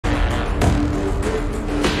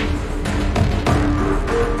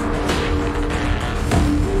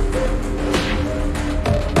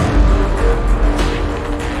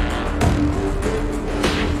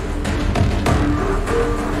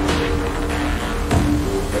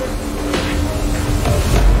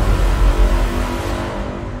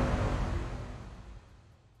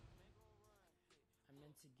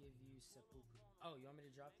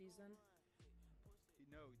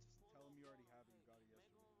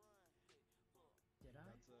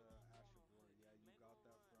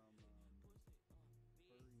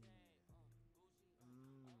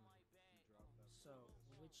So,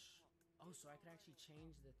 which... Oh, so I could actually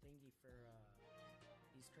change the thingy for,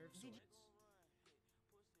 these curved swords.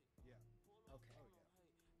 Yeah. Okay. Oh, yeah.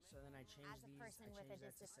 So then I changed these, I changed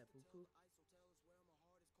that to seppuku. Cool.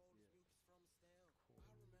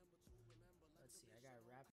 Let's see, I got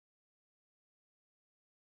rap.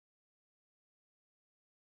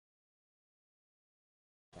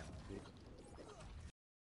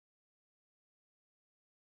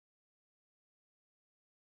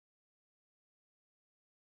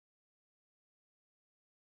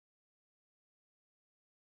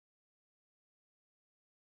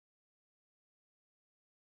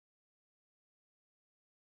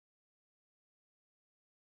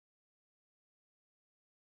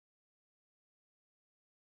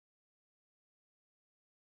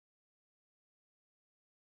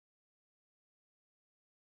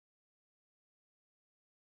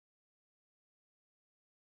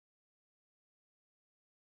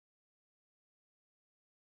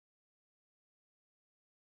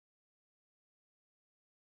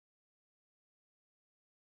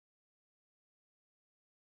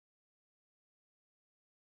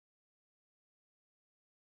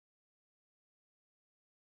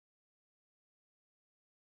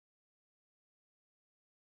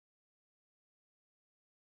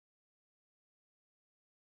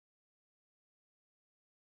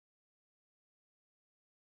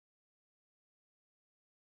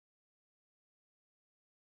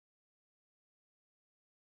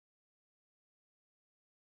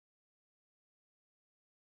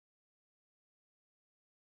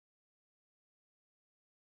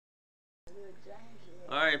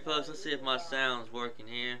 Alright folks, let's see if my sound's working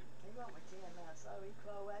here.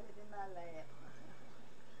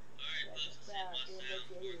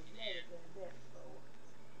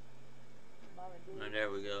 And there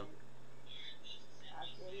we go.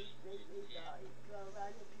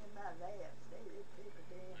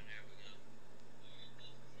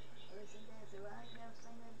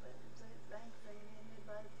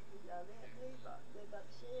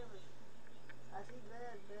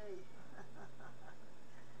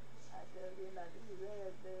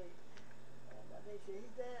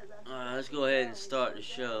 Alright, let's go ahead and start the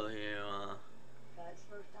show here. It's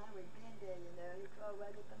the first time we've been there, you know. He crawled right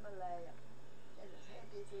up in my lap. And as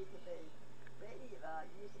happy as he could be. Ready,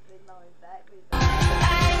 used to put him on his back with his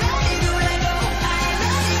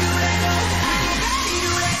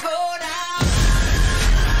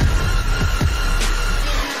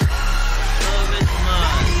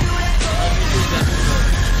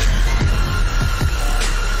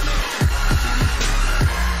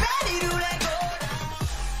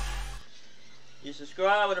You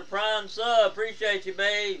subscribe with a prime sub, appreciate you,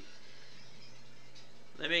 babe.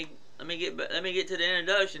 Let me get to the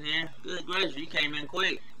introduction here. Good gracious, you came in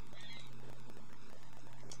quick.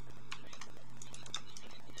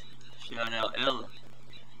 Shout out Ella.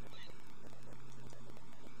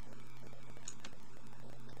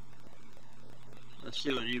 Let's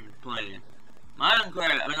see what you've been playing.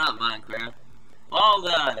 Minecraft, or not Minecraft. Fall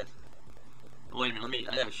Guys. Wait a minute,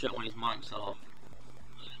 I gotta shut one of these mics off.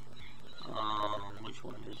 Which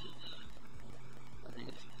one is it? I think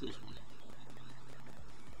it's this one.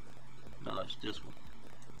 No, it's this one.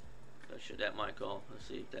 Gotta shut that mic off. Let's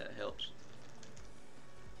see if that helps.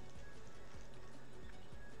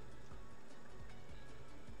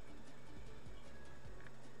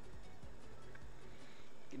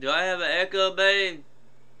 Do I have an echo, babe?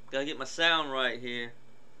 Gotta get my sound right here.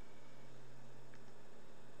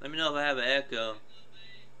 Let me know if I have an echo.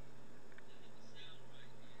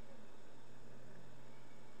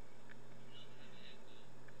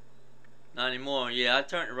 Not anymore. Yeah, I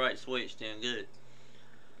turned the right switch then. Good.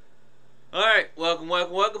 Alright,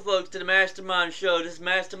 welcome folks to the Mastermind Show. This is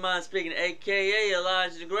Mastermind speaking, aka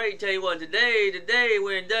Elijah the Great. Tell you what, today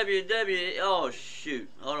we're in WWE. Oh shoot.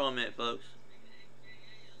 Hold on a minute, folks.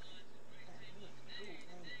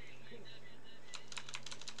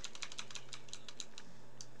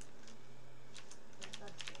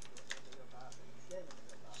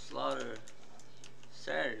 Slaugther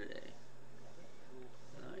Saturday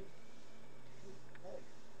Night.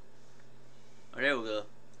 Oh, there we go.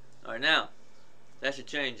 Alright, now, that should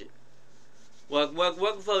change it.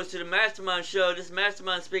 Welcome folks to the Mastermind Show. This is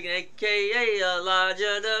Mastermind speaking, aka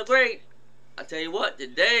Elijah the Great. I tell you what,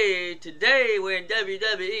 today we're in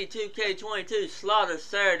WWE 2k22 Slaughther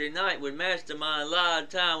Saturday Night with Mastermind, live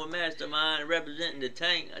time with Mastermind, representing the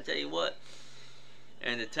tank. I tell you what,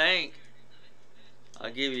 and the tank,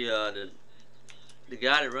 I'll give you the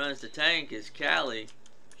guy that runs the tank is Cali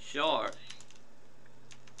Sharp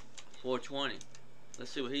 420.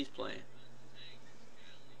 Let's see what he's playing.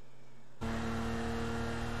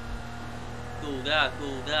 Cool guy,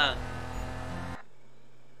 cool guy.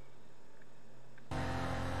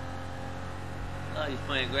 Oh, he's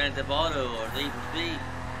playing Grand Theft Auto or Need for Speed.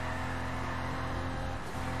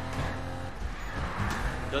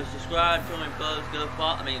 Go subscribe to him, folks. Go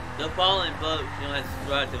follow him, folks. You don't have to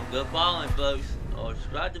subscribe to him. Go follow him, folks. Or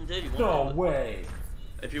subscribe to him too if you want to. No way.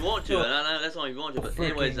 If you want to, and I know that's only if you want to, but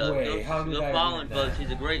anyways, go follow him, folks.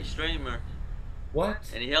 He's a great streamer. What?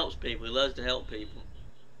 And he helps people. He loves to help people.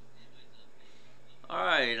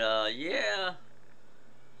 Alright, yeah.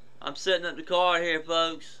 I'm setting up the card here,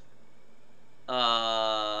 folks.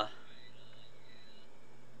 That's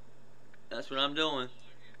what I'm doing.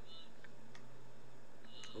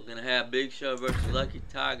 We're gonna have Big Show versus Lucky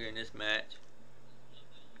Tiger in this match.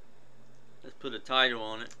 Let's put a title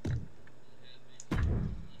on it.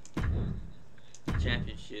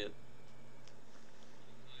 Championship.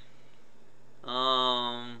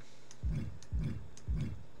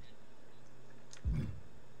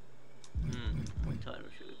 What title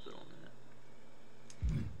should we put on that?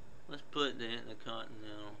 Let's put the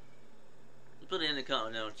Intercontinental. Let's put the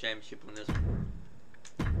Intercontinental Championship on this one.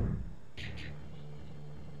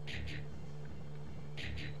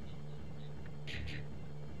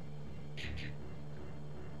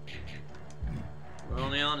 We're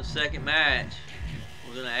only on the second match.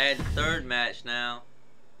 We're gonna add the third match now.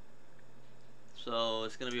 So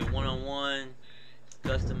it's gonna be a one-on-one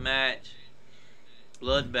custom match.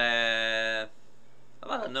 Bloodbath. How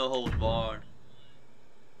about a no holds barred?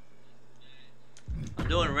 I'm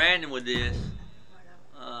doing random with this.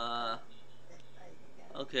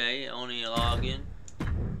 Okay, only a login.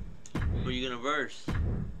 Who are you gonna verse?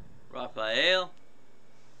 Raphael?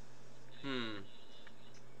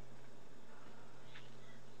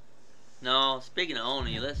 No, speaking of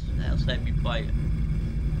Oni, let's have you fight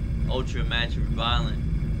Ultra Match Violent,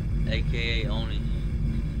 aka Oni.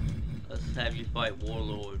 Let's have you fight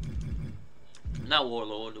Warlord. Not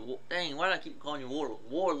Warlord. Dang, why do I keep calling you Warlord?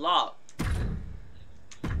 Warlock.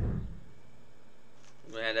 We're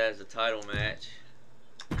gonna have that as a title match.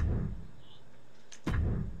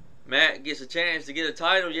 Matt gets a chance to get a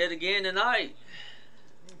title yet again tonight.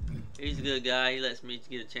 He's a good guy. He lets me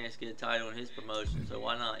get a chance to get a title in his promotion, so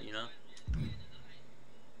why not, you know?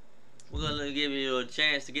 We're going to give you a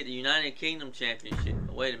chance to get the United Kingdom Championship.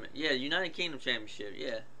 Oh, wait a minute. Yeah, United Kingdom Championship,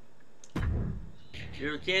 yeah.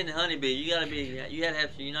 You're a kin to Honeybee. You gotta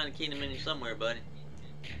have the United Kingdom in you somewhere, buddy.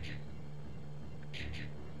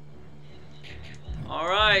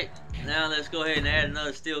 Alright, now let's go ahead and add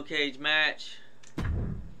another steel cage match.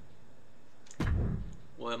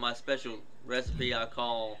 Well, my special recipe I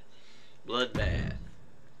call Bloodbath.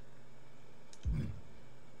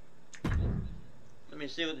 Let me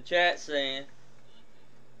see what the chat's saying.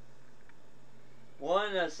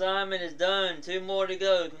 One assignment is done. 2 more to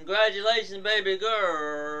go. Congratulations, baby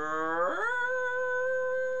girl.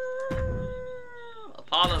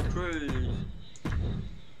 Apollo Crews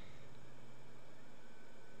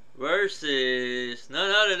versus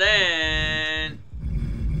none other than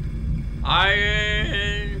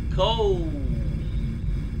Iron Cold.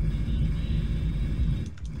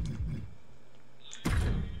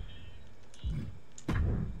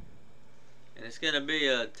 And it's gonna be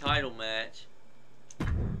a title match.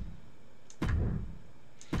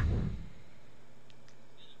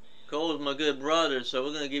 Cole's my good brother, so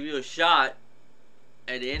we're gonna give you a shot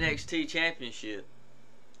at the NXT Championship.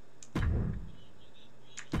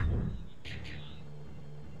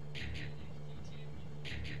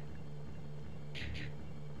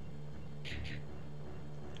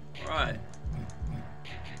 Alright.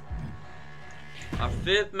 Our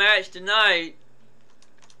 5th match tonight.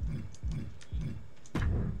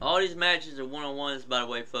 All these matches are one-on-ones, by the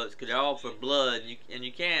way, folks, because they're all for blood. You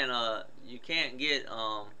can't get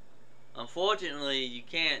unfortunately you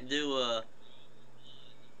can't do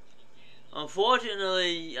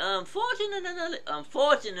unfortunately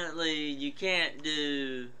you can't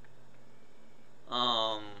do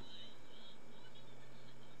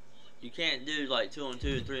you can't do like 2 on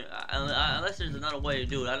 2 and 3 unless there's another way to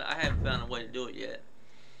do it. I haven't found a way to do it yet.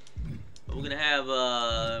 But we're gonna have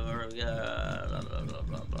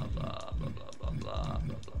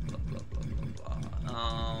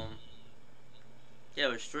yeah,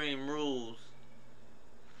 with Extreme Rules.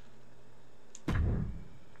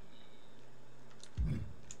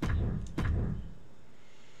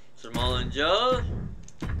 Samoa Joe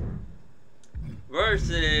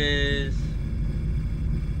versus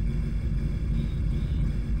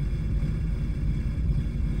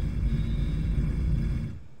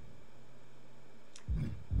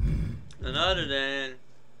none other than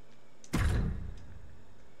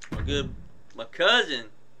my cousin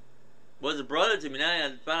Was a brother to me. Now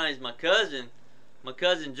I find out he's my cousin. My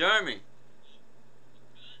cousin Jeremy.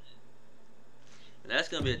 And that's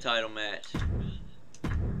gonna be a title match.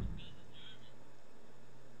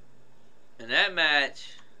 And that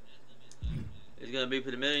match is gonna be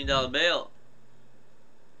for the $1 million belt.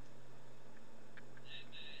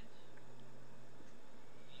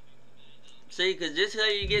 See, because just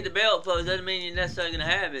because you get the belt, folks, doesn't mean you're necessarily gonna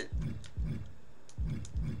have it.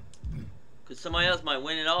 Because somebody else might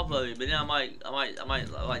win it off of you, but then I might, like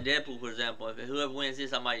Deadpool, for example. If whoever wins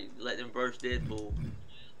this, I might let them verse Deadpool.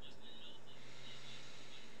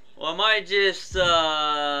 Well, I might just,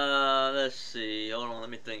 let's see. Hold on, let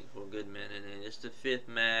me think for a good minute. And it's the 5th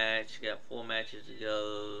match. Got 4 matches to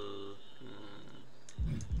go.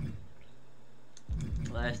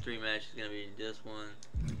 Last 3 matches gonna be this one,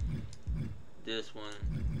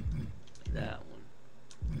 that one.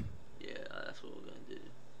 Yeah, that's what we're gonna do.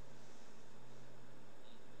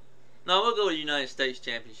 No, we'll go with United States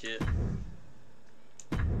Championship.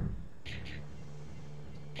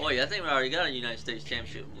 Oh yeah, I think we already got a United States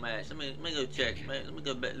Championship match. Let me go check. Let me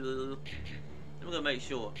go make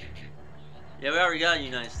sure. Yeah, we already got a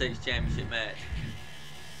United States Championship match.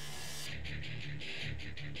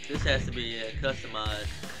 This has to be customized.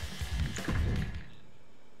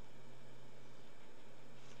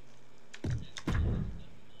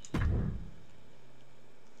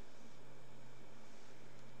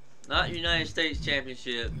 Not United States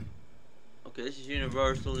Championship. Okay, this is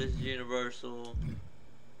Universal. This is Universal.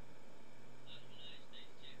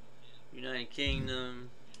 United Kingdom.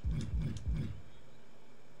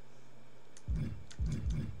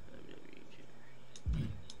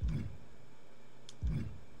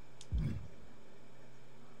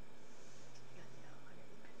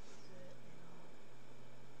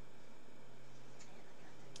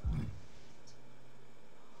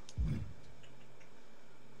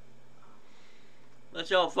 Let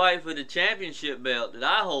y'all fight for the championship belt that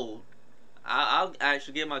I hold. I'll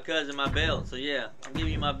actually give my cousin my belt. So yeah, I'm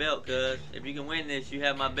giving you my belt, cuz. If you can win this, you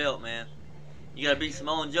have my belt, man. You gotta beat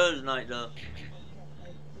Samoa Joe tonight, though.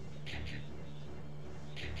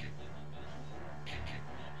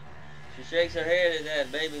 She shakes her head at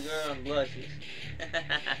that baby girl and blushes.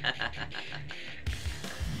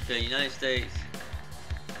 Okay, United States.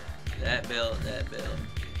 That belt, that belt,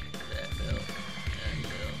 that belt, that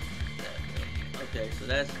belt, that belt. Okay, so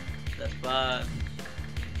that's 5,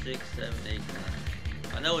 6, 7, 8, 9.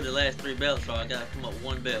 I know what the last 3 belts are. I gotta come up with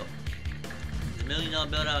 1 belt. Is the $1 million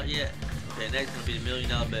belt out yet? Okay, next gonna be the $1 million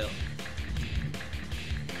belt.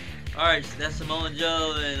 Alright, so that's Samoa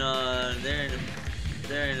Joe, and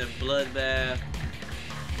they're in a bloodbath.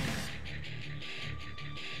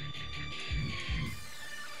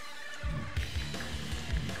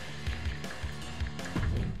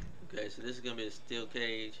 Okay, so this is gonna be a steel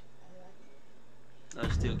cage.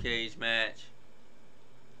 Another steel cage match.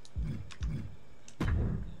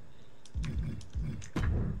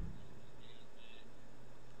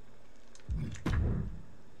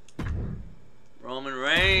 Roman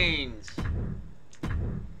Reigns.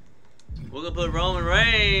 We're gonna put Roman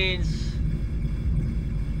Reigns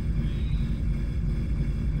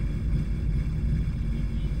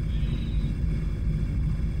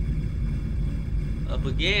up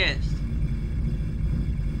against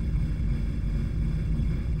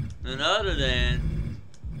none other than,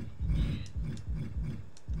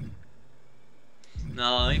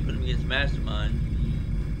 no, I ain't putting him against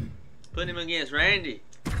Mastermind. Put him against Randy.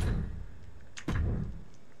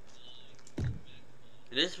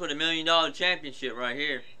 This is for the $1 million championship right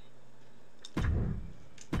here. $1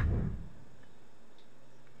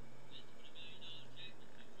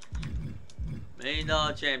 million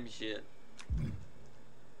championship.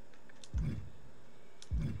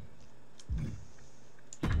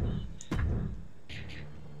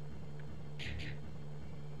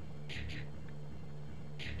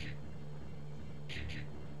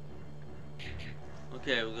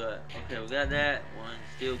 Okay, we got that one.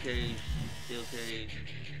 Steel cage, steel cage,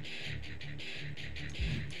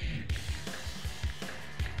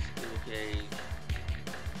 steel cage.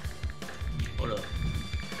 Hold up.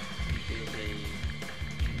 Steel cage,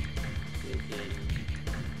 steel cage,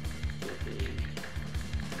 steel cage.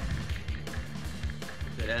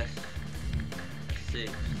 Okay, that's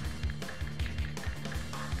 6.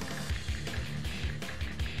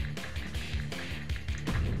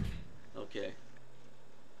 Okay.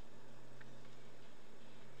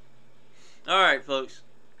 Alright, folks.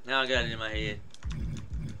 Now I got it in my head.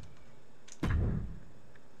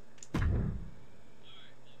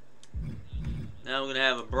 Now we're going to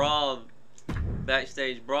have a brawl,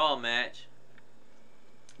 backstage brawl match.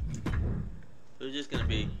 Who's this going to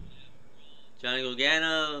be? Johnny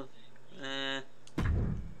Gargano.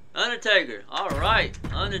 Undertaker. Alright.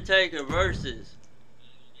 Undertaker versus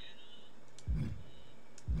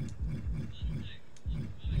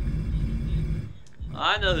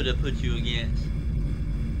I know who to put you against.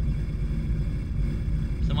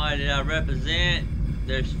 Somebody that I represent,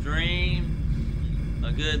 their stream,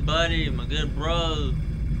 my good buddy, my good bro,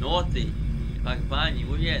 Northy. If I can find you.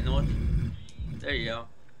 Where you at, Northy? There you go.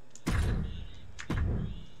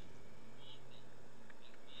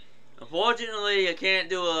 Unfortunately, I can't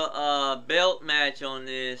do a belt match on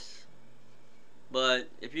this. But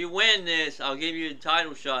if you win this, I'll give you a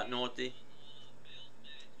title shot, Northy.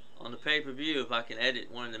 On the pay-per-view, if I can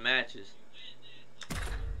edit one of the matches.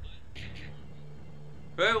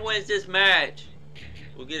 Whoever wins this match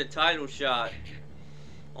will get a title shot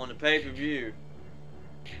on the pay-per-view.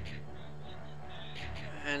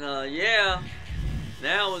 And yeah,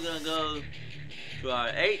 now we're gonna go to our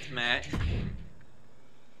 8th match.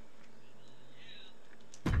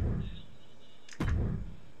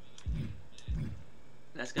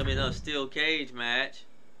 That's gonna be another steel cage match.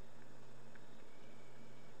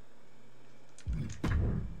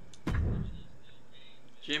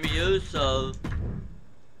 Jimmy Uso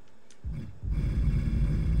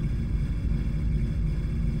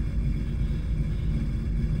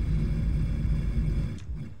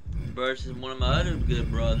versus one of my other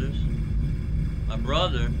good brothers. My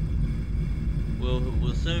brother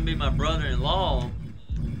will soon be my brother-in-law.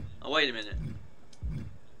 Oh, wait a minute.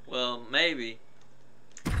 Well, maybe.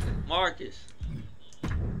 Marcus.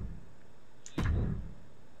 And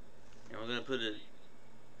we're gonna put an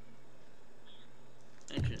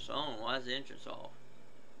entrance on. Why is the entrance off?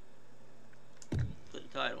 Put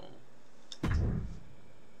the title on.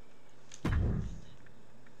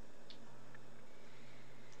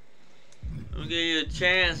 I'm gonna give you a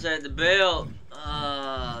chance at the belt.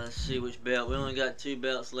 Let's see which belt. We only got 2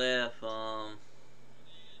 belts left.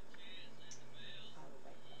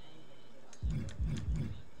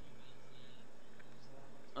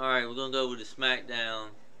 Alright, we're gonna go with the SmackDown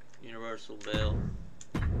Universal belt.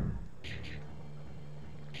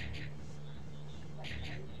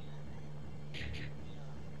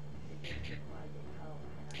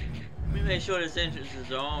 Let me make sure this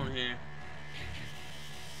entrances are on here.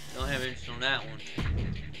 Don't have interest on that one.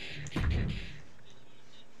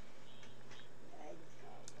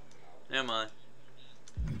 Never mind.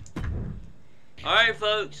 Alright,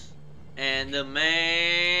 folks. And the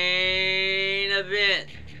main event.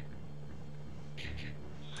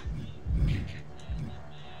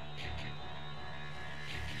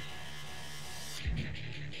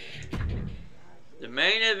 The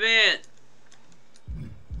main event.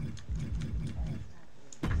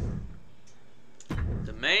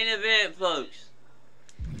 The main event, folks,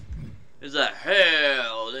 is a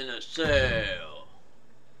Hell in a Cell.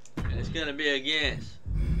 And it's going to be against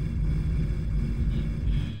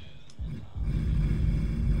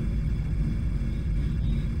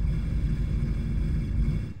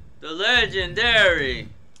the legendary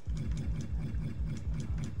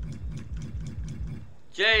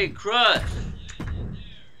Jay Crush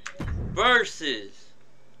versus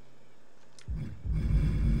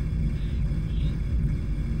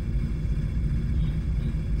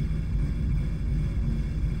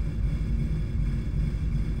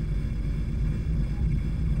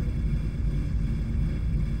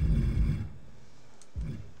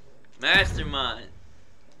Mastermind.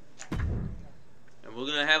 And we're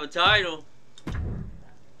gonna have a title.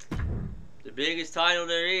 The biggest title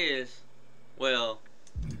there is. Well,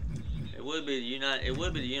 it would be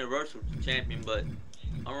the Universal Champion, but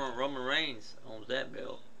Roman Reigns owns that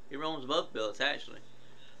belt. He owns both belts actually.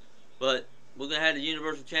 But we're gonna have the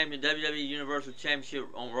Universal Champion, WWE Universal Championship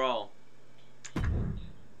on Raw.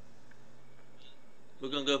 We're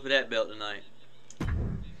gonna go for that belt tonight.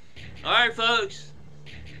 Alright, folks.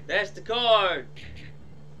 That's the card.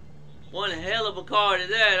 One hell of a card at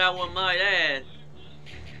that, I might add.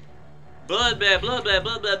 Bloodbath, bloodbath,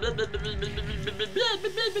 bloodbath, bloodbath,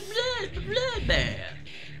 bloodbath.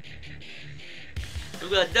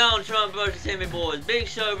 We've got Donald Trump versus Timmy Boys, Big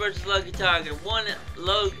Show versus Lucky Tiger, Oni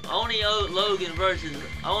Logan versus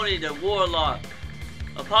Oni the Warlock,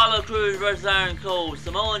 Apollo Crews versus Iron Cole,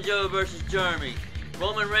 Samoa Joe versus Jeremy,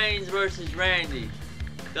 Roman Reigns versus Randy,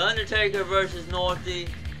 The Undertaker versus Northy,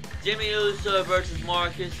 Jimmy Uso versus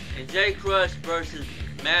Marcus, and Jay Crush versus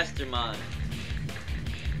Mastermind.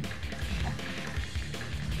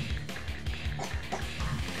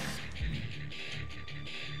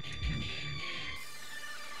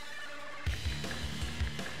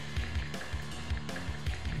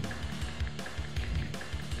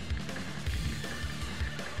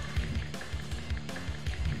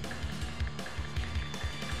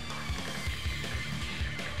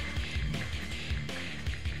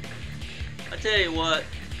 tell you what.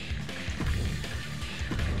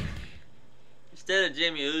 Instead of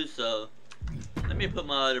Jimmy Uso, let me put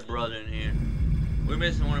my other brother in here. We're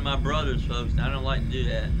missing one of my brothers, folks. I don't like to do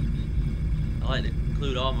that. I like to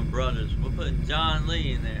include all my brothers. We're putting John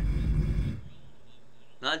Lee in there.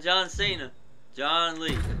 Not John Cena. John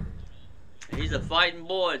Lee. He's a fighting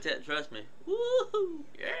boy, trust me. Woohoo!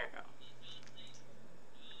 Yeah!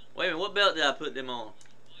 Wait a minute, what belt did I put them on?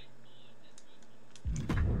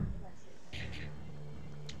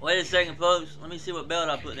 Wait a second, folks. Let me see what belt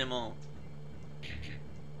I put them on.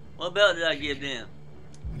 What belt did I give them?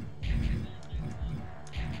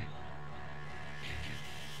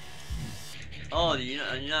 Oh, you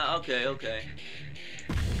know, okay.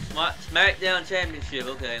 SmackDown Championship.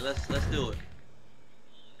 Okay, let's do it.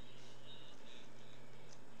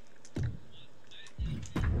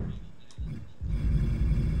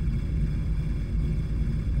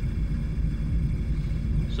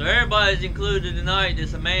 So everybody's included tonight.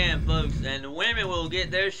 It's a man, folks, and the women will get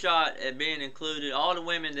their shot at being included. All the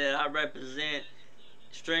women that I represent,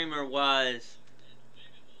 streamer-wise,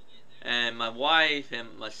 and my wife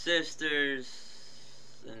and my sisters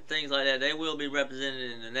and things like that, they will be represented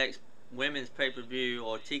in the next women's pay-per-view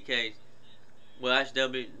or TK. Well,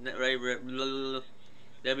 actually,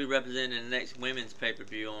 they'll be represented in the next women's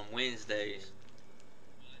pay-per-view on Wednesdays,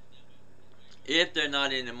 if they're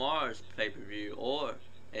not in tomorrow's pay-per-view or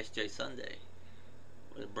SJ Sunday,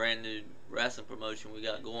 with a brand new wrestling promotion we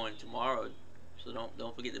got going tomorrow. So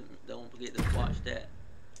don't forget to watch that.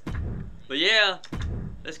 But yeah,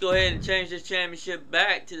 let's go ahead and change this championship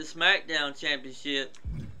back to the SmackDown Championship.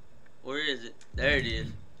 Where is it? There it is.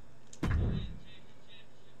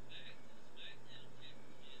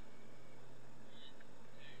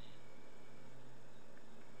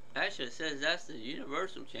 Actually, it says that's the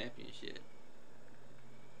Universal Championship.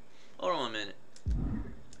 Hold on a minute.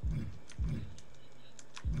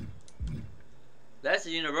 That's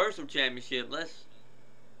the Universal Championship.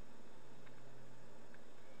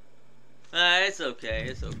 It's okay.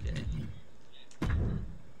 It's okay.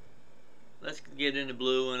 Let's get in the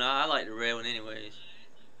blue one. I like the red one anyways.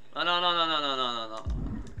 Oh, no.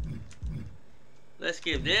 Let's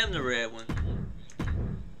give them the red one.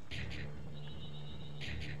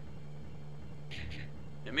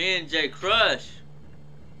 And me and Jay Crush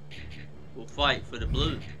will fight for the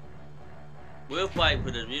blue. We'll fight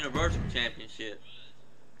for the Universal Championship.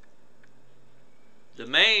 The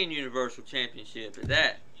main Universal Championship at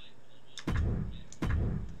that.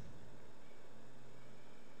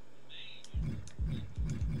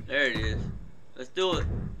 There it is. Let's do it.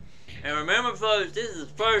 And remember, folks, this is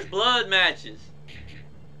first blood matches.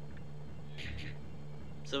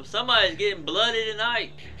 So somebody's getting bloody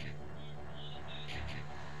tonight.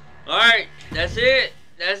 Alright, that's it.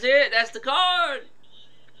 That's the card.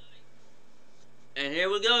 And here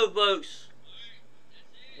we go, folks.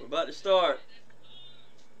 We're about to start.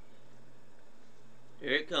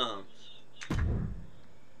 Here it comes.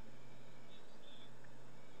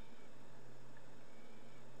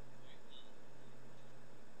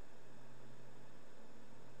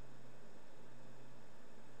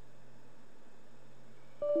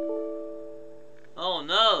 Oh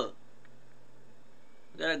no.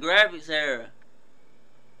 We got a graphics error.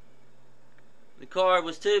 The card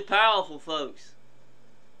was too powerful, folks.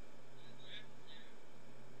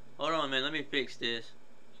 Hold on a minute, let me fix this.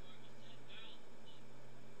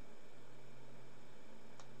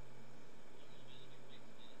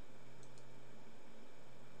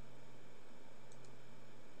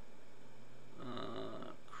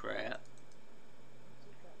 Crap.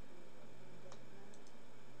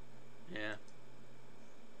 Yeah.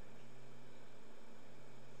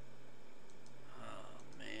 Oh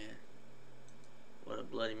man. What a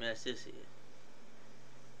bloody mess this is.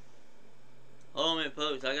 Hold on a minute,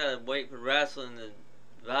 folks. I gotta wait for wrestling to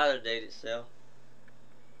validate itself.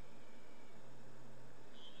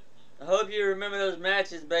 I hope you remember those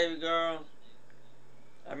matches, baby girl.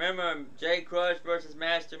 I remember Jay Crush versus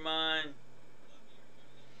Mastermind,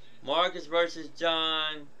 Marcus versus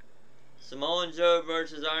John, Samoa Joe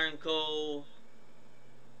versus Iron Cole,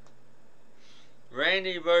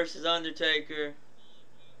 Randy versus Undertaker.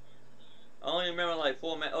 I only remember like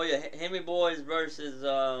 4 matches. Oh yeah, Hemi Boys versus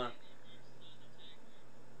I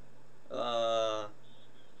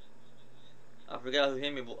forgot who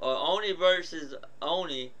Hemi Boy. Oni versus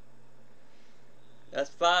Oni. That's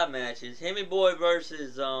 5 matches. Hemi Boy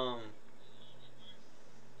versus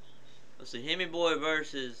let's see, Hemi Boy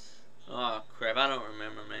versus, oh crap, I don't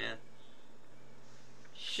remember, man.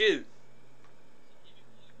 Shoot.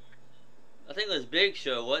 I think it was Big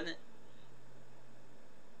Show, wasn't it?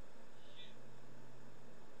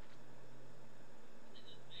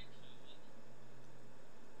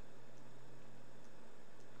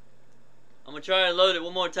 gonna try to load it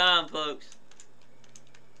one more time, folks.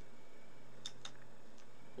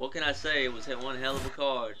 What can I say? It was one hell of a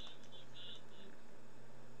card.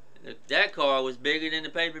 That card was bigger than the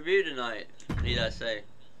pay-per-view tonight, need I say.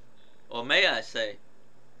 Or may I say.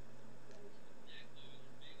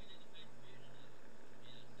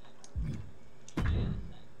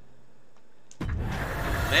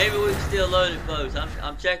 Maybe we can still load it, folks.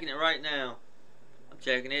 I'm checking it right now. I'm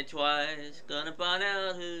checking it twice. Gonna find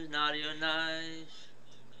out who's naughty or nice.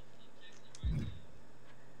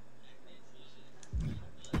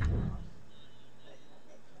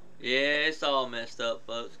 Yeah, it's all messed up,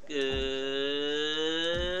 folks. Good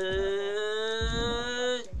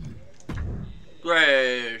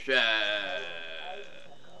gracious.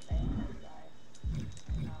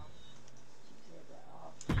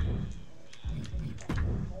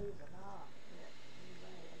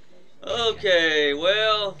 Okay,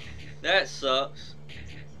 well, that sucks.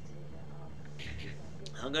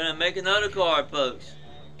 I'm gonna make another card, folks.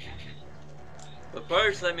 But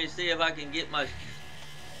first, let me see if I can get my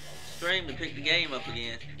stream to pick the game up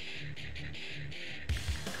again.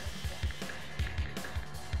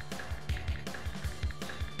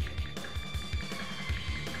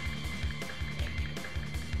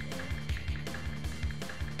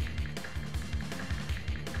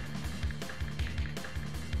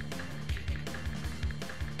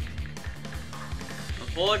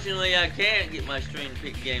 Unfortunately, I can't get my stream to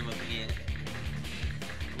pick the game up again.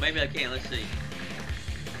 Maybe I can. Let's see.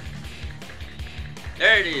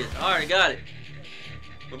 There it is. Alright, got it.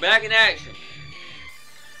 We're back in action.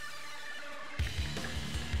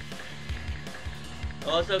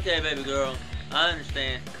 Oh, it's okay, baby girl. I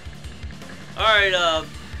understand. Alright,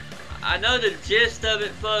 I know the gist of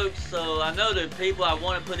it, folks. So I know the people I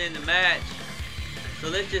want to put in the match. So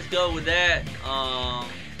let's just go with that. Blah,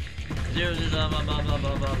 blah, blah,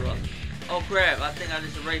 blah, blah, blah. Oh crap, I think I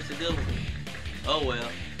just erased the good one. Oh well.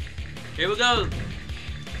 Here we go.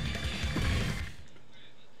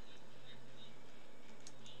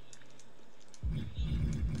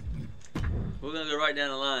 We're gonna go right down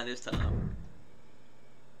the line this time.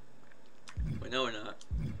 Wait, no we're not.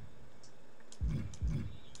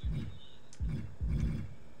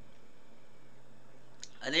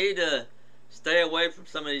 I need to stay away from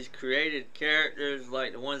some of these created characters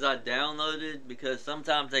like the ones I downloaded because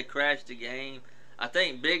sometimes they crash the game. I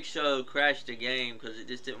think Big Show crashed the game because it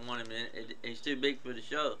just didn't want him in it. He's too big for the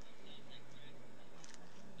show.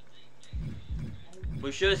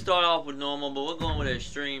 We should start off with normal, but we're going with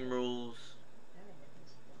extreme rules.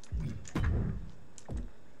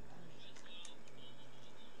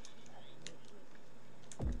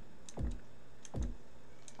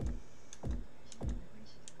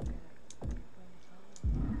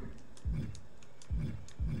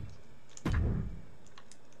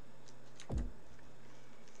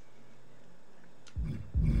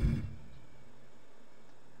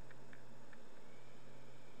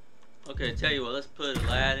 Okay, tell you what, let's put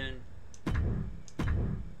Aladdin.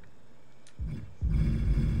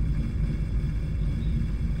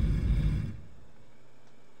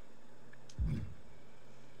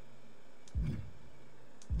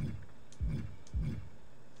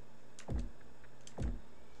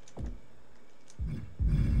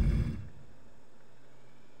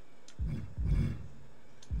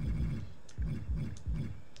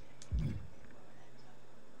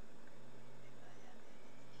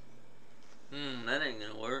 That ain't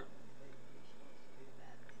gonna work.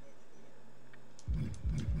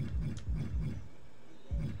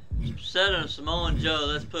 Instead of Samoan Joe,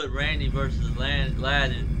 let's put Randy versus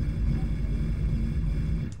Aladdin.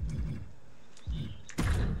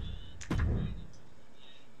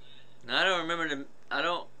 Now I don't remember the.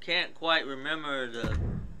 Can't quite remember the.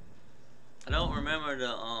 I don't remember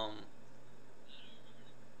the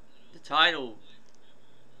title.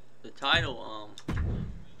 The title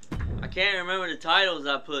I can't remember the titles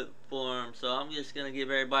I put for him, so I'm just gonna give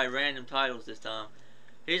everybody random titles this time.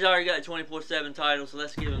 He's already got a 24/7 title, so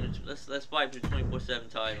let's give him. Let's fight for the 24/7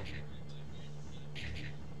 title.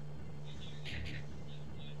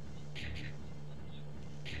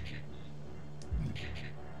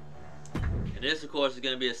 And this, of course, is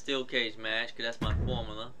gonna be a steel cage match, because that's my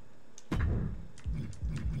formula.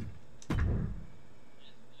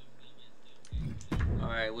 All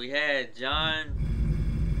right, we had John.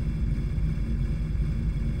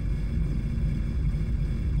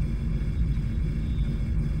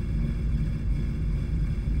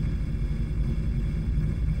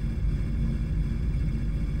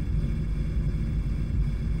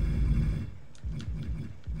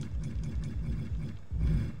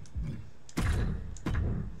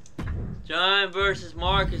 John versus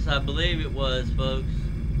Marcus, I believe it was, folks.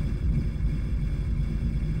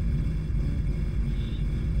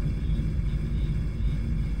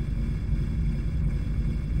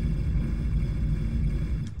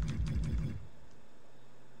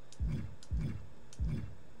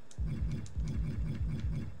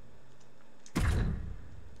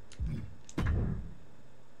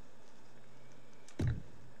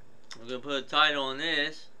 We're gonna put a title on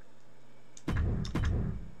this.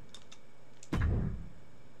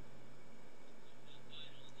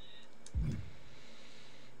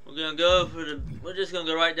 We're gonna go for the. We're just gonna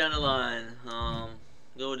go right down the line.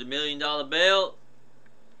 Go with the $1 million belt.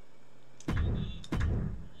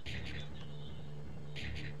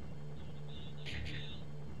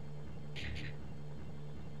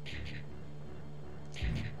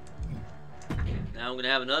 Now I'm gonna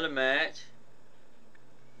have another match.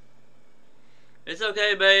 It's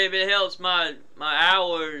okay, babe. It helps my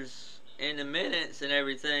hours and the minutes and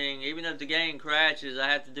everything. Even if the game crashes, I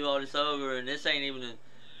have to do all this over, and this ain't even.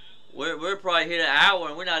 We're probably hit an hour,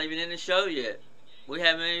 and we're not even in the show yet. We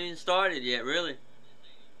haven't even started yet, really.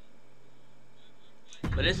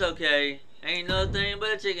 But it's okay. Ain't nothing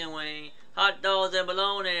but a chicken wing, hot dogs and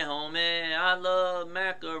bologna, homie. I love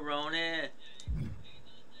macaroni.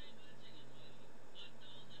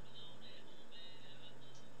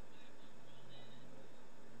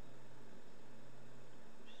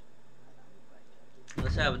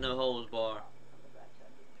 Let's have a no holds bar.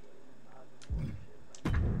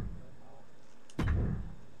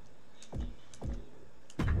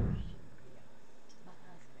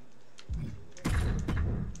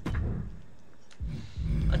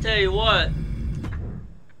 I tell you what,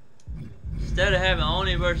 instead of having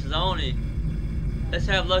Oni versus Oni, let's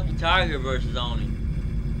have Lucky Tiger versus Oni,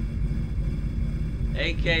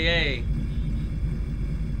 aka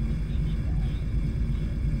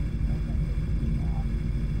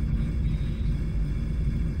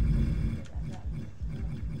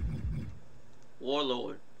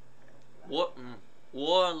Warlord.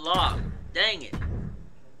 Warlock. Dang it.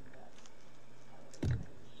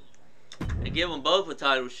 And give them both a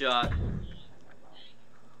title shot.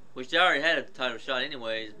 Which they already had a title shot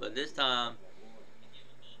anyways, but this time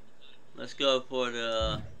let's go for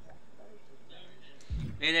the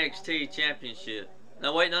NXT Championship.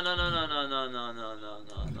 No wait, no.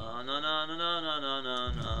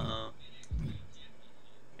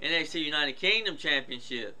 NXT United Kingdom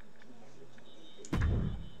Championship.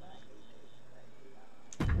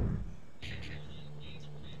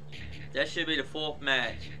 That should be the 4th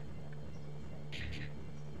match.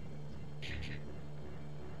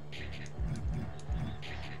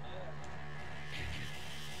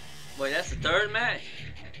 Wait, that's the 3rd match?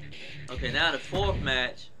 Okay, now the 4th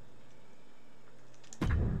match.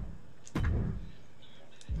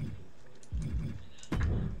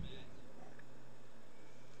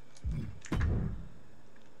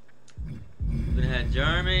 We're gonna have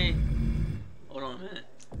Jeremy. Hold on a minute.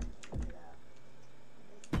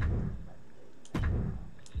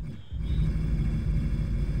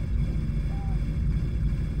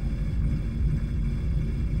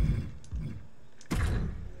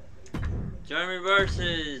 Jeremy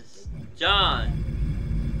versus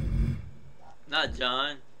John. Not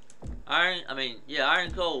John.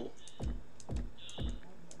 Iron Cole.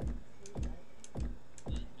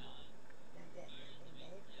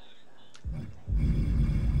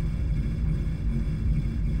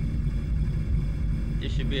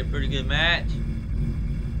 This should be a pretty good match.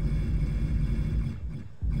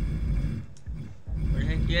 Where the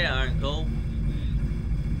heck you at, Iron Cole?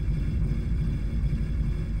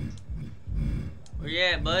 Where you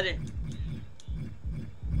at, buddy?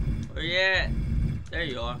 Where you at? There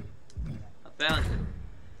you are. I found you.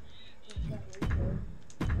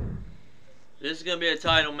 This is gonna be a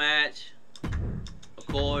title match, of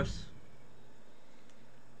course.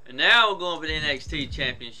 And now we're going for the NXT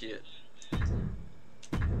Championship.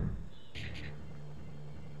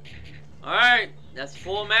 Alright, that's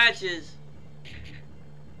 4 matches.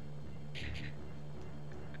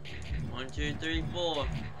 1, 2, 3, 4.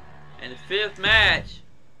 And the 5th match.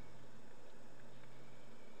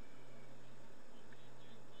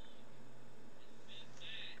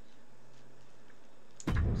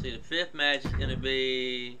 See, the 5th match is gonna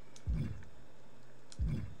be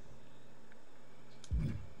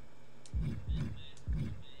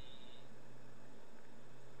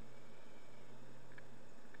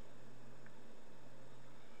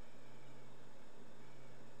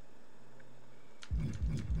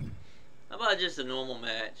how about just a normal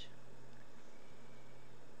match?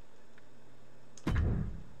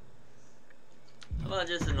 How about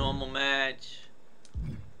just a normal match?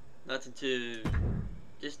 Nothing too,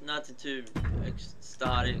 just nothing too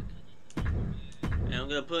exotic. And I'm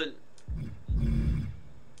gonna put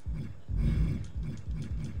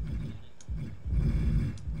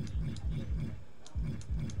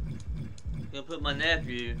my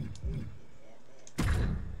nephew.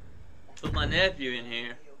 Put my nephew in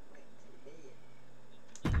here.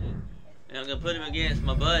 And I'm gonna put him against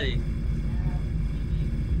my buddy.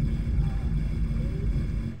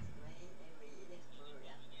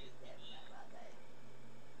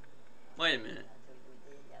 Wait a minute.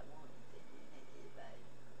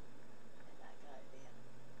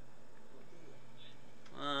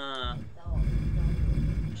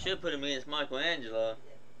 Should put him against Michelangelo,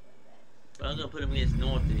 but I'm gonna put him against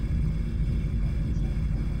Northy.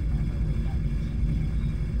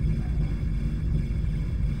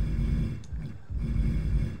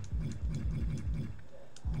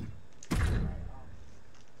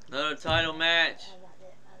 Another title match.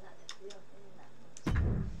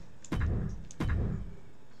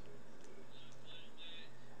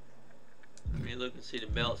 Let me look and see the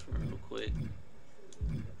belts real quick.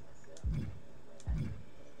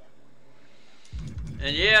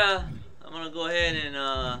 And yeah, I'm gonna go ahead and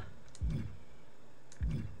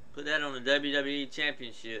put that on the WWE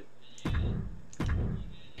Championship.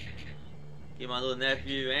 Give my little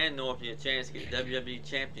nephew and Northy a chance to get the WWE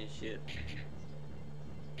Championship.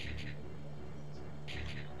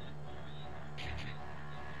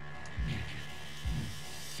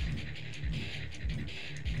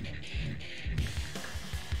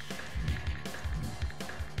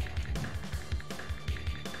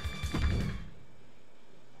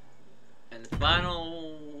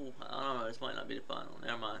 Final, I don't know, this might not be the final,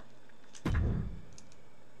 never mind.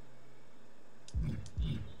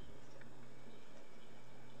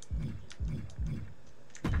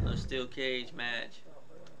 A steel cage match.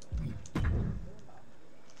 Have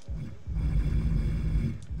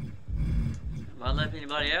I left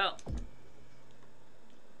anybody out?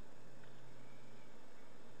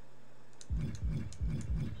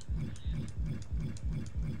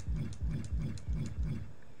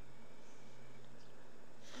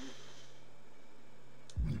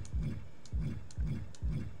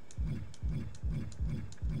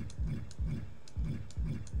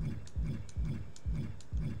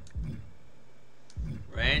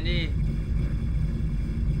 Randy.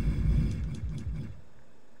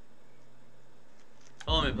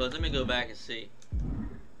 Hold on, let me go back and see.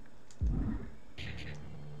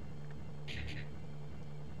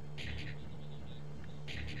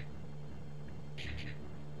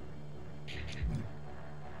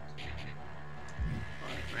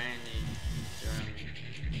 Alright, Randy, Jeremy,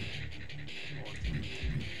 Morton.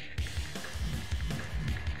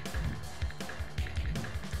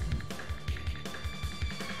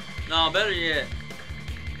 No, better yet.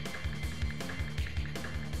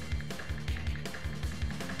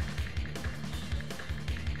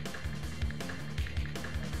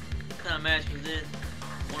 What kind of match was this?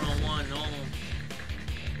 One-on-one, normal.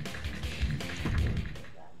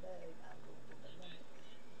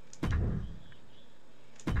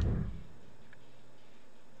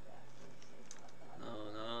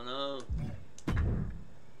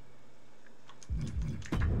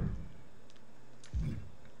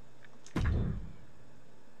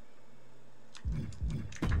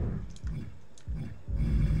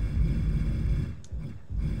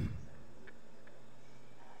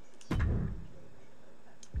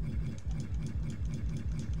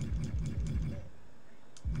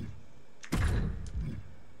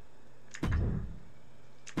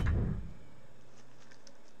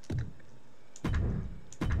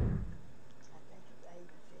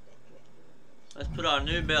 Let's put our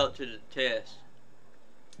new belt to the test.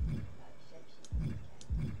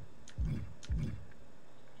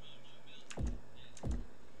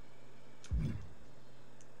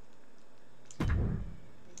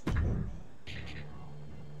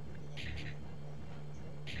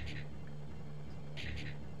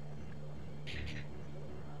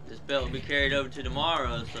 This belt will be carried over to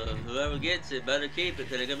tomorrow, so whoever gets it better keep it,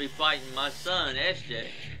 because they're going to be fighting my son, SJ.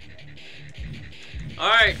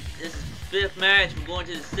 Alright, this is the 5th match. We're going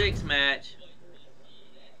to the 6th match.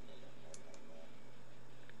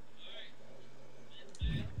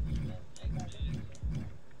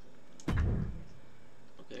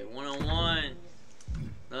 Okay, one-on-one.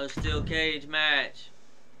 Another steel cage match.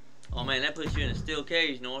 Oh man, that puts you in a steel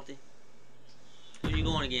cage, Northy. Who you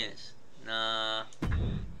going against? Nah.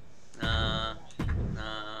 Nah.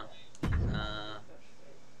 Nah. Nah.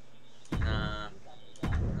 Nah.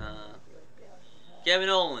 Nah. Kevin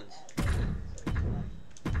Owens.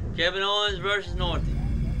 Kevin Owens versus Northy.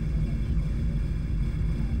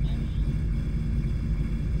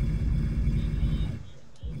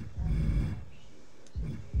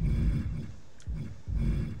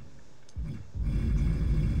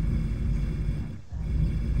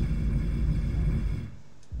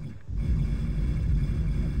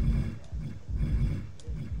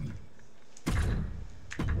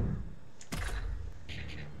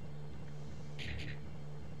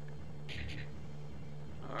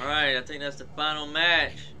 I think that's the final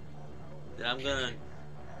match that I'm gonna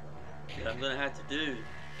have to do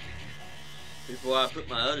before I put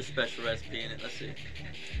my other special recipe in it. Let's see.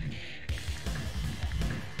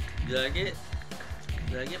 Did I get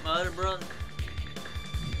my other brother?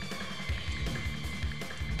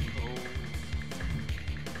 Oh.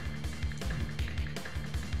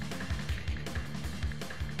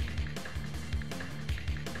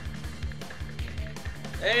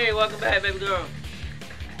 Hey, welcome back, baby girl.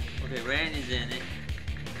 Okay, Randy's in it.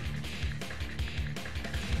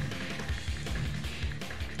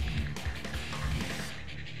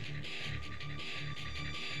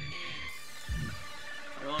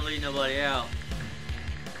 I don't want to leave nobody out.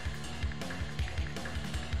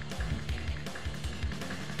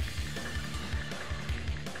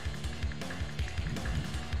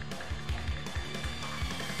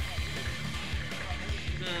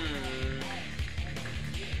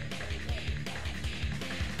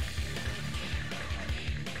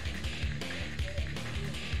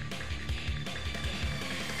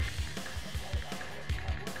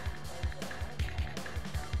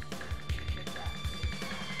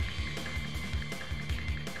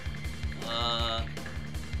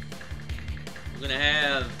 We're gonna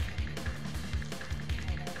have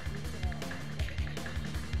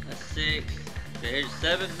a 6. Okay, here's the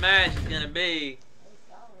 7th match is gonna be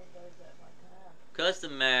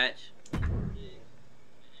custom match,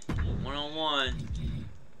 1-on-1,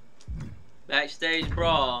 backstage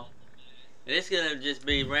brawl, and it's gonna just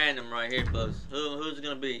be random right here, folks. Who's it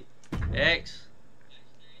gonna be? X,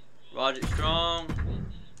 Roderick Strong.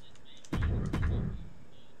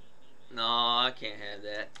 No, I can't have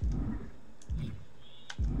that.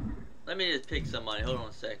 Let me just pick somebody. Hold on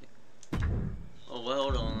a second. Oh, well,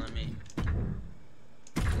 hold on. Let me.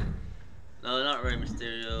 No, not Rey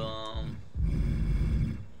Mysterio.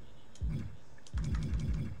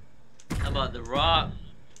 How about The Rock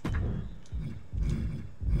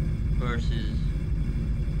versus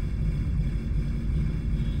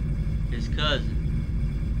his cousin,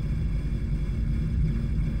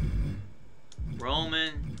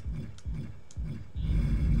 Roman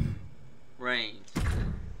Reigns.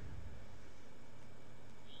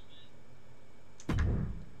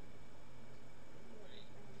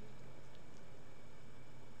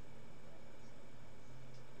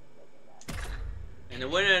 And the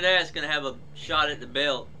winner of that's going to have a shot at the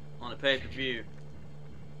belt on the pay-per-view.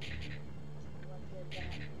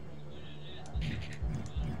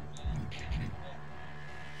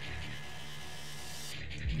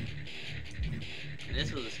 And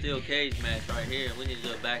this was a steel cage match right here. We need to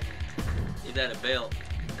go back and give that a belt.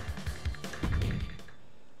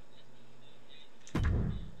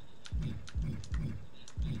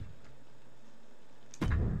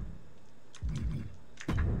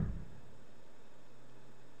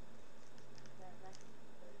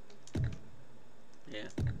 Yeah.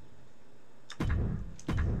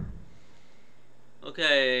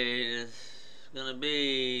 Okay, it's gonna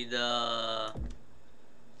be the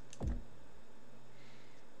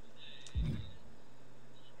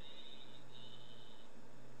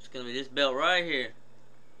gonna be this belt right here.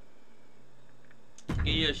 Give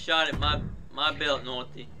you a shot at my belt,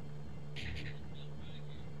 Northy.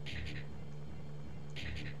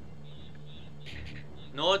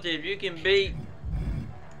 Northy, if you can beat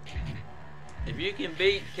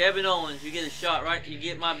Kevin Owens, you get a shot right. You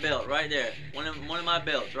get my belt right there. One of my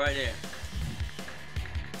belts right there.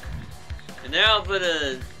 And now for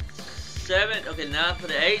the 7th. Okay, now for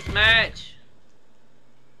the 8th match.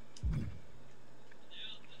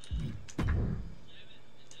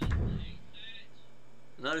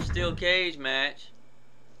 Another steel cage match.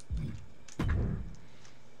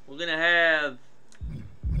 We're gonna have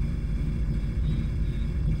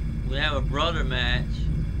a brother match.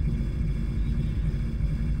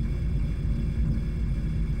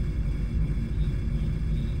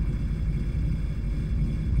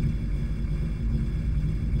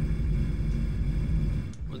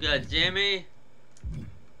 We got Jimmy.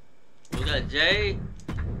 We got Jay.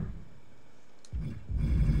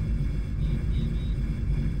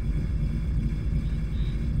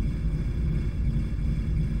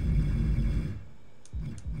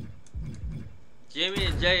 Jimmy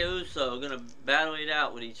and Jey Uso are gonna battle it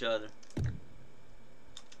out with each other.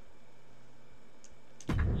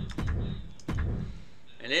 And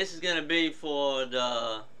this is gonna be for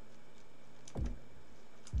the.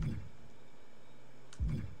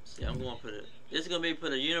 See, I'm going to put it. This is gonna be for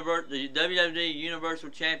the WWE Universal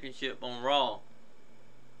Championship on Raw.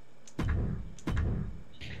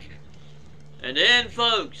 And then,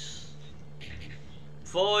 folks,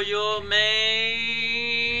 for your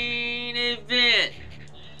main event,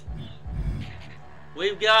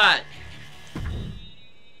 we've got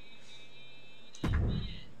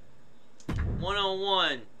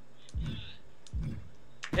one-on-one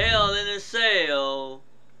Hell in a Cell.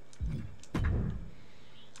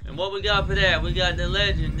 And what we got for that? We got the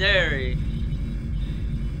legendary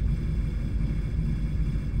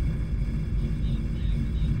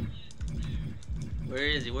Where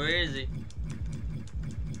is he? Where is he?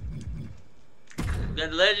 We got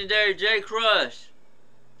the legendary J Crush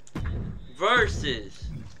versus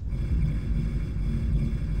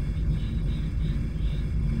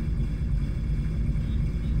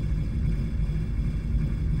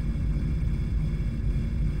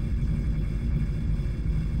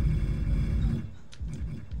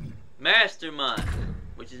Mastermind,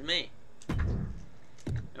 which is me.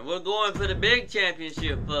 And we're going for the big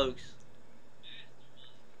championship, folks.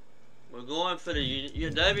 We're going for the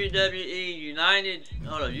WWE United,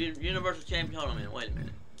 Universal Champion. Hold on a minute, wait a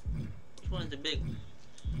minute. Which one's the big one?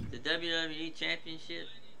 The WWE Championship?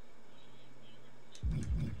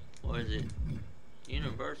 Or is it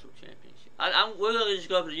Universal Championship? We're going to just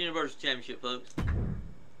go for the Universal Championship, folks.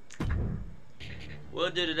 We'll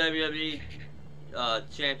do the WWE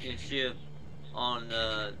Championship on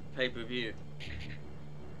pay-per-view.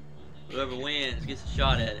 Whoever wins gets a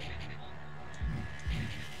shot at it.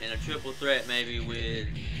 And a triple threat maybe with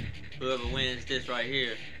whoever wins this right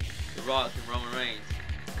here, The Rock and Roman Reigns.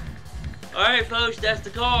 Alright folks, that's the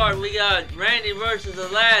card. We got Randy versus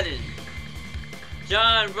Aladdin,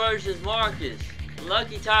 John versus Marcus,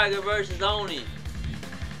 Lucky Tiger versus Oni,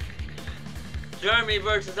 Jeremy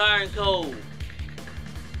versus Iron Cold,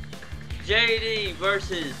 JD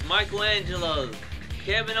versus Michelangelo,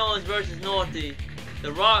 Kevin Owens versus Norty,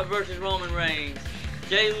 The Rock versus Roman Reigns,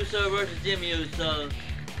 Jey Uso versus Jimmy Uso,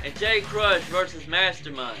 and J Crush versus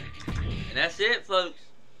Mastermind. And that's it, folks.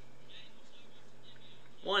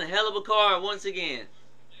 One hell of a card once again.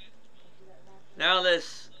 Now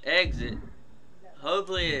let's exit.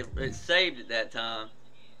 Hopefully it saved at that time.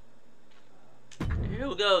 Here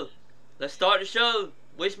we go. Let's start the show.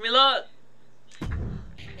 Wish me luck.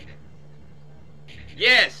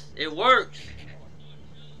 Yes, it works.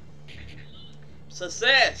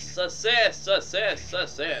 Success, success, success,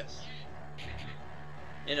 success.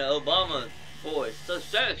 In an Obama voice.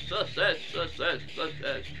 Success, success, success,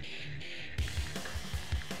 success.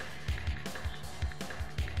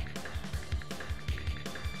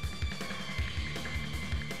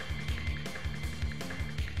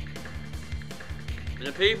 And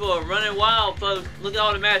the people are running wild, folks. Look at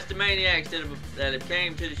all the Master Maniacs that have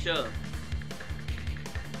came to the show.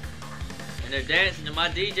 And they're dancing to my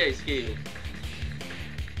DJ skills.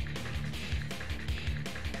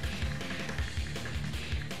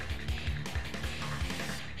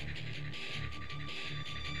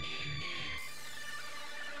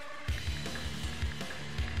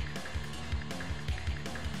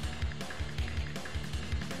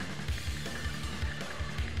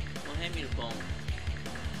 Hand me the phone.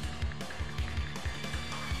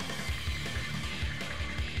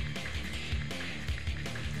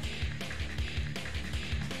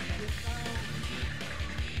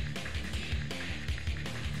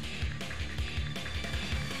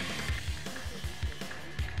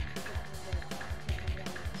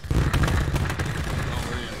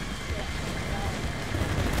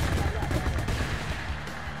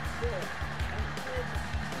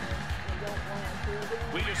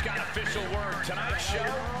 We just got official word. Tonight's show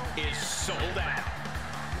is sold out.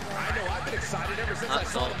 I know, I've been excited ever since I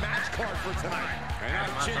saw the match card for tonight. And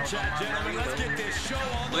I'm chit-chat, gentlemen. Let's get this show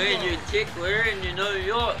on the road. We're in New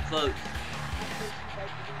York, folks.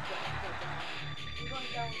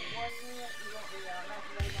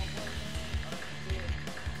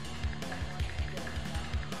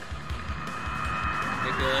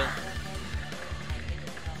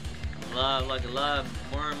 Live like a live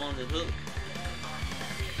worm on the hook.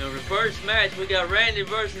 Now the first match we got Randy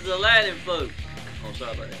versus Aladdin, folks. Oh,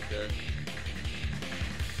 sorry about that, cuz.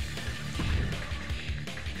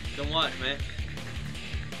 Come watch, man.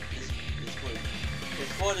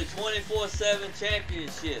 It's for the 24/7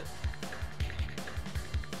 championship.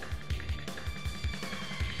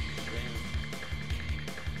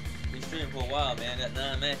 We streamed for a while, man. Got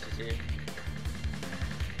 9 matches here.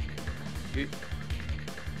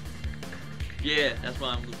 Yeah, that's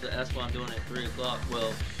why I'm doing it at 3 o'clock.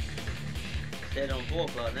 Well, stayed on 4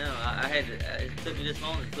 o'clock now. It took me this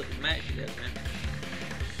long to put the match together, man.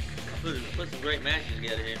 I put some great matches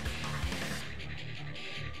together here.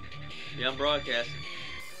 Yeah, I'm broadcasting.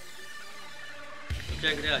 So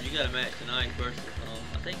check it out. You got a match tonight versus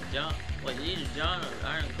I think John. Wait, either John or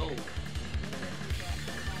Iron Cold.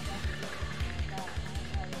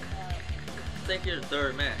 I think you're the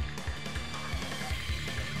third match.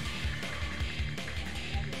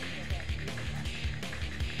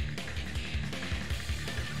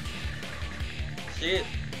 Shit.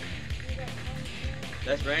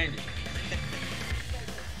 That's Randy.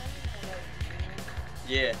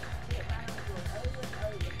 Yeah.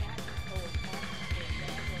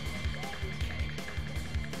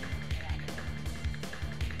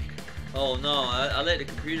 Oh no, I let the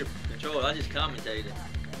computer control it. I just commentated.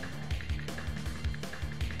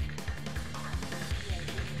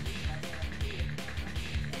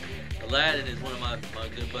 Aladdin is one of my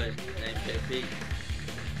good buddies named KP.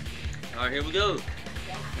 Alright, here we go.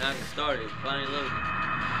 Now I can start it. Finally loaded.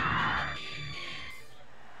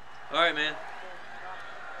 Alright, man.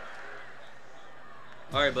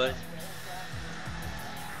 Alright, buddy.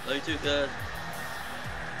 Love you too, cuz.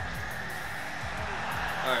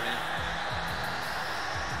 Alright, man.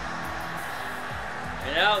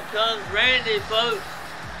 And out comes Randy, folks.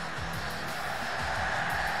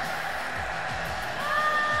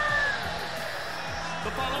 The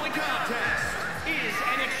following contest is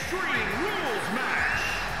an Extreme Rules match.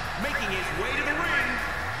 Making his way to the ring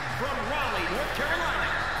from Raleigh, North Carolina,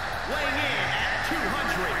 weighing in at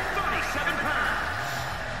 237 pounds,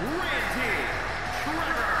 Randy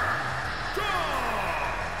Trevor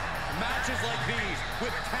Dog. Matches like these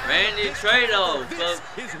with talent Randy Trado, this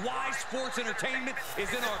folks. is why sports entertainment is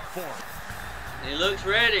an art form. He looks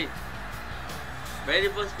ready. Ready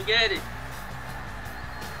for spaghetti.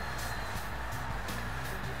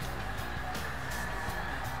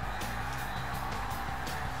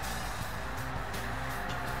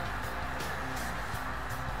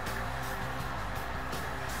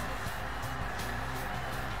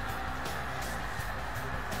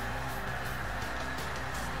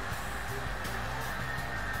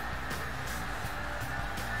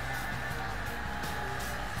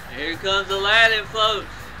 Here comes Aladdin, folks,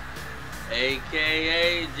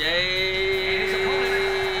 aka JP.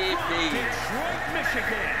 Detroit,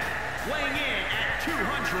 Michigan, weighing in at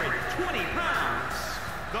 220 pounds,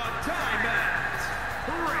 the Diamond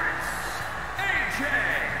Prince,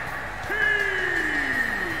 AJP.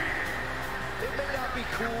 It may not be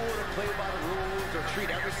cool to play by the rules or treat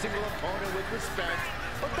every single opponent with respect,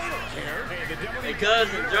 but they don't care. Hey, the WWE Hey,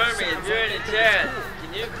 cousin Jeremy, if you're in the chat,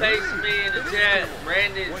 can you paste me in the chat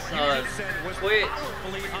Randy's Twitch?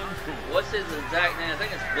 What's his exact name? I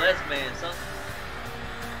think it's Blessed Man something.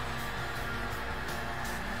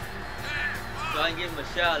 So I can give him a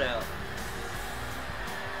shout out.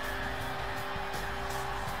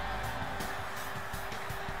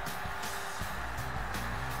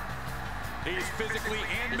 He's physically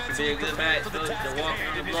and This would be a good match, folks. They're walking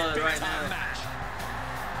on the blood right now.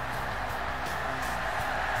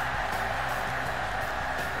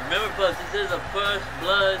 Remember, folks, this is a first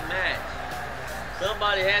blood match.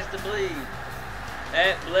 Somebody has to bleed.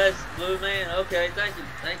 At Blessed Blue Man. Okay, thank you,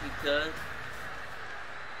 cuz.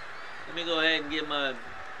 Let me go ahead and give my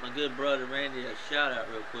good brother Randy a shout out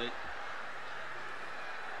real quick.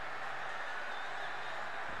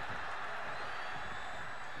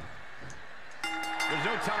 There's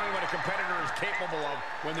no telling what a competitor is capable of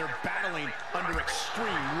when they're battling under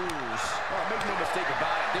extreme rules. Oh, make no mistake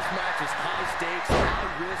about it. This match is high stakes, high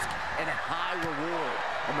risk, and high reward.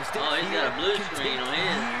 A mistake Oh, he's got a blue screen on his.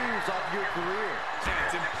 Years off your career.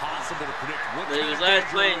 It's impossible to predict what But he was last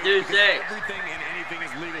playing Deuce X. Everything and anything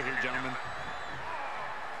is legal here, gentlemen.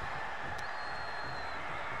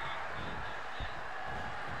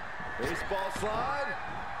 Baseball slide.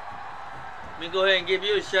 Let me go ahead and give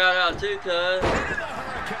you a shout out too, cuz. You're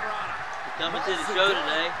coming to the show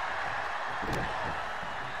today.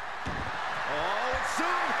 Oh, and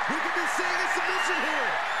soon we could be seeing a submission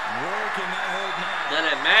here. Working that hold now. Got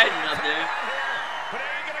that Madden up there. But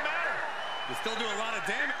it ain't gonna matter. You still do a lot of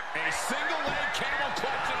damage. A single leg camel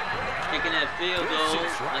clutch and a great. Kicking that field goal.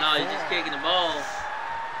 No, he's just kicking the ball.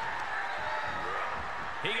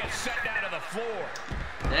 He gets set down to the floor.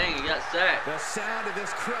 Dang, he got sacked. The sound of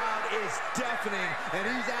this crowd is deafening, and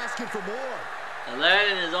he's asking for more.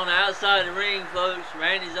 Aladdin is on the outside of the ring, folks.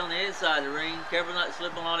 Randy's on the inside of the ring. Careful not to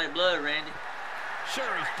slip on all that blood, Randy. Sure,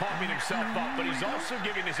 he's pumping himself up, but he's also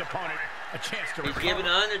giving his opponent a chance to He's recover. giving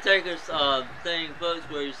the Undertaker's thing, folks,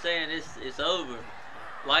 where he's saying it's over.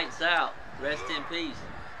 Lights out. Rest in peace.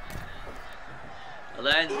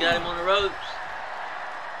 Aladdin's got him on the ropes.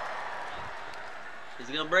 He's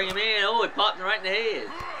going to bring him in. Oh, it popped him right in the head.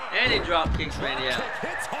 And he drop kicks Randy out.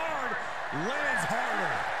 Hits hard, lands harder.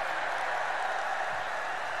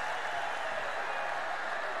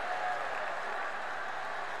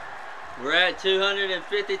 We're at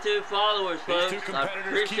 252 followers, folks. I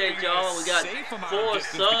appreciate y'all. We got 4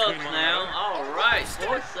 subs now. All right,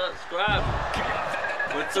 4 subscribers.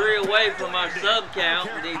 We're 3 away from our sub count.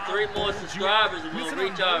 We need 3 more subscribers, and we'll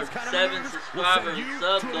reach our 7 subscriber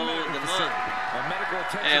sub goal of the month.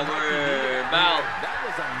 And we're about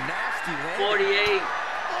 48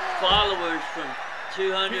 followers from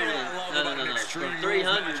 200 and from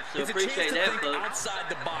 300. So appreciate that, folks. Outside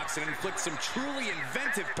the box and inflict some truly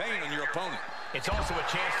inventive pain on your opponent. It's also a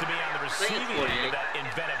chance to be on the receiving end of that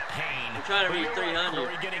inventive pain. I'm trying to reach 300.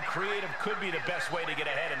 Getting creative could be the best way to get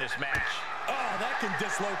ahead in this match. Oh, that can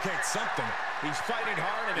dislocate something. He's fighting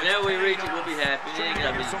hard. And whenever we reach it, we'll be happy. It ain't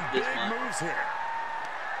gonna be this month. Moves here.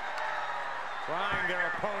 Trying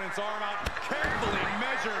their opponent's arm out. Carefully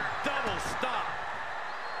measured double stomp.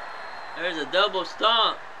 There's a double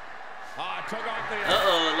stomp.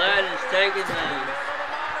 Uh-oh, Aladdin's taking the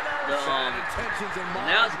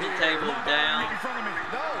announcement table down.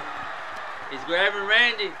 He's grabbing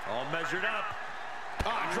Randy. All measured up.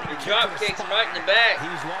 He drop kicks him right in the back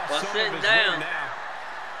while sitting down.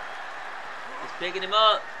 He's picking him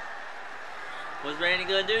up. What's Randy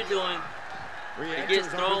gonna do to him? He gets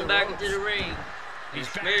thrown back into the ring. He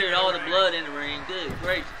smeared all the blood in the ring. Good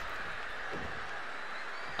gracious.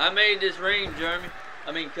 I made this ring, Jeremy.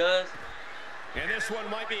 Cuz. And this one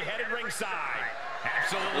might be headed ringside.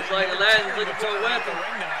 Absolutely. Looks like Aladdin's looking for a weapon.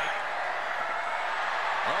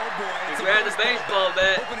 Oh boy. He grabbed the baseball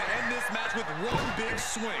bat. Hoping to end this match with one big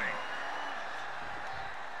swing.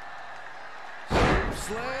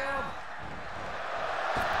 Slam.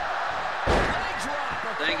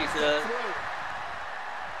 Thank you, cuz.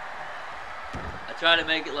 I try to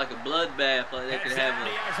make it like a bloodbath, like they could have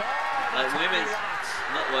like women's,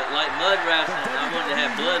 like mud wrestling. I wanted to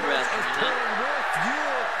have blood wrestling, you know?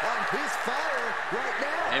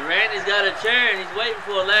 And Randy's got a chair and he's waiting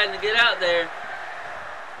for Aladdin to get out there.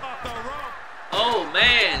 Oh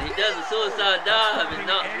man, he does a suicide dive and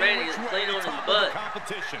knocks Randy clean on his butt.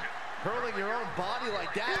 Hurling your own body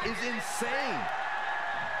like that is insane.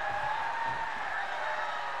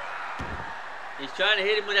 He's trying to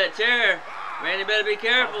hit him with that chair. Randy better be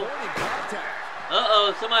careful.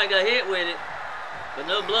 Uh-oh, somebody got hit with it. But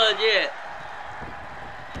no blood yet.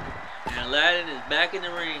 And Aladdin is back in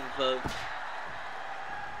the ring, folks.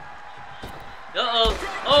 Uh-oh.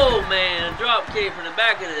 Oh, man. A drop kick from the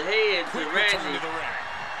back of the head to Randy.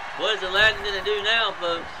 What is Aladdin going to do now,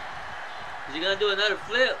 folks? Is he going to do another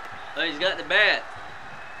flip? Oh, he's got the bat.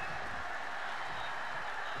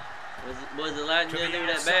 What's Aladdin going to do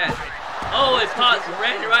with that bat? Oh, it pops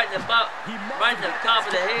Randy right in the top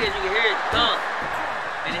of the head. You can hear it thump.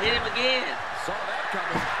 And it hit him again. Saw that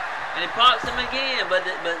coming. And it pops him again, but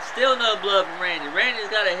still no blood from Randy. Randy's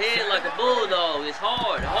got a head like a bulldog. It's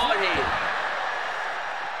hard head.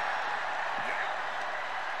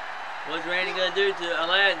 What's Randy gonna do to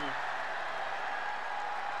Aladdin?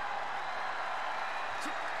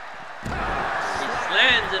 He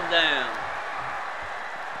slams him down.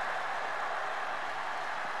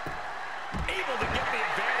 Able to get the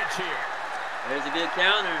advantage here. There's a good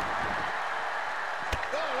counter.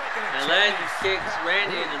 And Aladdin kicks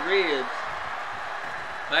Randy in the ribs.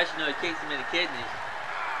 Well, actually, no, he kicks him in the kidneys.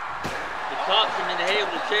 He pops him in the head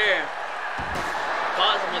with a chair.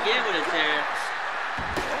 Pops him again with a chair.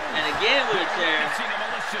 And again with a chair.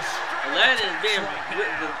 Aladdin is being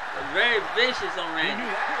very vicious on Randy.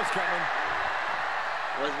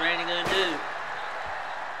 What's Randy gonna do?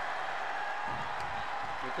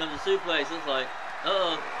 Here comes the suplex, looks like.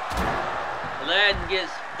 Uh-oh. Aladdin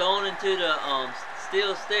gets thrown into the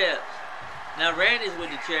steel steps. Now Randy's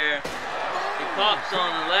with the chair. He pops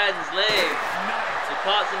on Aladdin's leg. He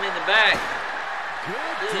pops him in the back.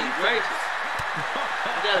 Good gracious.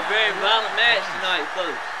 We got a very violent match tonight,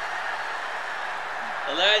 folks.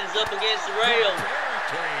 Aladdin's up against the rail.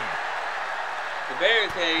 The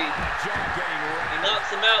barricade. He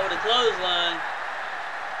knocks him out with a clothesline.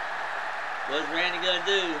 What's Randy gonna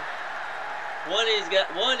do? One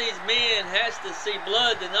of these men has to see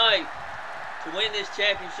blood tonight to win this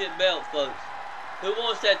championship belt, folks. Who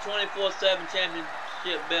wants that 24/7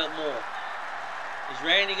 championship belt more? Is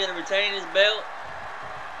Randy gonna retain his belt,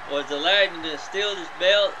 or is Aladdin gonna steal this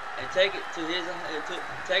belt and take it to his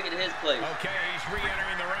place? Okay, he's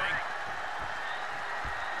re-entering the ring.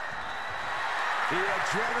 The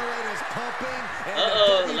adrenaline is pumping.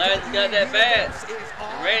 Uh-oh, Aladdin's got that bat.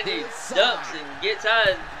 Randy ducks and gets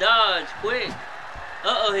out of dodge quick.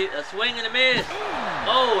 Uh-oh, a swing and a miss.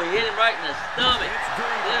 Oh, he hit him right in the stomach.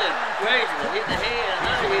 Good gracious, hit the head,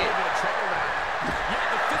 another hit.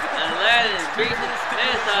 And Aladdin is beating the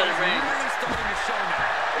mess out of Randy.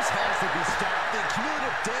 This has to be stopped. The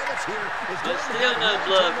cumulative damage offense here is But going to still have no long-term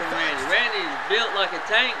blood from effects. Randy. Randy's built like a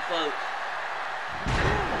tank, folks.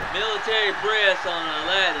 Military press on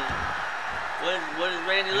Aladdin. What is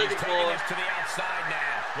Randy looking for? He's taking this to the outside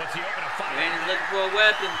now. What's he open to fight? Randy's looking for a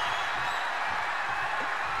weapon.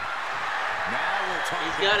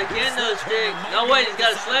 He's got a kendo stick. No, wait, he's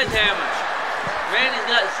got a sledgehammer. Randy's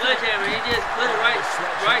got a sledgehammer. He just put it right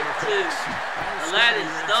to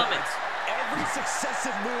Aladdin's stomach. Every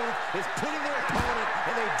successive move is putting their opponent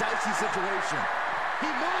in a dicey situation. He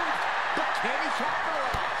moved, but can he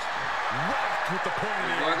capitalize? Right with the point of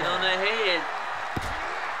the Working on that head.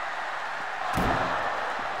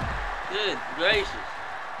 Good gracious.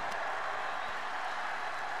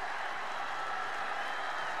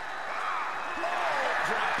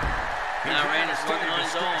 Now Randy's working on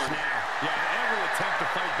his arm. Yeah, every attempt to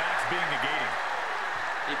fight back's being negated.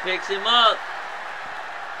 He picks him up.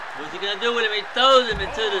 What's he gonna do with him? He throws him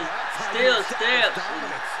into the steel steps.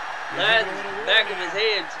 Aladdin's back of his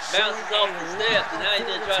head bounces off the steps, and now he's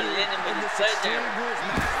gonna try to hit him with his sledgehammer.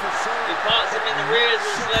 He pops him in the ribs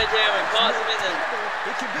with a sledgehammer, and pops him in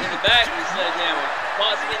the back with a sledgehammer,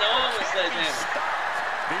 pops him in the arm with a sledgehammer.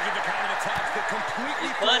 These are the kind of attacks that completely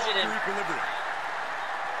He's punching him. equilibrium.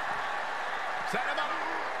 Set him up.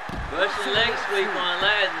 Russian leg sweep on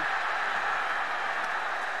Aladdin.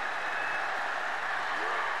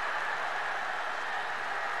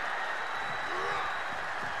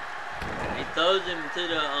 He throws him to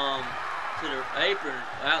the apron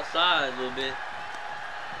outside a little bit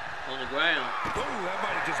on the ground. Ooh, that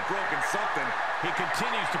might have just broken something. He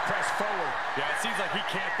continues to press forward. Yeah, it seems like he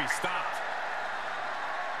can't be stopped.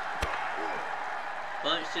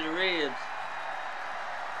 Punch to the ribs.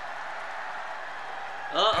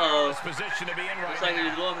 Uh-oh. Position to be in right Looks like he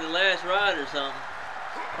was now. going for the last ride or something.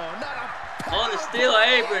 Oh, not a On the steel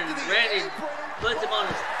apron, Randy puts him on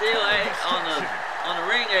the steel on the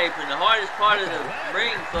ring apron, the hardest part of the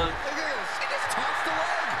ring, folks. He just tossed the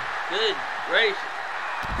leg. Good gracious.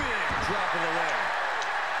 Big drop of the leg.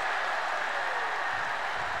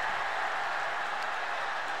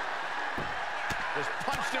 Just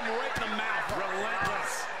punched him right in the mouth.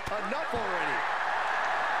 Relentless. Enough already.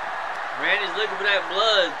 Randy's looking for that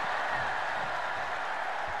blood.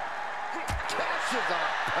 Catches a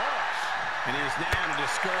punch. And he is now in a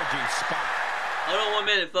discouraging spot. Hold on 1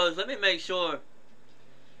 minute, folks. Let me make sure.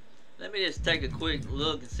 Let me just take a quick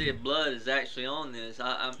look and see if blood is actually on this.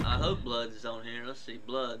 I hope blood is on here. Let's see.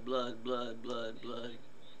 Blood.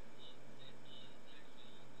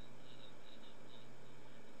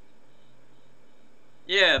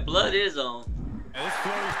 Yeah, blood is on. And this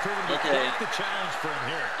Flurry's proven to be quite the challenge for him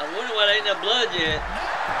here. I wonder why there ain't no blood yet.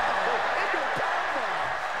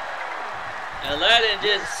 Aladdin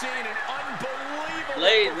just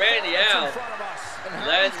laid Randy out.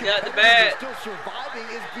 Aladdin's got the bat. Still surviving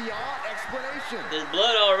is beyond explanation. There's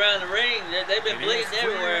blood all around the ring. They've been bleeding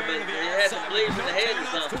everywhere, but he had to bleed from the head or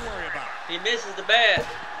something. He misses the bat.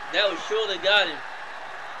 That was surely got him.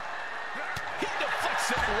 He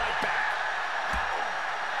deflects it right back.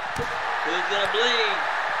 Who's gonna bleed?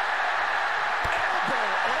 Elbow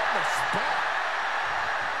on the spot.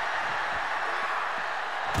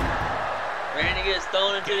 Randy gets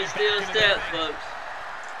thrown into the steel steps, folks.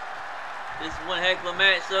 This is one heck of a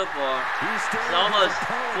match so far. It's almost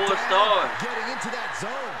 4 stars. Getting into that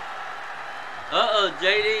zone. Uh-oh,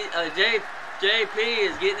 JP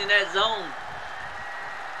is getting in that zone.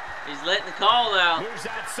 He's letting the call out. Moves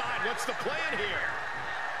outside. What's the plan here?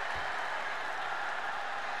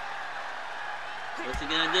 What's he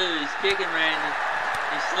gonna do? He's kicking Randy.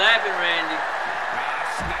 He's slapping Randy.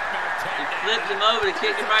 He flips him over to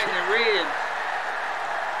kick him right in the ribs.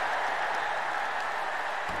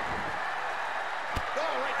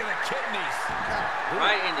 Oh, right in the kidneys.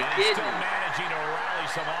 Right in the And he's still kidney. managing to rally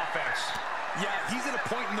some offense. Yeah, he's at a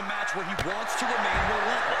point in the match where he wants to remain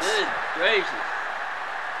relentless. Good gracious.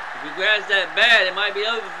 If he grabs that bat, it might be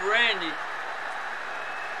over for Randy.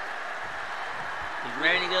 Is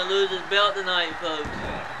Randy gonna lose his belt tonight, folks?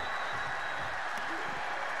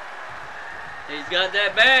 He's got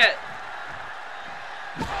that bat.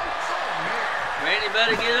 Randy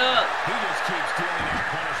better get up. He just keeps dealing out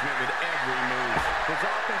punishment with every move. His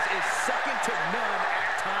offense is second to none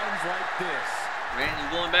at times like this.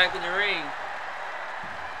 Randy's going back in the ring.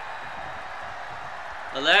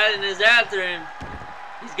 Aladdin is after him.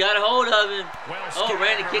 He's got a hold of him. Oh,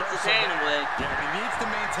 Randy kicks his hand away. Yeah, he needs to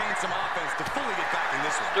maintain some offense to fully get back in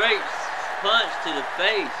this one. Straight punch to the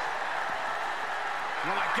face.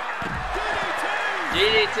 Oh my God.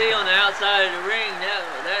 DDT on the outside of the ring.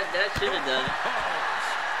 That should have done it.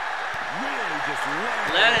 Really just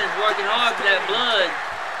laying. Aladdin's working hard for that blood.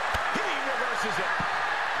 He reverses it.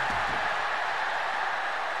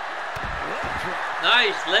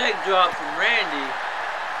 Nice leg drop from Randy.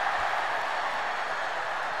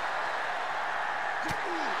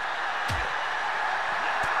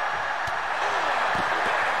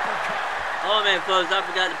 Oh man, folks, I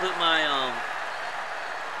forgot to put my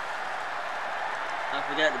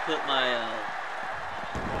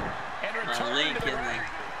my link in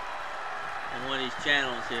one of these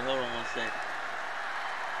channels here. Hold on one second.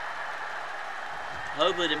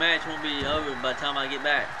 Hopefully the match won't be over by the time I get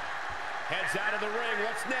back. Heads out of the ring.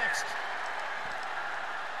 What's next?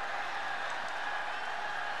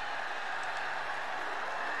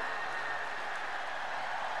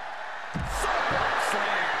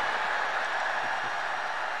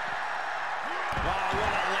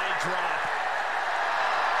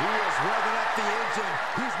 He is revving up the engine.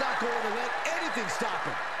 He's not going to let anything stop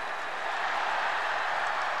him.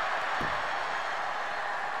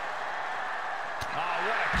 Oh,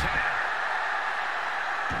 what a count.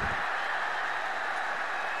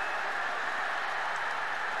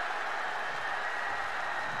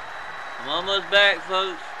 I'm almost back,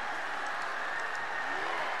 folks.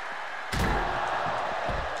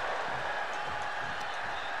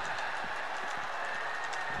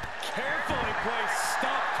 Carefully placed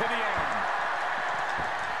stomp to the arm.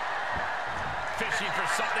 Fishing for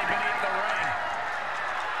something beneath the ring.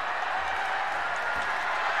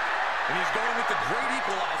 And he's going with the great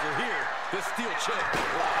equalizer here. This steel chair.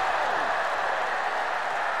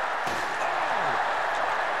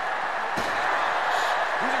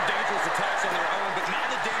 These are dangerous attacks on their own, but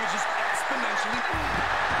now the damage is exponentially.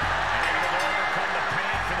 Able to overcome the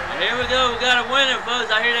pain for the win. Here we go. We got a winner, folks.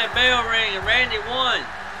 I hear that bell ring, and Randy won.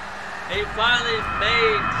 He finally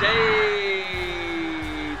made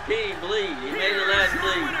JP bleed. He made the last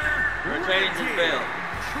bleed for retaining his belt.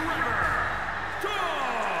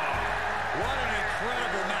 What an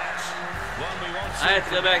incredible match. One we won't see. I have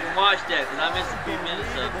to go back and watch that because I missed a few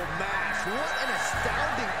minutes of it. What an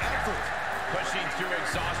astounding effort. Pushing through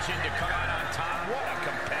exhaustion to come out on top. What a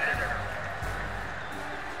competitor.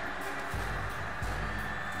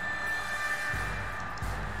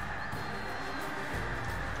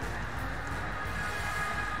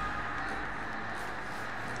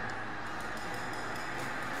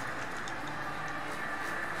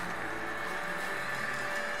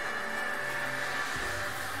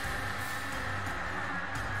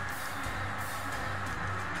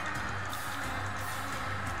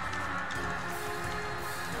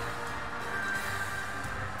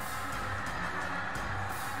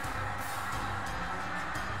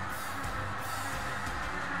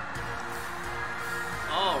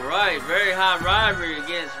 Alright, very high rivalry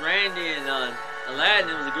against Randy and Aladdin.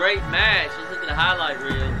 It was a great match. Let's look at the highlight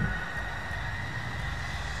reel.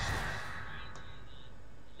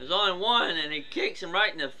 There's only one, and he kicks him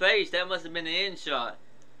right in the face. That must have been the end shot.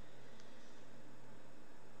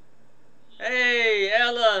 Hey,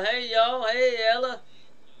 Ella. Hey, y'all. Hey, Ella.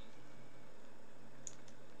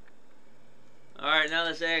 Alright, now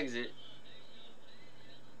let's exit.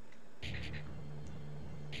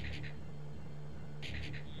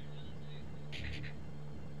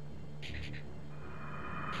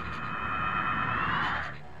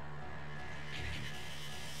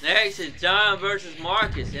 Next is John versus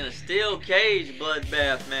Marcus in a steel cage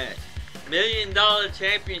bloodbath match. $1 million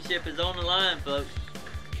championship is on the line, folks.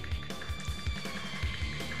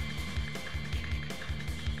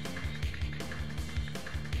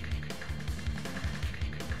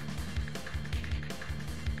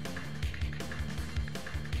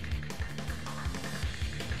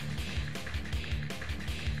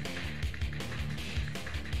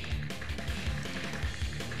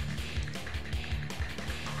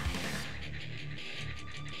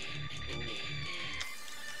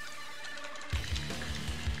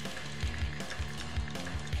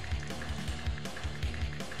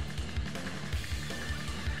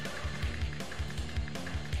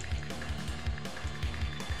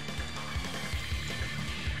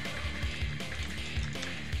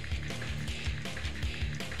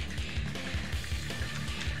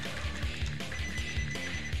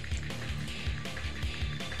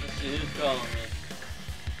 Who's calling me?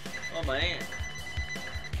 Oh, my aunt.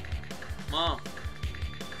 Mom.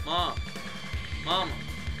 Mom. Mama.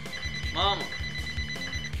 Mama.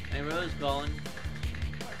 Hey, Rose calling.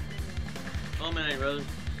 Oh, man, hey, Rose.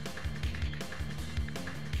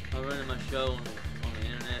 I'm running my show on the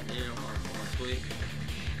internet here on my Twitch.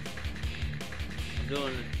 I'm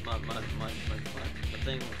doing my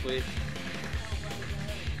thing on Twitch.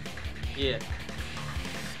 Yeah.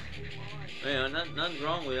 Man, nothing's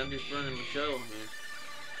wrong with it. I'm just running my show on here.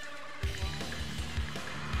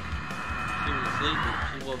 She was asleep, but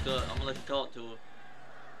she woke up. I'm gonna let you talk to her.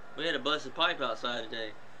 We had a busted pipe outside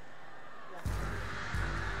today.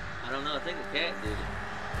 I don't know. I think a cat did it.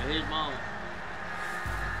 But here's Mom.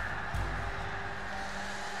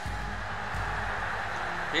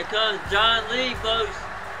 Here comes John Lee, folks.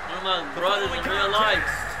 One of my brothers in real life.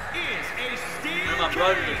 One of my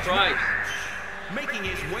brothers in Christ. Making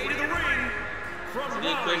his way to the ring from a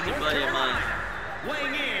good Christian buddy of mine.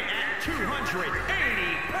 Weighing in at 280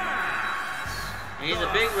 pounds. He's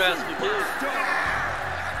a big wrestler too.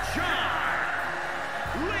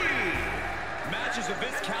 John Lee. Matches of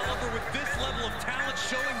this caliber with this level of talent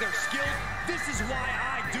showing their skills. This is why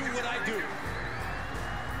I do what I do.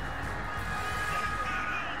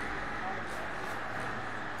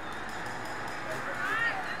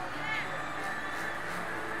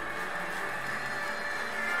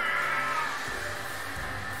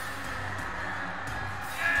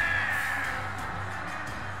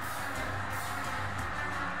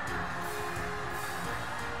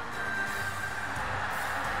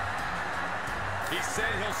 He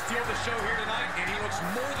said he'll steal the show here tonight, and he looks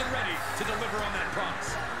more than ready to deliver on that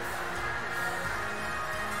promise.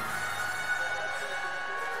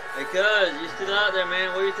 Hey, cuz, you still out there,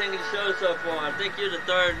 man? What do you think of the show so far? I think you're the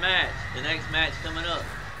third match. The next match coming up.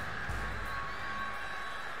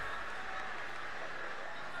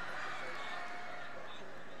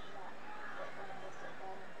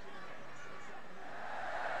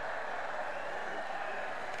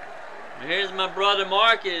 Here's my brother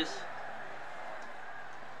Marcus.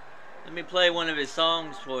 Let me play one of his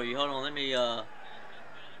songs for you. Hold on, let me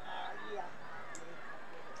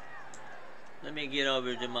get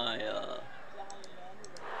over to my I'm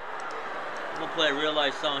gonna play a real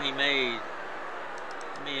life song he made.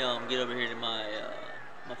 Let me get over here to my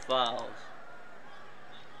my files.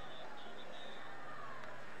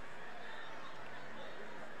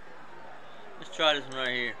 Let's try this one right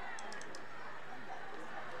here.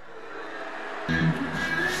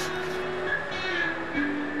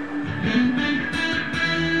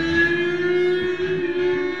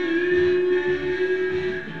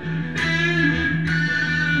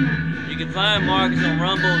 You can find Marcus on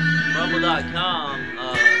rumble.com.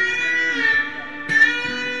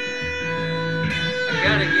 I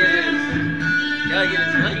gotta get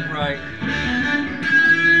his link right.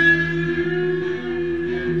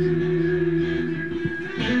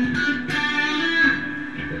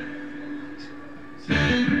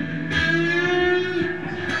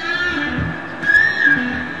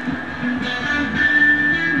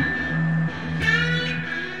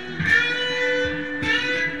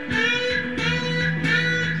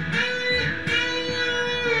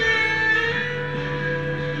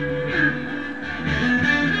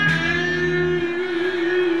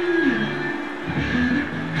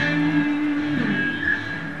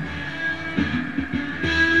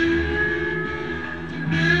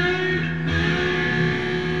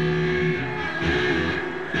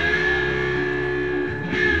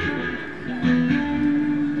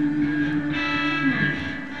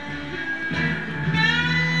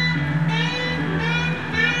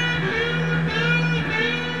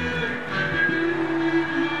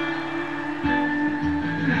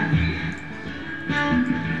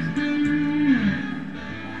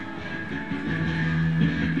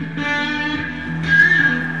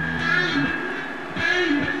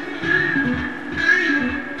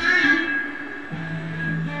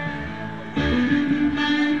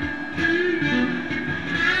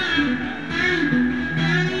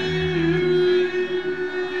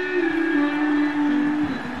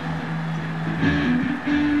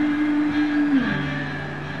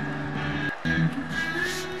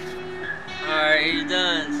 He's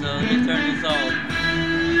done, so let me turn this off.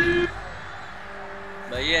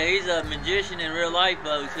 But yeah, he's a magician in real life,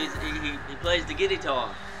 folks. He plays the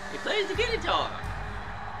guitar. He plays the guitar.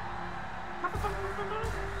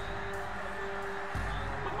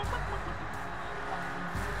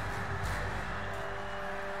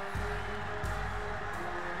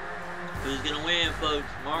 Who's gonna win, folks?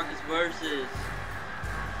 Marcus versus...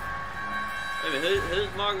 Wait a minute, who's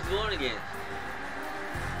Marcus going against?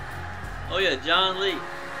 Oh yeah, John Lee.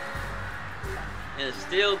 In a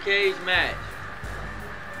steel cage match.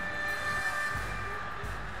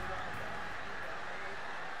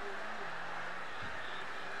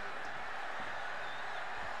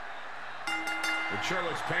 It sure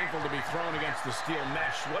looks painful to be thrown against the steel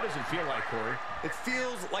mesh. What does it feel like, Corey? It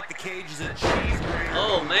feels like the cage is a cheese grater.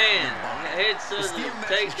 Oh man, head scissors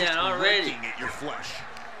takedown already. At your flesh.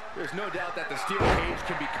 There's no doubt that the steel cage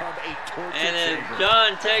can become a torture And if chamber.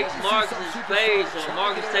 John takes Marcus's face, or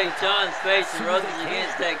Marcus takes John's face and rubs it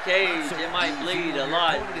against that cage, it might bleed a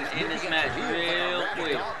lot in this match real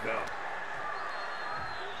quick.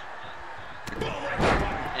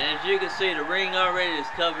 As you can see, the ring already is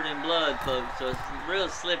covered in blood, folks, so it's real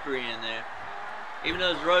slippery in there. Even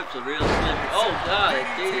those ropes are real slippery. Oh, God, it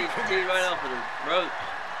DDT right off of the ropes.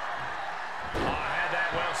 Oh, I had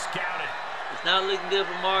that well scouted. It's not looking good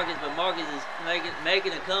for Marcus, but Marcus is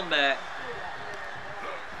making a comeback.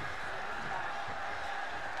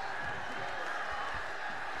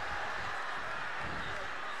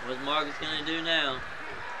 What's Marcus going to do now?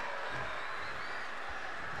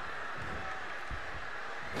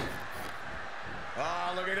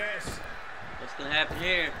 Oh, look at this. What's going to happen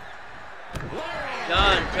here?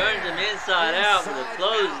 John turns him inside out with a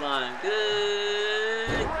clothesline.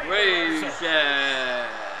 Good gracious.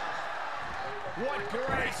 What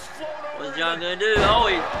grace. What's John going to do? Oh,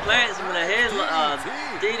 he plants him with a head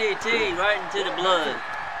DDT right into the blood.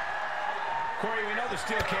 Corey, we know the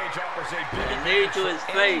steel cage offers a big knee to his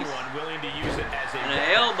face. Willing to use it as and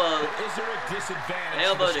an elbow. Is there a disadvantage? An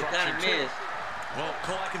elbow that kind of missed. Well,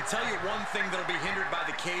 Cole, I can tell you one thing that'll be hindered by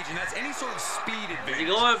the cage, and that's any sort of speed advantage. Is he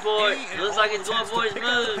going for it? Looks like he's going for his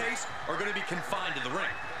move. Are going to be confined to the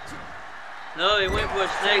ring. No, he went for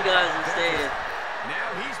a snake eyes instead. Now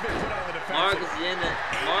he's been put on the defensive. Marcus is in the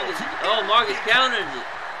Marcus counters it.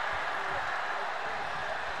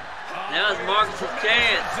 Now it's Marcus's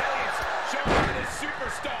chance.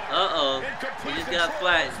 Uh-oh. He just got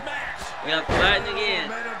flattened. We got flattened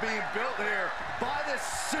again. Momentum being built here by the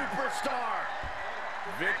superstar.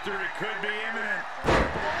 Victory could be imminent. Oh,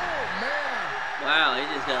 man. Wow, he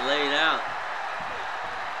just got laid out.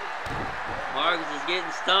 Marcus is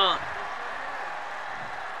getting stomped.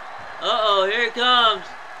 Uh-oh, here it comes.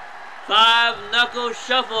 5-knuckle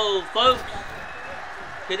shuffle, folks.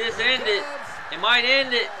 Could this end it? It might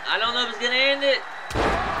end it. I don't know if it's going to end it.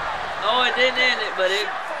 Oh, it didn't end it, but it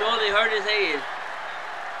totally hurt his head.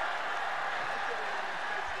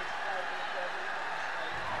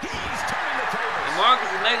 And Marcus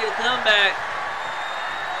is making a comeback.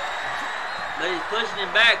 But he's pushing him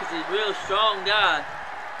back because he's a real strong guy.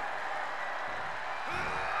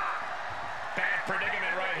 Bad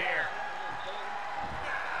predicament right here.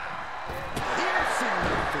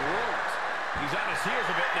 He's on his heels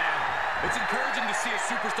a bit now. It's encouraging to see a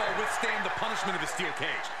superstar withstand the punishment of a steel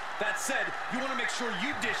cage. That said, you want to make sure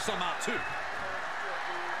you dish some out too.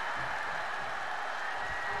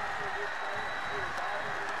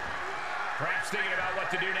 Perhaps thinking about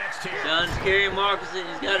what to do next here. John's carrying Marcus and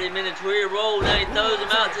he's got him in a Twitter roll. Now he throws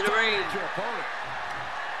him out to the ring.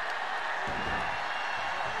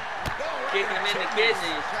 Kicking him in the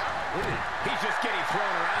kidneys. He's just getting thrown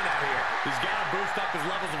around out here. He's got to boost up his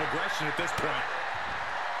levels of aggression at this point.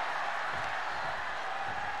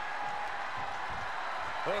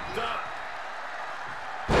 Hooked up.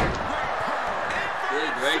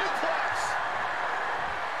 Good gracious.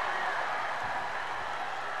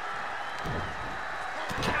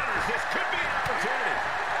 This could be an opportunity.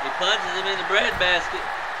 He punches him in the bread basket.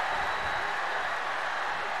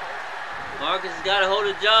 Marcus has got a hold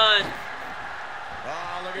of John.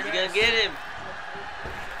 Is he going to get him?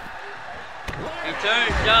 He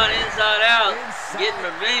turns John inside out, getting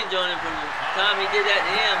revenge on him from the time he did that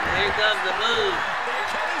to him. And here comes the move.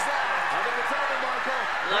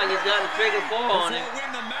 Looks like he's got the trigger 4 on him.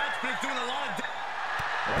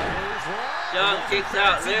 John kicks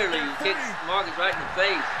out literally. He kicks Marcus right in the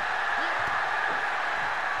face.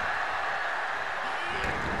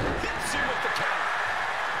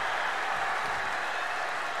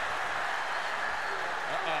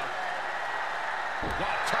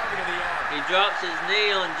 He drops his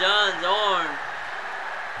knee on John's arm.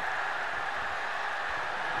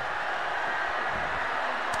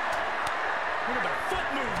 Look at the foot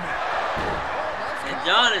movement. And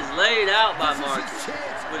John is laid out by Marcus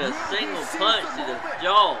with a single punch to the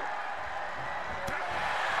jaw.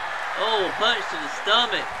 Oh, punch to the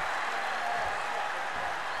stomach.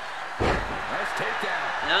 Nice takedown.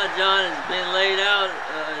 Now John has been laid out.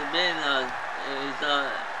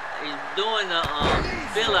 He's doing the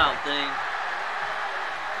fill-out thing.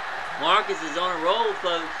 Marcus is on a roll,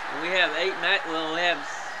 folks. And we have 8 matches. Well, let's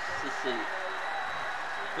see.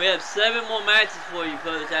 We have 7 more matches for you,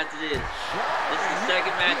 folks, after this. This is the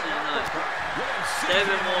second match of the night. 7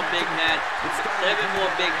 more big matches. 7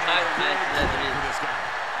 more big title matches after this.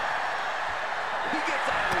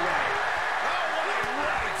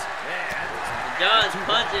 And John's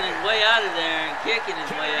punching his way out of there and kicking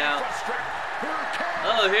his way out.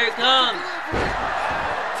 Oh, here it comes.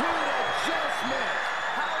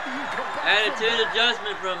 Attitude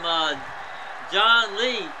adjustment from John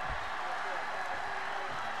Lee.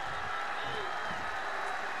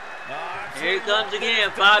 Here it comes again,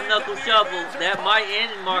 5-knuckle shuffle. That might end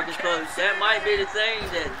Marcus, folks. That might be the thing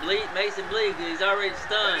that makes him bleed, because he's already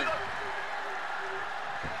stunned.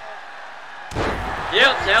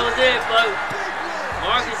 Yep, that was it, folks.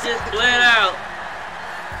 Marcus just bled out.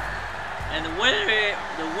 And the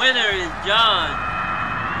winner is John.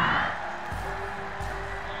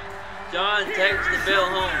 John takes the belt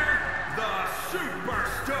home. The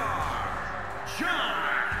superstar,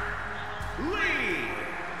 John Lee.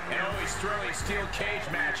 And always throwing steel cage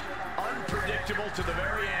match. Unpredictable to the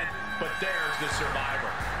very end, but there's the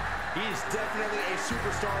survivor. He is definitely a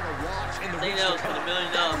superstar to watch in the I think weeks that to was for come. the $1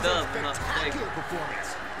 million That was belt, a if I'm not mistaken. spectacular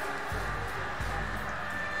performance.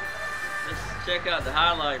 Let's check out the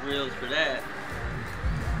highlight reels for that.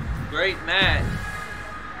 Great match.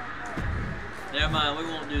 Never mind, we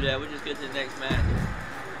won't do that. We'll just get to the next match.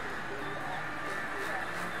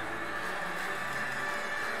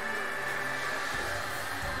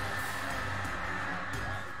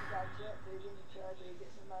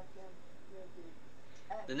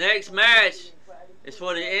 The next match is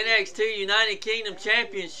for the NXT United Kingdom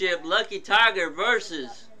Championship. Lucky Tiger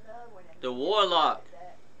versus the Warlock,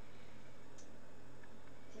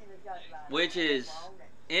 which is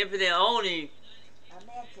Infinite Oni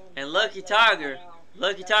and Lucky Tiger.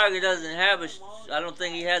 Lucky Tiger doesn't have a, I don't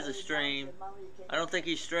think he has a stream. I don't think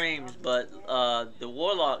he streams, but the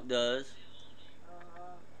Warlock does,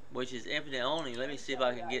 which is Infinite Oni. Let me see if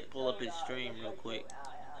I can pull up his stream real quick.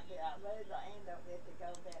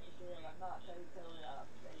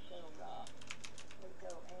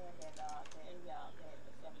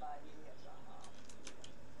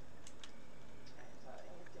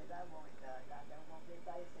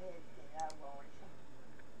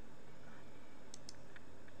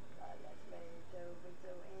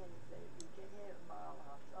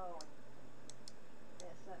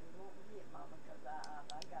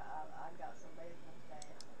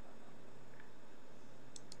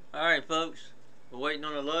 Alright, folks, we're waiting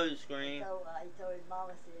on the load screen. He told his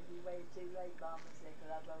mama, said, you waited too late, mama said,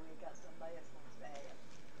 because I've already got somebody else on staff.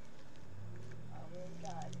 I already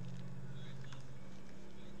got it.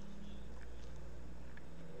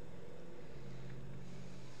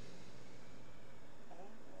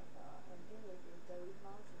 And Billy told his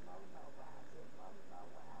mama, said, mama know why. I said, mama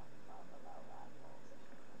know why. Mama know why.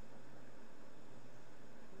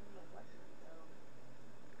 What you told.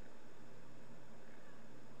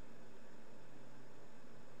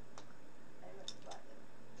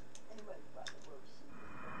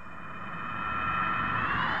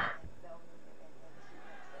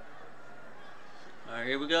 Alright,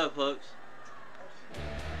 here we go, folks.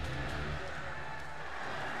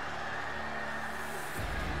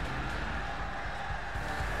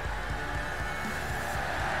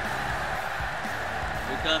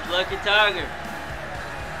 Here comes Lucky Tiger.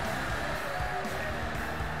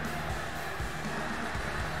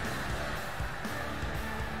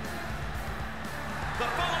 The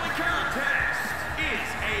following contest is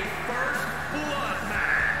a first blood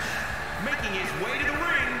match. Making his way to the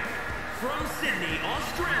ring from Sydney,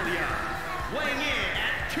 Australia, weighing in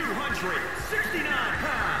at 269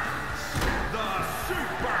 pounds, the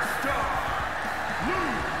superstar,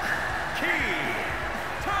 Luke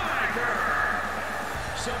Tiger.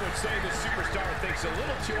 Some would say the superstar thinks a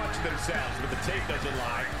little too much of themselves, but the tape doesn't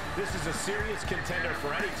lie. This is a serious contender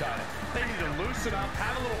for any title. They need to loosen up,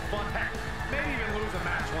 have a little fun, heck, maybe even lose a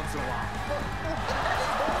match once in a while.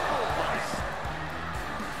 Horrible advice.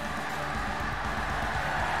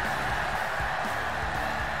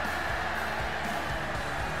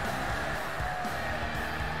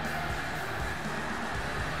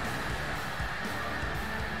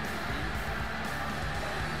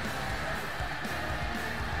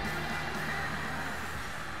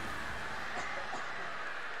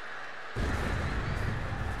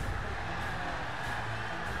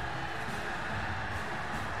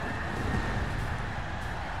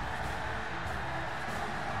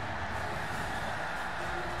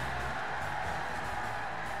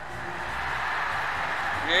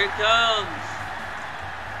 Here comes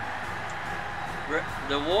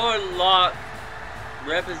the Warlock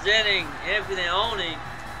representing Infinite Oni.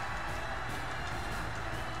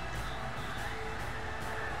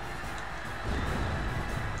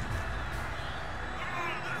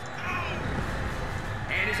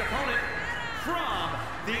 And his opponent from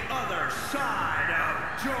the other side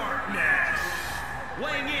of darkness,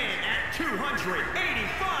 weighing in at 285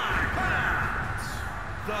 pounds,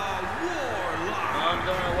 the Warlock. Mom's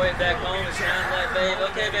on her way back home. It sounds like, babe.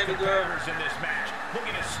 Okay, baby girl. In this match,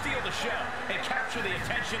 looking to steal the show and capture the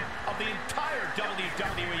attention of the entire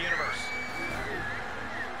WWE Universe.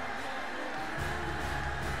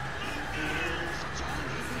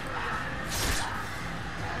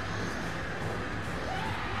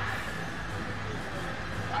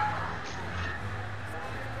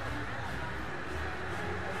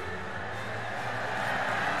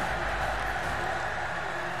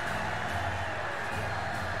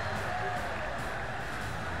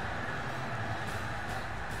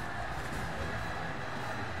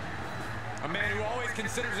 man who always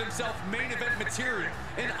considers himself main event material,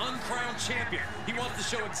 an uncrowned champion. He wants to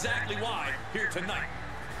show exactly why here tonight.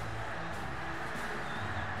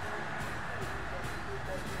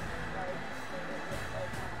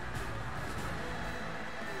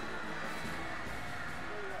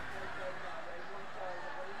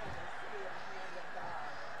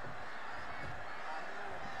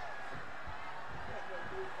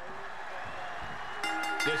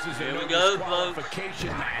 This is Here a we go,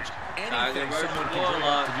 disqualification match. Tiger Anything versus someone can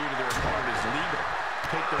Warlock. to do to their opponent is legal.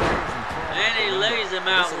 Take the leaders and throw them And he out the window. lays him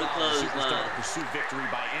out This with a allows the superstar clothesline. to pursue victory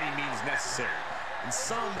by any means necessary. And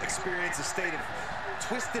some experience a state of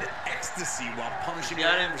twisted ecstasy while punishing He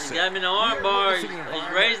their got adversary. him in the arm bar. He's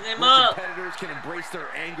raising him where up. competitors can embrace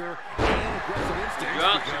their anger and aggressive He instincts.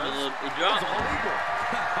 drops him a because little. He it's drops him. all equal.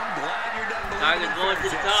 I'm glad you're done believing Tiger's in going to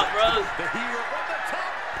fairy the tales. top rope. The hero from the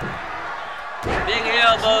top. Big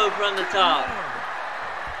elbow from the top.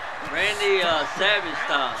 Randy Savage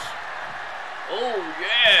style. Oh,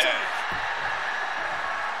 yeah.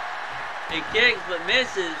 He kicks but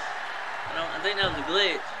misses. I think that was a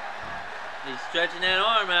glitch. He's stretching that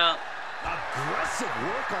arm out. Aggressive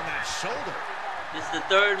work on that shoulder. This is the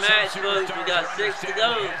third match, folks. We got 6 to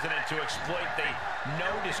go. Hesitant to exploit the no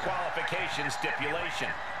disqualification stipulation.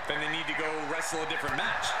 Then they need to go wrestle a different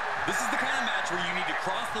match. This is the kind of match where you need to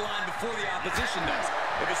cross the line before the opposition does.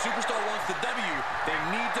 If a superstar wants the W, they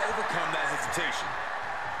need to overcome that hesitation.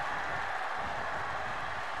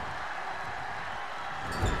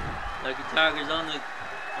 Lucky Tiger's on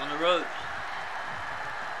the ropes.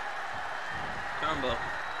 Turnbuckle.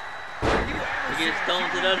 He gets thrown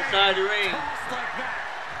to the other side of the ring. Like that.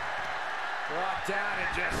 Brought down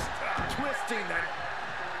and just twisting that.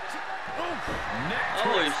 Neck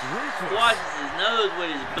Oh, he twist, ruthless. squashes his nose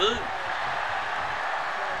with his boot.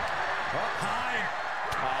 Up high.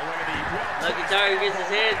 Oh, look at the Lucky Tiger gets his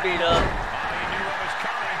head beat up. He knew what was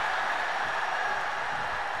coming.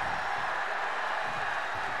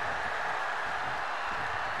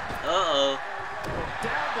 Uh-oh.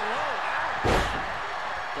 Down below.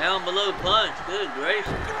 Down below punch. Good gracious.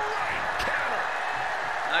 Counter.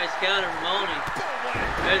 Nice counter from Oni. Boom.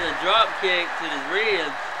 There's a drop kick to the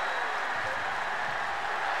ribs.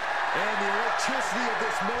 And the electricity of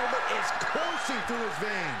this moment is coursing through his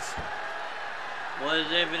veins. What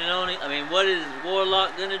is Infinite Oni? I mean, what is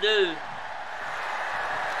Warlock gonna do?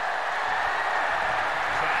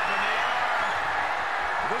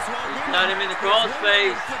 He's got him in the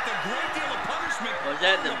crossface. Or is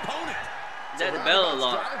that the Bella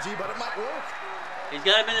lock? Strategy, but it might work. He's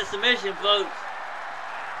got him in a submission, folks.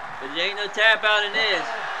 But there ain't no tap out in this.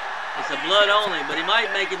 It's a blood only, but he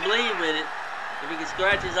might make him bleed with it if he can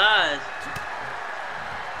scratch his eyes.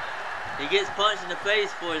 He gets punched in the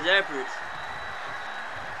face for his efforts.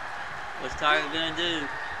 What's Tiger gonna do?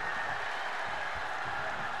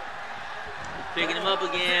 He's picking him up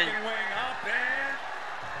again.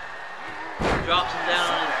 Drops him down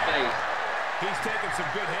on his face. He's taking some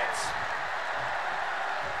good hits.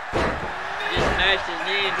 Just smashed his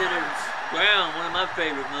knee into the ground. One of my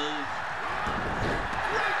favorite moves.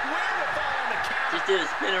 Just did a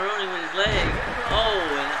spinneroonie with his leg. Oh,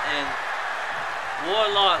 and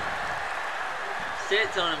Warlock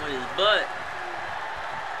sits on him with his butt.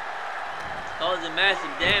 Causing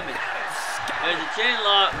massive damage. There's a chin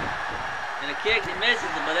lock and a kick that misses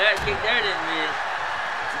him, but that kick there didn't miss.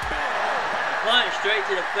 A punch straight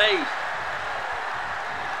to the face.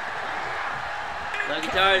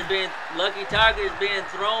 Lucky Tiger is being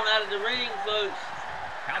thrown out of the ring, folks.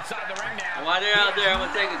 Outside the ring now. And while they're out there, I'm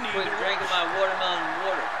gonna take a quick drink of my watermelon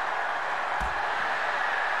water.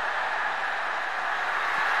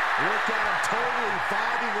 Look at him totally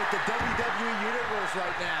vibing with the WWE Universe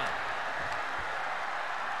right now.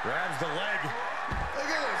 Grabs the leg. Look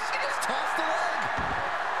at this. She just tossed the leg.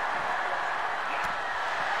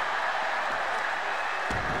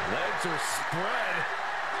 Legs are spread.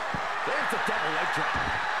 There's the double leg drop.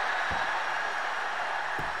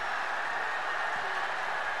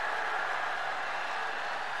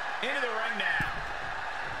 Into the ring now.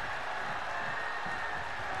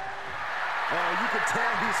 Oh, you can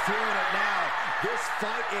tell he's feeling it now. This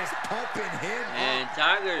fight is pumping him And up.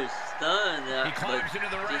 Tiger's stunned, He climbs but into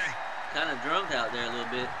the ring. just kind of drunk out there a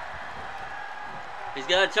little bit. He's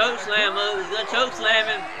got a choke slam move. He's gonna choke slam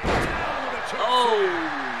him. Oh!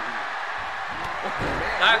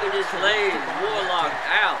 Tiger just laid Warlock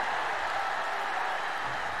out.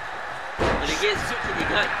 But he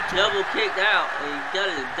got double kicked out. He got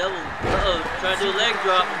a double. Trying to do a leg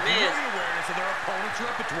drop and miss. Awareness of their opponent's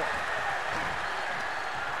repertoire.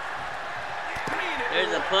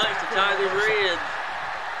 There's a punch to Tiger's ribs.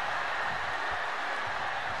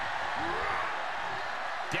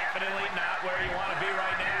 Definitely not where you want to be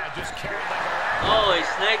right now. Just carried like a rat. Oh, he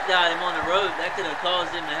snaked out him on the rope. That could have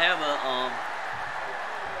caused him to have a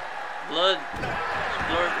blood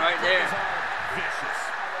splurt right there. Vicious.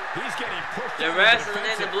 He's getting pushed. They're wrestling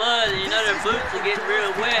in the blood, and you know their boots are getting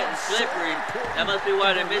real wet and slippery. That must be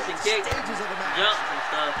why they're missing kicks, jumps, and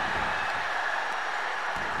stuff.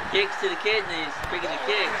 Kicks to the kidneys. Speaking of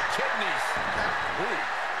kicks. Kidneys.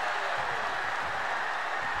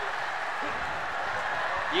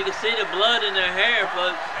 You can see the blood in their hair,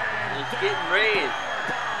 folks. It's getting red.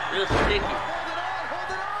 Real sticky.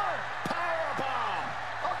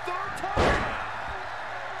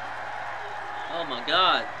 Oh my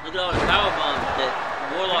God. Look at all the power bombs that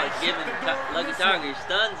Warlock's giving Lucky Tiger. He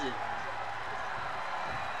stuns it.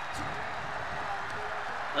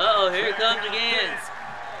 Uh-oh, here it comes again.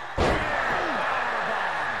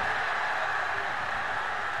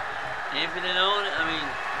 Infinite on it. I mean,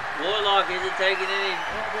 Warlock isn't taking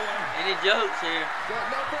any jokes here.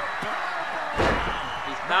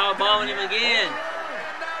 He's powerbombing him again.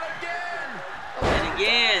 And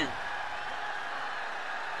again.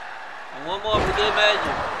 And one more for good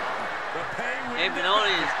measure. Infinite on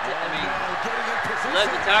it is,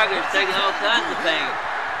 Lucky Tiger is taking all kinds of pain.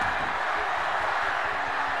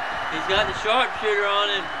 He's got the sharpshooter on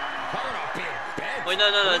him. Wait,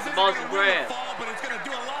 no, it's the Boston Crab. But it's going to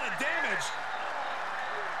do a lot of damage.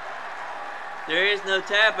 There is no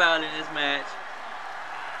tap out in this match.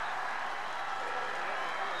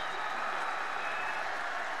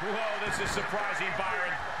 Whoa, this is surprising,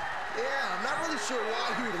 Byron. Yeah, I'm not really sure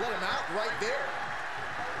why he would let him out right there.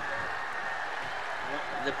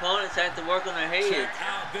 The opponents have to work on their heads. Check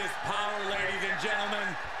out this power, ladies and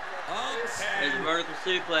gentlemen. There's a vertical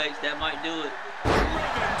suplex that might do it.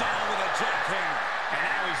 Driven down with a jackhammer. And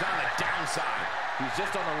now he's on the downside. He's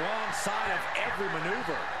just on the wrong side of every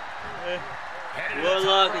maneuver.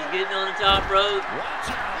 Warlock is getting on the top rope.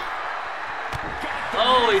 Watch out.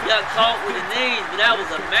 Oh, he got caught with the knees, but that was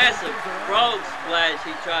a massive frog splash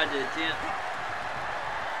he tried to attempt.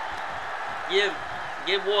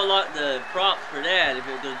 Give Warlock the props for that if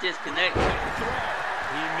it was disconnected.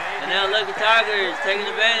 And now Lucky Tiger is taking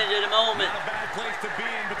advantage of the moment.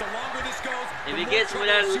 If he gets him with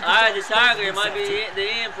that eye of the tiger, it might be the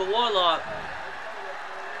end for Warlock.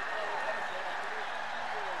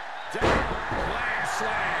 Grand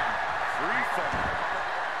slam. Free fall.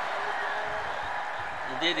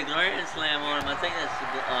 He did the grand slam on him. I think that's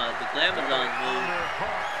the Glamazon's move.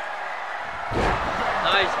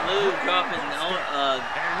 Nice move, dropping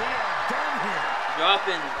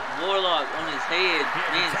Warlock on his head,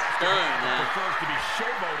 being stunned now. Prefers to be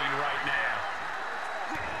showboating right now.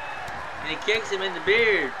 And he kicks him in the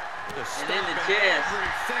beard and in the chest.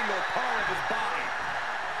 Every single part of his body.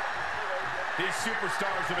 These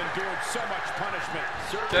superstars have endured so much punishment.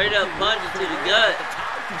 Straight up punches to the gut. The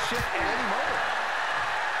tide can shift at any moment.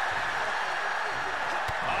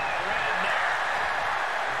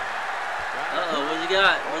 Uh-oh, what's he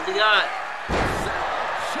got? What's he got?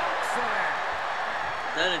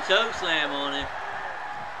 Done a choke slam on him.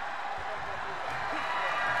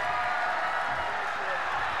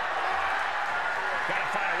 Gotta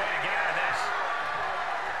find a way to get out of this.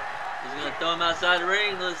 He's gonna throw him outside the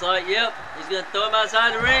ring, looks like. Yep, he's gonna throw him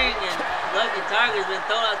outside the ring, and Lucky Tiger's been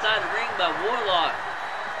thrown outside the ring by Warlock.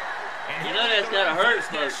 And you know that's gotta hurt,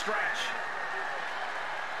 folks.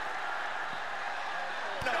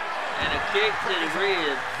 And a kick to the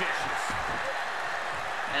ribs.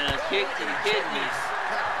 And a kick to the kidneys.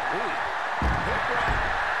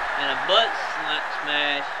 And a butt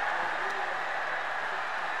smash.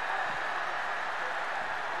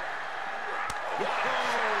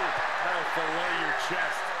 That'll fillet your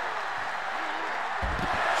chest.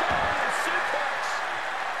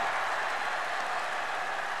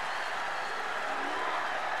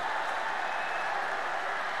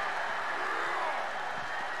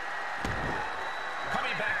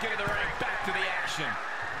 Coming back into the ring, back to the action.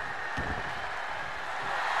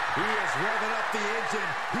 He is revving up the engine.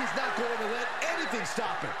 He's not going to let anything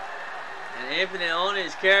stop him. And Infinite on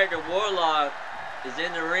his character Warlock is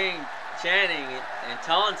in the ring chanting and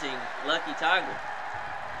taunting Lucky Tiger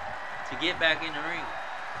to get back in the ring.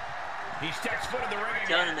 He steps foot in the ring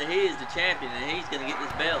Telling him again. that he is the champion and he's going to get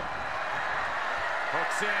this belt.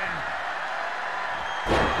 Hooks in.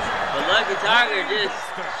 But Lucky Tiger just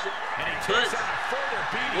And he puts takes on a further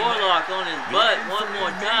beating. Warlock on his butt one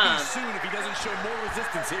more time. Soon if he doesn't show more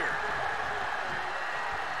resistance here.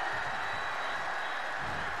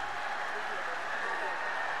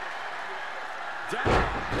 Down.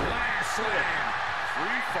 Land slam.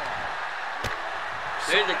 Free fall.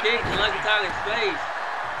 There's a kick to Lucky Tiger's face.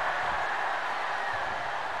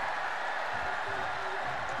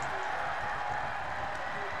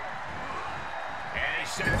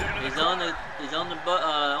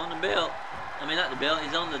 on the belt. I mean, not the belt.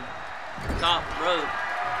 He's on the top rope.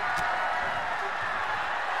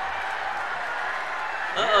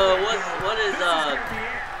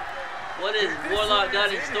 What is Warlock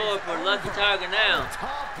got in store for Lucky Tiger now?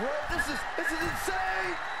 This is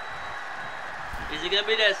insane. Is it gonna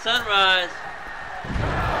be that sunrise?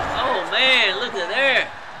 Oh man, look at there.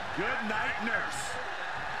 Good night, nurse.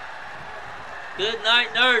 Good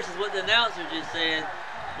night, nurse is what the announcer just said.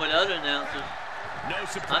 What other announcers? No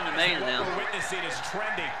surprise. I'm the main what announcer. we're witnessing is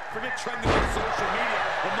trending. Forget trending on social media.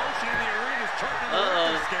 Emotion in the arena is turning the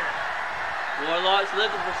rest scared. Warlock's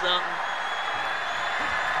looking for something.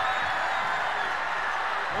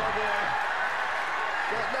 Oh boy.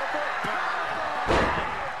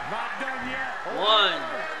 Not done yet. 1,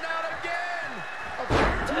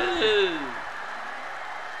 2,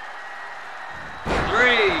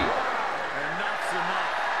 3. Enough's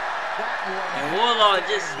enough. And Warlock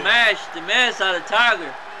just smashed the mess out of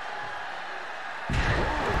Tiger.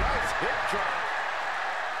 Nice hip drop.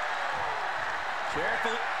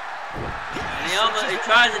 Careful. And he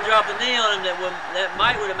tries to drop a knee on him that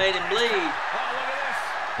might would have made him bleed. Oh, look at this.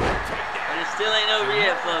 But it still ain't over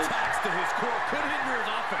yet, folks. Attacks to his core could hinder his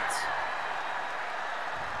offense.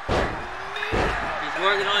 He's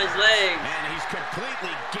working on his legs. And he's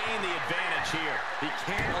completely gained the advantage here. He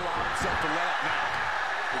can't allow himself to let up now.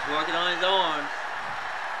 He's working on his arms.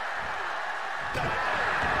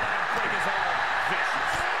 Break his arm.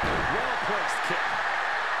 Vicious. Well-placed kick.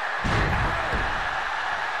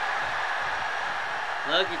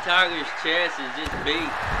 Lucky Tiger's chest is just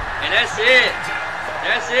beat. And that's it.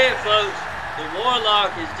 That's it, folks. The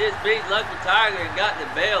Warlock has just beat Lucky Tiger and got the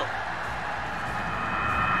belt.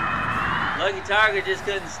 Lucky Tiger just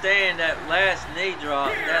couldn't stand that last knee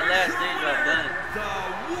drop. That last knee drop done it. The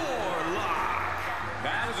Warlock.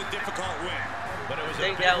 That was a difficult win, but it was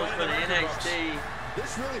I think that was for the NXT.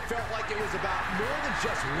 This really felt like it was about more than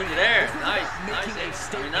just winning. Look at there. This was Nice, about making nice. a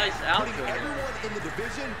statement, Nice outro. putting everyone in the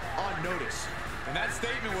division on notice. And that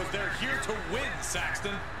statement was they're here to win,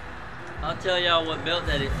 Saxton. I'll tell y'all what belt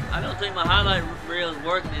that is. I don't think my highlight reel is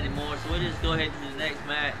working anymore, so we'll just go ahead to the next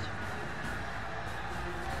match.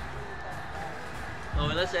 Oh,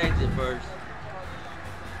 well, let's exit first.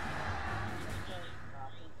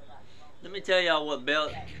 Let me tell y'all what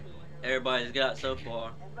belt everybody's got so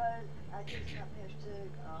far. And Rose, I do something else too.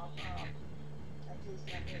 I do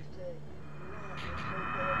something else too.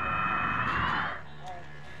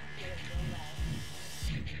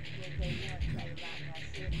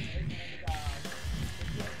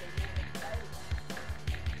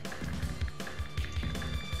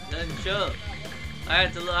 Doesn't show. I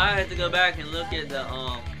had to go back and look at the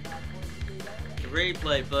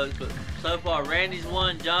replay, folks. But so far, Randy's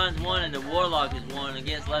won, John's won, and the Warlock has won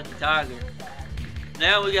against Lucky Tiger.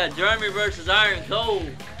 Now we got Jeremy versus Iron Cole.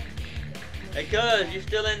 Hey, cuz, you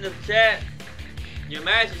still in the chat? Your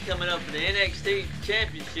match is coming up for the NXT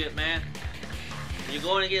Championship, man. You're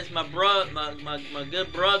going against my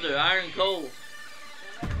good brother, Iron Cole.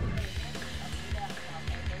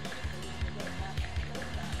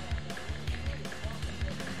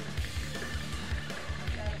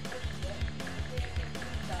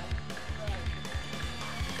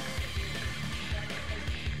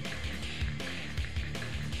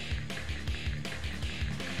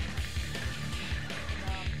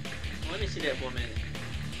 Let me see that for a minute.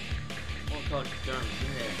 I want to call you Jeremy. Give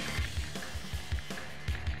me that.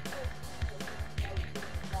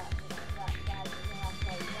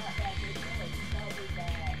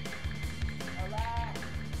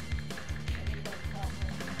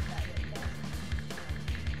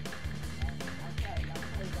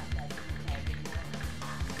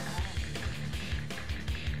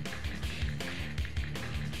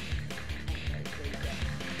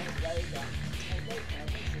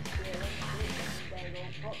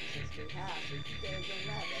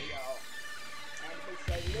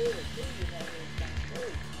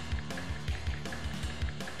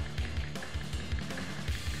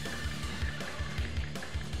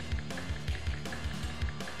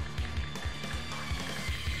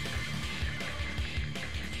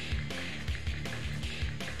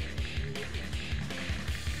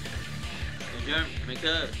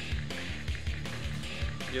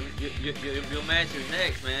 Because your match is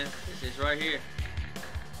next, man. It's right here.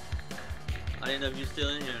 I didn't know if you're still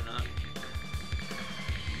in here or not.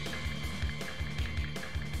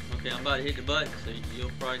 Okay, I'm about to hit the button, so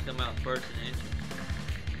you'll probably come out first in the entrance.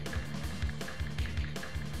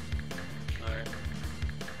 Alright.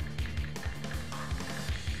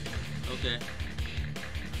 Okay.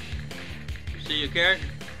 You see your character?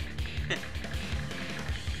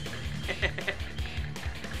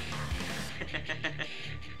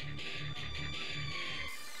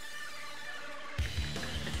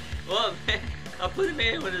 up, man. I put him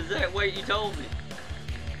in with the exact weight you told me.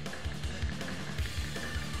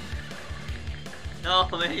 No,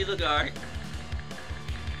 man, you look alright.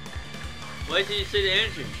 Wait till you see the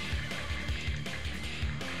entrance.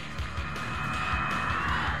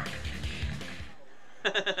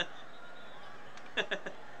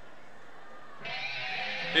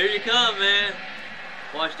 Here you come, man.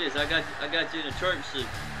 Watch this. I got you in a church suit.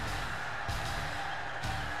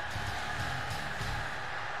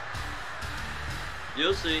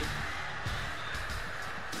 You'll see.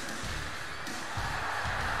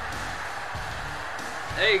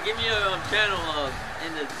 Hey, give me your channel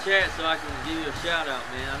in the chat so I can give you a shout out,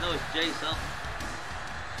 man. I know it's Jay something.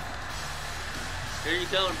 Here you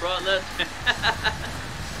come, Brock Lesnar.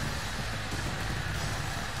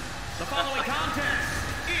 The following contest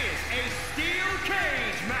is a steel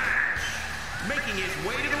cage match. Making his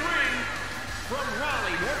way to the ring from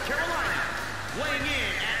Raleigh, North Carolina, weighing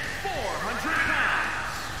in at 400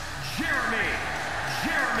 pounds, Jeremy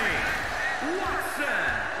Watson.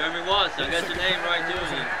 Jeremy Watson, I got your name right to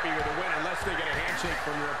Isn't you. happy with the win unless they get a handshake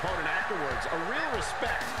from your opponent afterwards. A real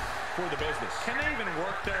respect for the business. Can they even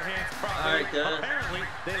work their hands properly? All right, cuz. Apparently,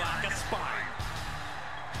 they lack a spine.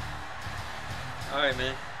 All right,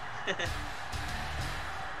 man.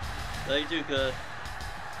 Love you too, cuz.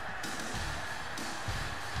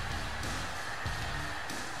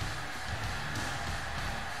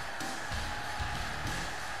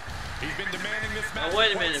 He's been demanding this match Oh, wait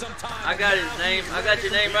a for quite minute. some time, I got and his now name. he's I got ready your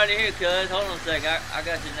for name right victory. here, cuz. Hold on a sec. I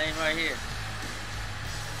got your name right here.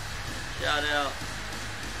 Shout out.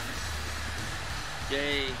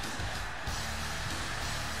 Jay.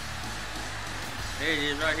 There it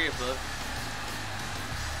is right here, folks.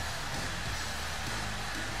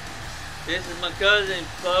 This is my cousin,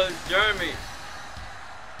 folks, Jeremy.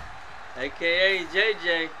 AKA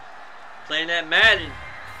JJ. Playing that Madden.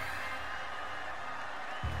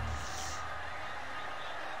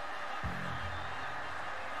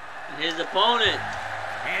 His opponent,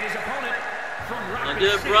 from my Rapid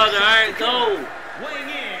good City, brother Iron South Cole. Dakota, weighing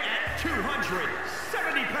in at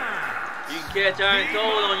 270 pounds. You can catch Iron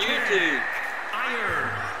Cole on YouTube. Iron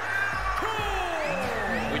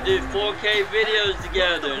Cole. We do 4K videos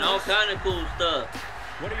together and all kind of cool stuff.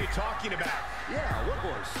 What are you talking about? Yeah,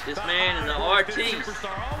 workhorse. This The man is an high-horse artiste.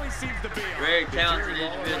 superstar always seems to be on. Very Did talented Jerry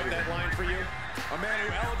Lawler individual. write that line for you? A man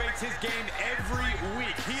who elevates his game every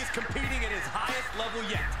week. He is competing at his highest level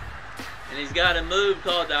yet. And he's got a move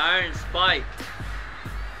called the Iron Spike.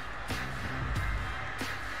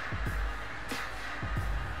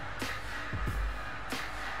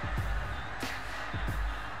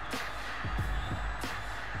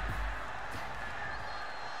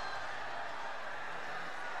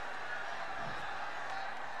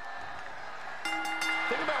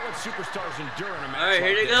 Think about what superstars endure in a match. All right,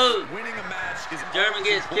 here like they go. this. Winning a match is Jeremy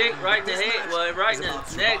always gets important, kicked right in the but this head, match well, right is in the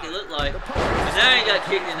about neck, it survival. looked like. The And now he got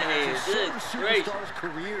kicked in the head. Matches Good certain gracious. superstars'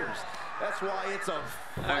 careers. That's why it's a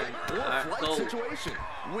right, fight or all right, flight Cole. situation.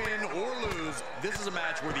 Win or lose, this is a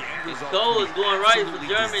match where the end result Cole could is be going right for absolutely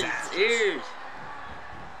Jeremy's disastrous. ears.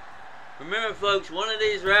 Remember, folks, one of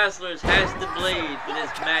these wrestlers has to bleed for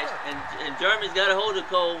this match, and Jeremy's got a hold of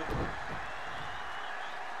Cole.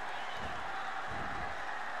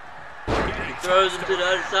 He throws him to the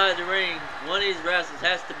other side of the ring. One of these wrestlers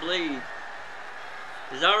has to bleed.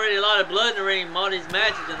 There's already a lot of blood in the ring in all these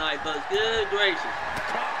matches tonight, folks. Good gracious.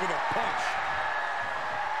 Caught with a punch.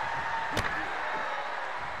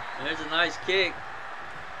 There's a nice kick.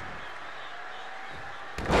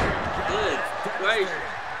 Good gracious.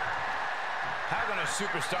 How can a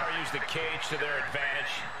superstar use the cage to their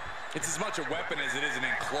advantage? It's as much a weapon as it is an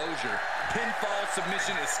enclosure. Pinfall,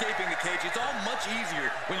 submission, escaping the cage, it's all much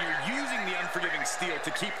easier when you're using the unforgiving steel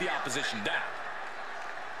to keep the opposition down.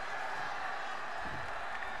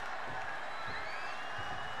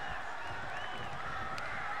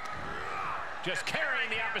 Just carrying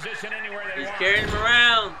the opposition anywhere they He's want. carrying him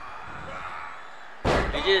around.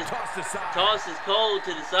 He just Tossed aside. tosses Cole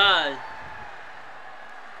to the side.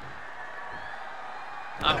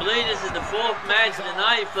 I believe this is the 4th match of the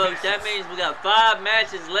night, folks. That means we got 5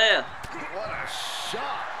 matches left. What a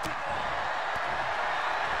shot.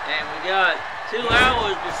 And we got 2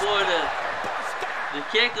 hours before the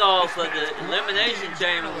kickoff of the Elimination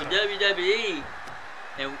Chamber with WWE.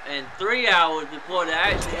 And 3 hours before the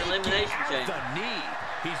actual Elimination Chamber. The knee.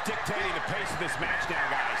 He's dictating the pace of this match now,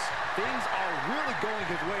 guys. Things are really going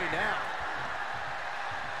his way now.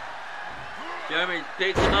 Jeremy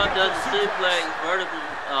picks him up, does a suplex, vertical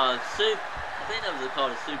I think that was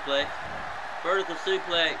called a suplex. Vertical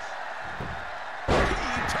suplex.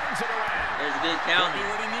 He turns it around. There's a good counter. Be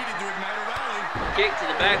what he needed to ignite a rally. kick to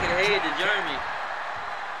the back of the head to Jeremy.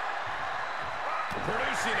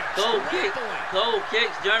 Cole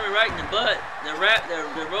kicks Jeremy right in the butt. They're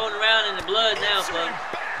rolling around in the blood now, folks.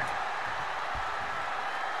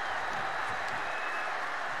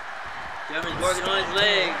 Jeremy's working on his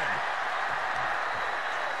leg.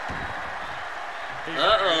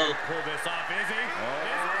 Uh-oh.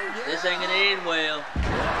 This ain't gonna end well.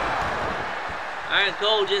 Iron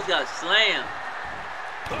Cole just got slammed.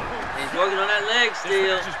 And he's working on that leg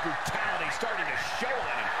still. This brutality starting to show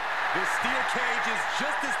on him. This steel cage is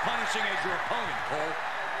just as punishing as your opponent, Cole.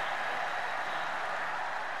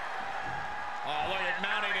 Oh, look at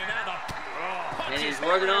mounting and now the and he's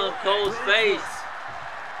working on Cole's face.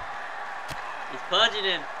 He's punching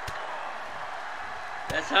him.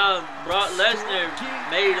 That's how Brock Lesnar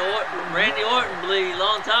made Randy Orton bleed a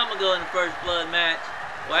long time ago in the First Blood match.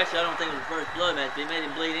 Well, actually, I don't think it was the First Blood match, but he made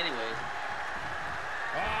him bleed anyways.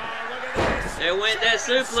 There went that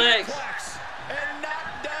suplex. And not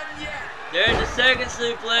done yet. There's the second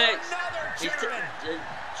suplex.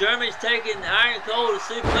 Jeremy's taking Iron Cole to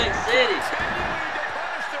Suplex City.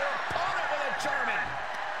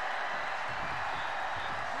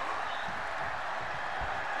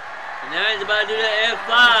 Now he's about to do that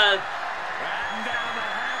F5.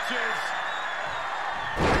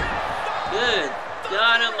 Good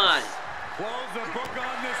God Almighty. Close the book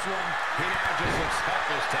on this one. He now just looks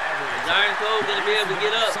helpless to everyone. Is Iron Cole going to be able to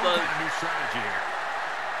get up, folks? New strategy here.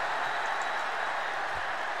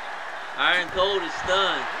 Iron Cole is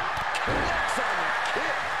stunned.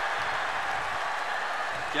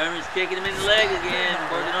 Jeremy's kicking him in the leg again,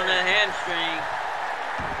 working on that hamstring.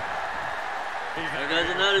 There goes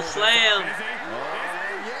another slam.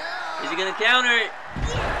 Is he going to counter it?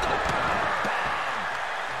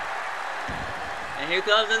 And here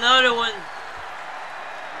comes another one.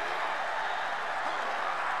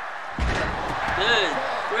 Good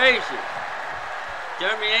gracious.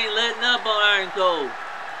 Jeremy ain't letting up on Iron Cole.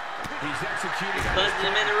 He's executing. He's punching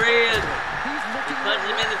him in the ribs. He's punching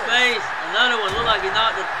him in the face. Another one. Looked like he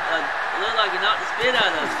knocked the spit out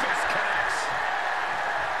of him.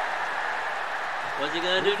 What's he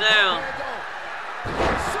gonna do now?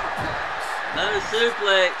 Another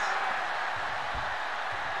suplex.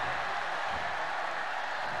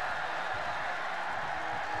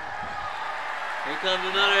 Here comes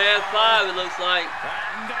another F5, it looks like.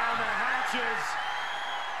 Batten down the hatches.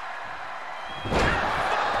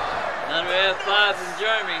 Another F5 from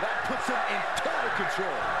Jeremy. That puts him in total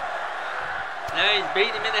control. Now he's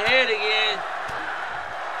beating him in the head again.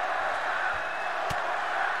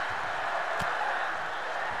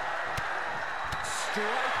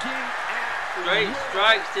 Straight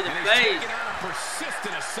strikes to the face.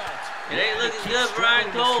 It ain't looking good for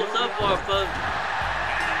Iron Cole so far, folks.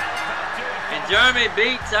 And Jeremy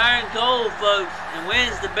beats Iron Cole, folks, and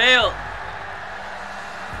wins the belt.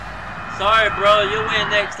 Sorry, bro. You'll win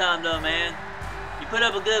next time, though, man. You put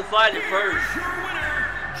up a good fight at first.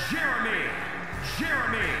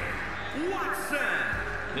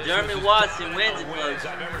 Jeremy Watson wins it, folks.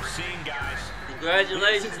 I've ever seen, guys.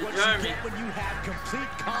 Congratulations to Jeremy. When you have complete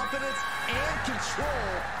confidence and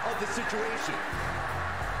control of the situation.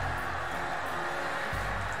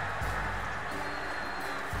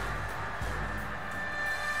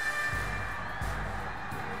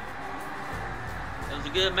 It was a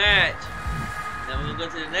good match. Now we're going to go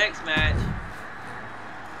to the next match.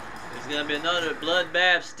 It's going to be another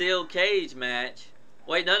bloodbath steel cage match.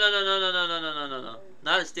 Wait, no.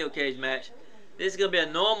 Not a steel cage match. This is going to be a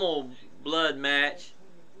normal blood match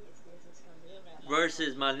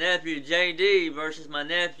versus my nephew JD versus my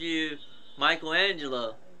nephew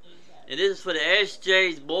Michelangelo. And this is for the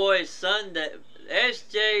SJ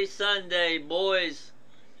Sunday Boys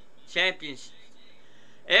Championship.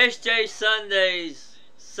 SJ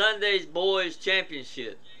Sundays Boys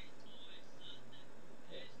Championship.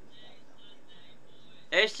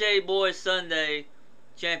 SJ Boys Sunday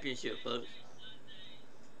Championship, folks.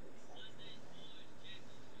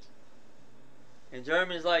 And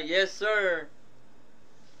Jeremy's like, yes, sir.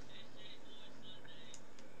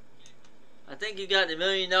 I think you got the $1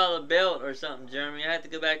 million belt or something, Jeremy. I have to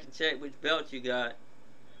go back and check which belt you got.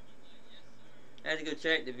 I had to go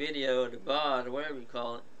check the video or the VOD or whatever you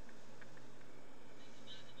call it.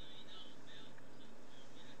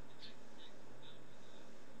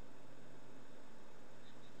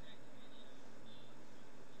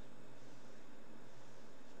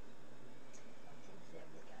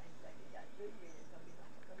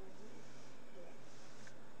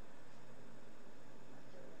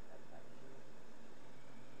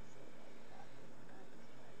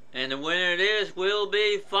 And the winner of this will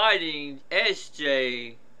be fighting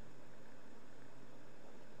SJ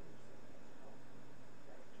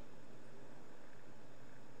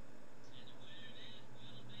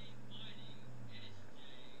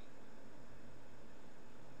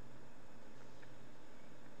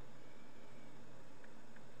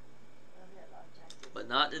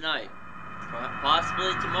not tonight.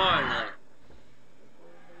 Possibly tomorrow night.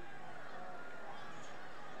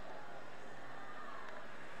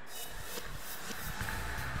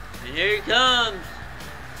 And here he comes.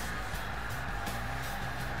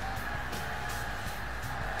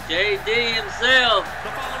 JD himself.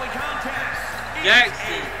 The following contest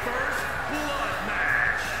Jackson. is a first blood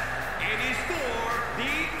match. It is for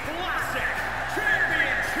the Classic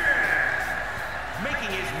Championship.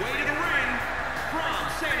 Making his way to the ring from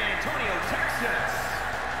San Antonio, Texas.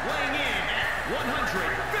 Weighing in at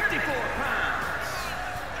 154 pounds.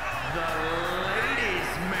 The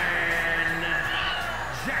ladies' man,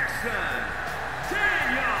 Jackson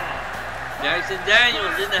Daniels. Jackson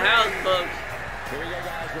Daniels in the house, folks. Here we go,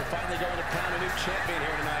 guys. We're finally going to crown a new champion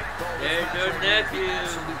here tonight. There's your nephew.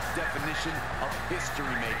 Absolute definition of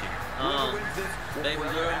history making. Whoever wins this will baby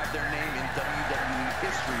forever girl. have their name in WWE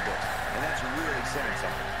history books, and that's really saying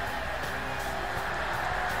something.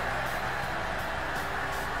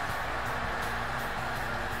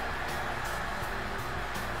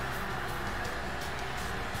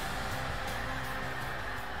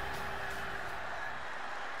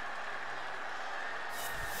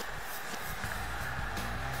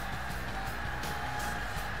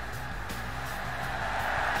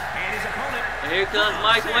 Here comes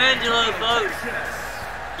Michelangelo, folks.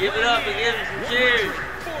 Give it up and give him some cheers.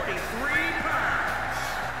 He's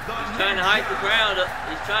trying to hype the crowd up.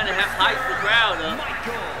 He's trying to hype the crowd up.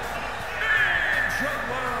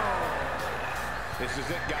 This is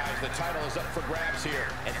it, guys. The title is up for grabs here.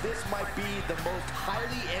 And this might be the most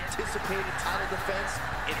highly anticipated title defense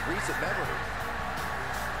in recent memory.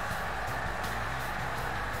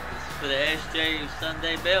 This is for the SJ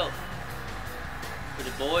Sunday belt. For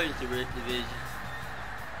the boys division.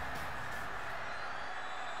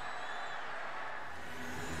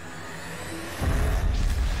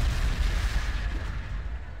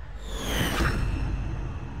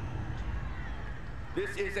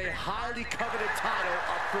 This is a highly coveted title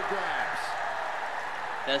up for grabs.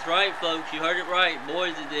 That's right, folks. You heard it right.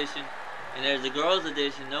 Boys edition. And there's a girls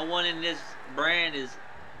edition. No one in this brand is,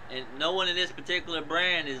 and no one in this particular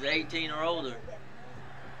brand is 18 or older.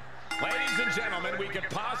 Ladies and gentlemen, we could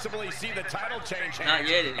possibly see the title change hands. Not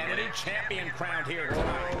yet, And a anyway. new champion crowned here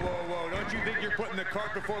tonight. Whoa. Don't you think you're putting the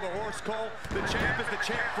cart before the horse, Cole? The champ is the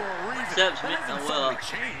champ for a reason. Except, That hasn't well, suddenly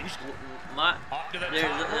changed. Up to the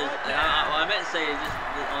I meant to say just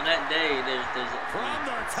on that day, there's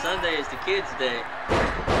Sunday is the kids' day.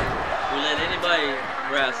 We let anybody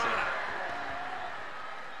wrestle,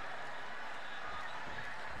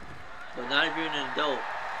 but not if you're an adult.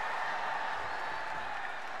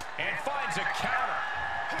 And finds a counter.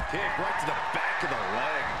 Kick right to the back of the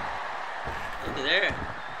leg. Look at there.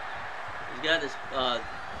 He's got this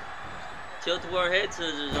tilt-a-whirl head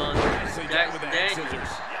scissors on. Nicely done with Jackson that Daniels.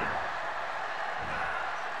 scissors.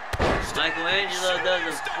 Michelangelo does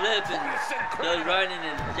a flip and goes right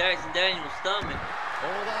into Jackson Daniels' stomach.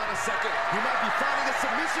 Hold on a second. He might be finding a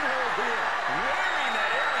submission hold here. Wearing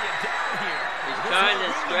that area down here. He's trying to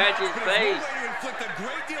scratch his face. To inflict a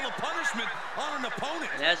great deal of punishment on an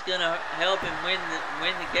opponent. And that's gonna help him win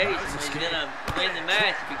the case. He's gonna win the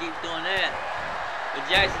match if he keeps doing that. But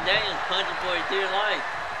Jackson Daniels punching for his dear life.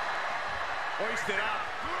 Hoisted up.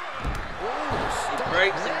 He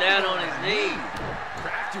breaks him down on his knee.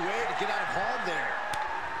 Crafty way to get out of harm there.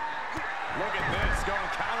 Look at this, going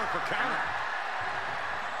counter for counter.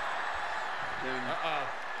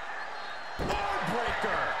 Arm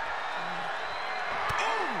breaker.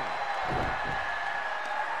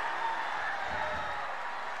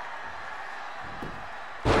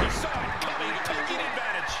 He saw it coming, taking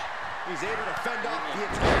advantage. He's able to fend off the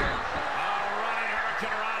attack. Running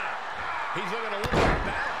Hurricane Rana. He's looking a little out of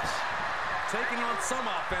balance. Taking on some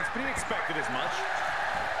offense, but he expected as much.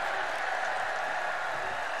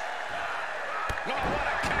 Oh, what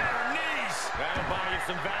a counter, knees. That'll buy you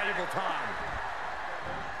some valuable time.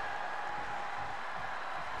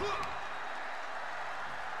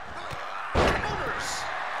 Counters.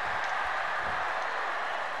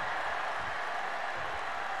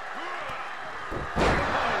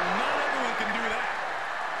 Not everyone can do that.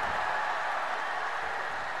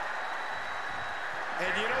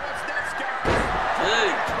 And you know what's next, guys?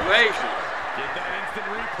 Good gracious. Get that instant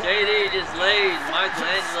replay. JD just laid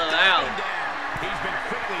Michelangelo out. He's been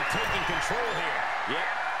quickly taking control here. Yep.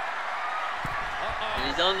 And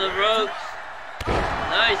he's on the ropes.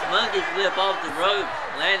 Nice monkey flip off the ropes.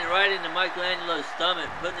 Landed right into Michelangelo's stomach,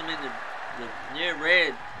 putting him in the near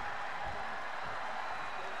red.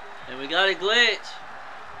 And we got a glitch.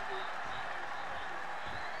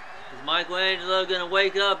 Is Michelangelo gonna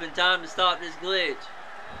wake up in time to stop this glitch?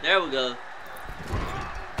 There we go.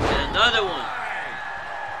 Another one.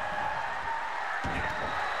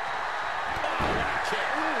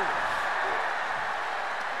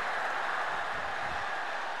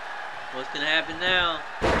 What's gonna happen now?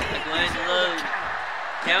 Michelangelo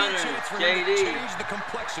countering JD. Change the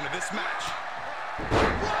complexion of this match.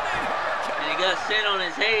 And he got sent on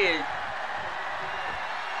his head.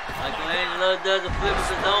 Michelangelo does a flip of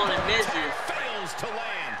his own and misses. Fails to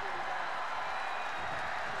land.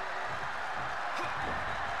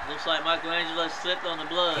 Looks like Michelangelo slipped on the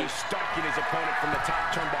blood. He's stalking his opponent from the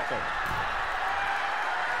top turnbuckle.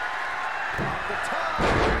 Off the top.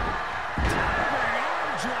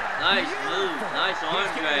 Nice move. Nice arm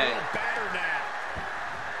He's getting a drag. little battered now.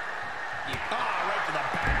 Right to the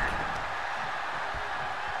back.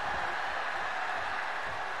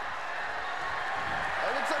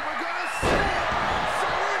 It looks like we're gonna see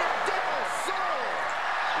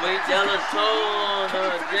Sweet Della Soul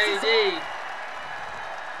on JD.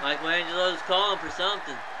 Michelangelo's calling for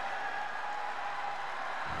something.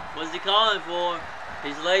 What's he calling for?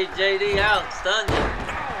 He's laid JD out, stunned him.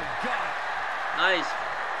 Nice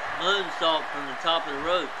moonsault from the top of the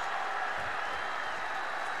ropes.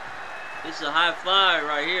 This is a high flyer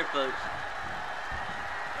right here, folks.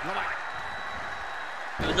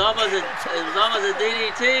 It was almost a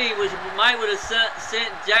DDT, which would have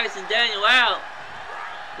sent Jackson Daniel out,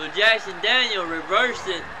 but Jackson Daniel reversed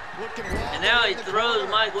it, and now he throws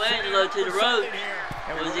Michelangelo to the ropes.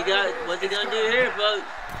 What's he gonna do here, folks?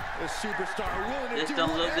 This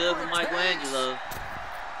don't look good for Michelangelo.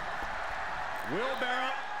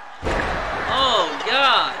 Oh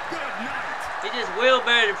God! He just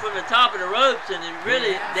wheelbarrowed him from the top of the ropes, and it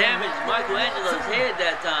really damaged Michelangelo's head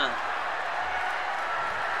that time.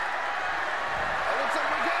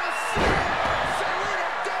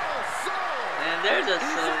 And there's a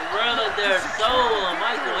Sorella del Sol on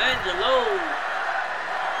Michelangelo.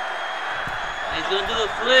 And he's gonna do a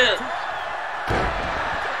flip.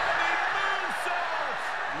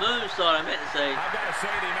 Moonsault, I meant to say. I've got to say,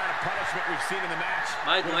 the amount of punishment we've seen in the match.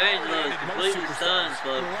 Michelangelo is completely stunned,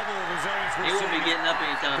 folks. He won't be getting up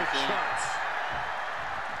anytime soon.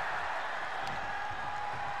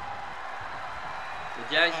 But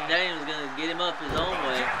Jackson Daniels is going to get him up his own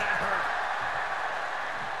way.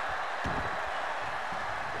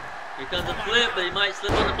 Here comes a flip, but he might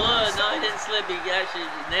slip on the blood. No, he didn't slip. He actually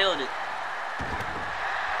nailed it.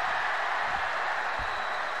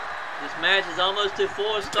 This match is almost to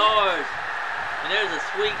 4 stars. And there's a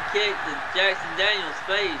sweet kick to Jackson Daniels'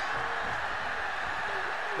 face.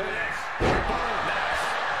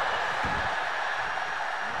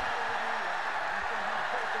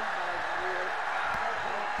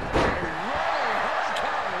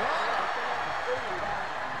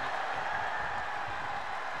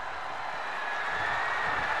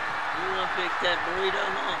 You want to fix that burrito,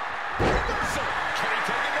 Mom?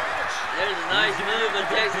 There's a nice move of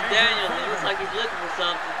Jackson Daniels. It looks like he's looking for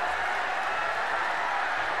something.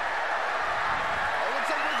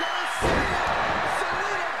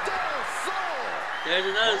 There's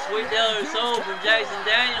another Sweet Della Soul from Jackson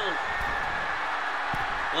Daniels.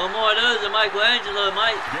 One more of those, and Michelangelo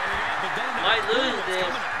might lose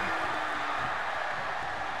this.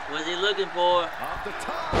 What's he looking for?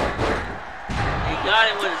 He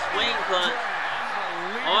got him with a swing punch.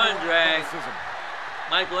 Arm drag.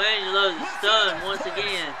 Michelangelo's stunned once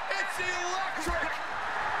again. What's he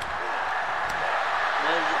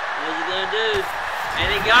gonna do?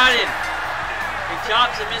 And he got him. He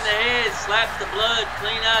chops him in the head, slaps the blood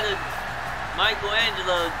clean out of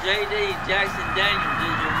Michelangelo. JD Jackson Daniels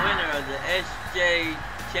is your winner of the SJ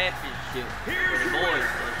Championship for the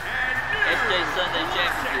boys. SJ Sunday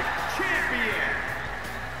Championship. Champion,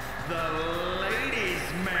 the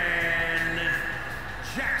ladies' man,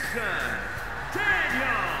 Jackson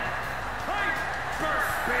Daniel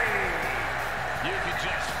Hyperspeed. You can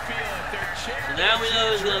just feel it. They're So now we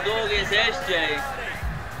know who's going to go against SJ.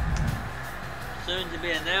 Soon to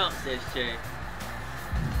be announced, SJ.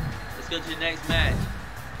 Let's go to the next match,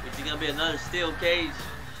 which is going to be another steel cage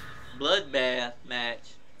bloodbath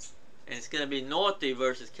match. And it's going to be Northy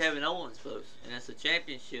versus Kevin Owens, folks. And that's a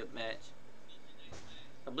championship match.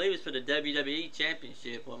 I believe it's for the WWE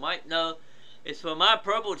Championship. Well, no, it's for my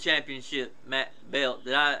Purple Championship belt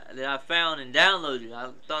that I found and downloaded.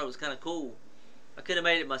 I thought it was kind of cool. I could have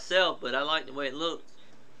made it myself, but I like the way it looked.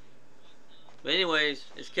 But anyways,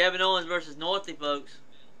 it's Kevin Owens versus Northy, folks.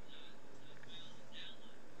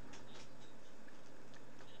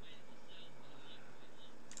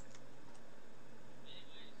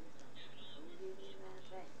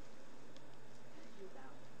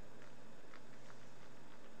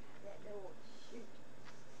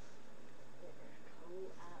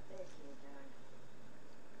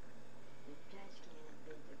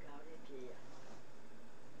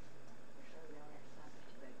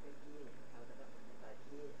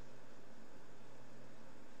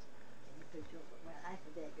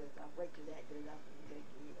 I'll wait till that goes up and go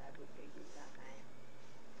eat. I would go eat that man.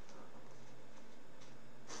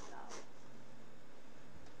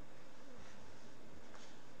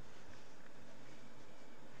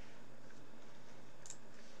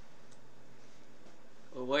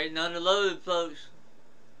 No. We're waiting on the load, folks.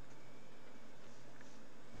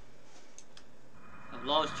 I've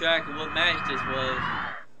lost track of what match this was,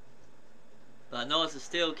 but I know it's a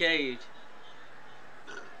steel cage.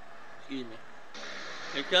 Excuse me.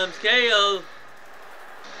 Here comes KO.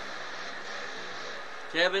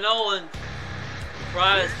 Kevin Owens,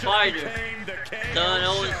 prize fighter. Stun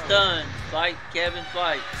Owens stun. Fight Kevin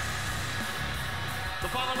fight. The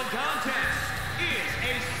following contest is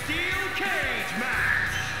a steel cage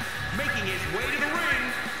match. Making his way to the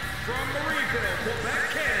ring from Marieville, Quebec,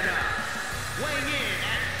 Canada. Weighing in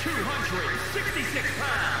at 266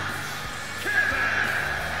 pounds, Kevin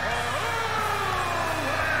Owens!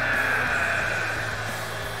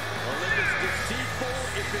 Well, if it's deceitful,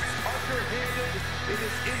 if it's underhanded, it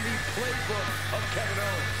is in the playbook of Kevin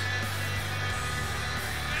Owens.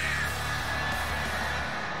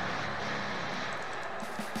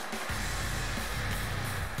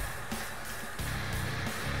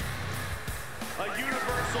 A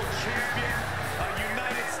Universal Champion, a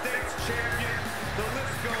United States Champion, the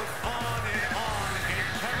list goes on, and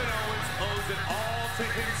Kevin Owens owes it all to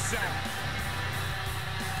himself.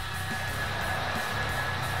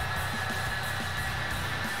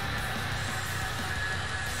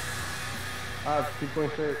 I have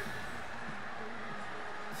 2.6.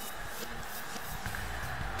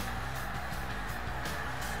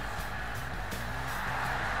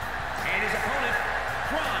 And his opponent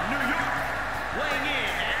from New York, weighing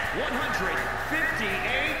in at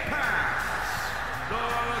 158 pounds.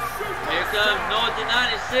 Here comes North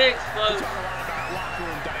 96, folks.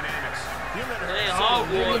 Hey,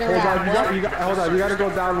 Hogwarts. Hold on, you gotta go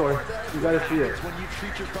down more. You gotta see it. It's when you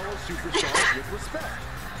treat your fellow superstars with respect.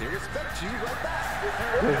 They respect you right back.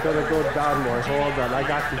 It's gonna go down more. Hold on, I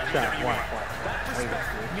got you, chat. Watch. That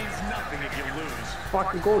respect means nothing if you lose.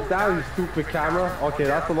 Fucking go down, you stupid camera. Okay,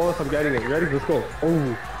 that's the lowest I'm getting it. You ready? Let's go.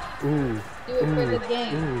 Ooh. Do it for the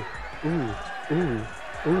game.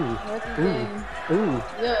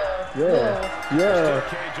 Yeah.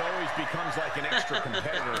 Cage always becomes like an extra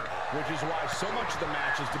competitor, which is why so much of the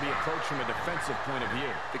match is to be approached from a defensive point of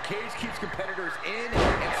view. The cage keeps competitors in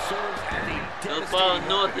and serves as a Go follow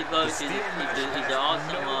Northy, folks. He's He's an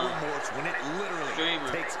awesome no remorse when it literally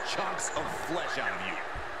streamer. takes chunks of flesh out of you.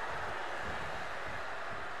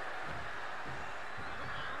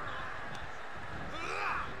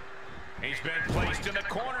 He's been placed in the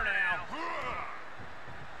corner now.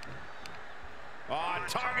 Oh,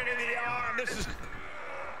 targeted the arm. This is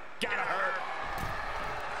gotta hurt.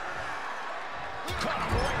 Caught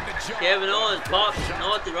him right in the jaw. Kevin Owens popped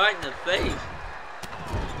Northy right in the face.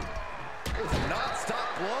 Does not stop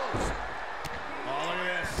blows. Oh,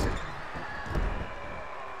 look at this.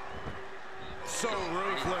 So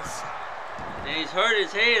ruthless. And he's hurt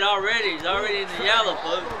his head already. He's already in the yellow,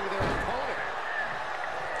 folks.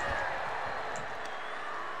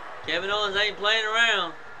 Kevin Owens ain't playing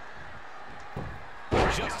around.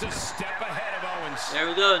 Just a step ahead of Owens. There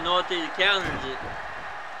we go. Northy counters it.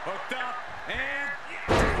 Hooked up and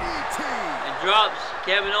And drops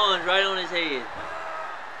Kevin Owens right on his head.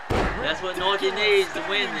 That's what Northy needs to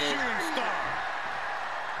win this.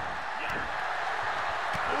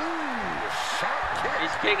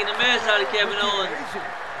 He's kicking the mess out of Kevin Owens.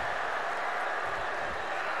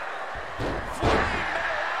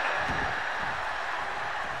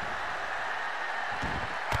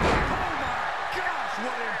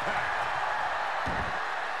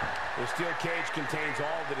 The steel cage contains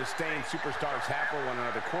all the disdain superstars have for one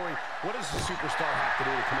another. Corey, what does the superstar have to do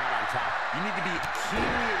to come out on top? You need to be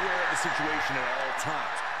keenly aware of the situation at all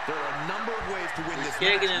times. There are a number of ways to win this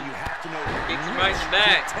match, and you have to know Kicks him right in the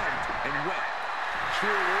back. And when. True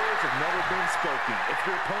words have never been spoken. If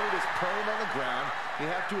your opponent is prone on the ground, you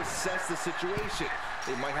have to assess the situation.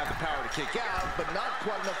 They might have the power to kick out, but not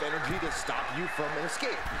quite enough energy to stop you from an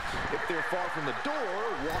escape. If they're far from the door,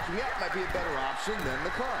 walking out might be a better option than the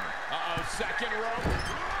climb. Uh-oh, second rope.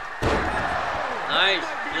 Nice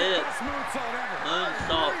flip.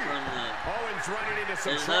 Moonsault from the... Owens running into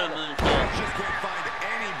some There's trouble. another moonsault. Just can't find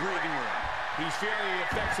any breathing room. He's feeling the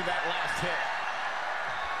effects of that last hit.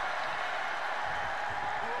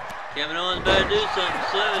 Kevin Owens better do something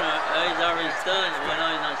soon, or he's already stunned. Well, no,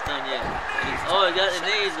 he's not stunned yet. Oh, he got the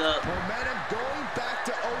knees up. Momentum going back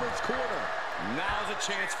to Owens' corner. Now's a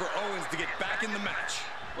chance for Owens to get back in the match.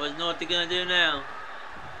 What's Northy gonna do now?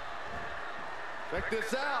 Check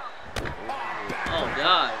this out. Oh,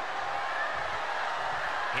 God.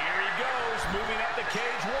 Here he goes, moving up the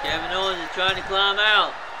cage wall. Kevin Owens is trying to climb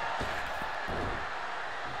out.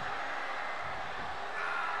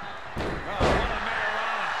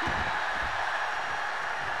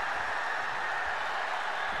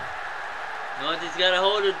 Northy's got a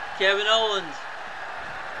hold of Kevin Owens.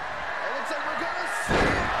 It looks like we're gonna see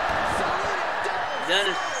it. Done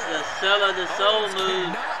the Cell of the Soul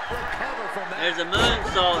move. There's a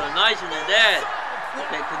moonsault, a nice one at that.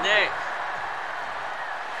 That connects.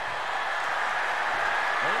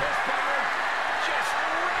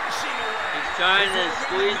 He's trying to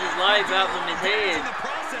squeeze his life out from his head.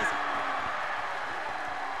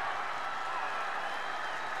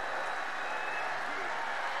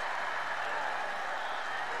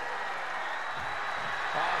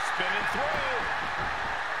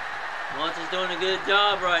 Monty's doing a good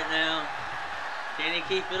job right now. Can he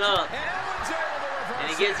keep it up? And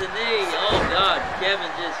he gets a knee. Oh God,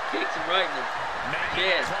 Kevin just kicks him right in the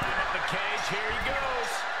chest. Here he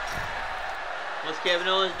goes. What's Kevin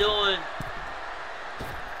Owens doing?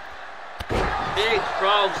 Big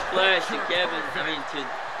frog splash to to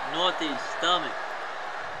Northy's stomach.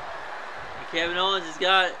 And Kevin Owens has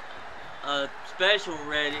got a special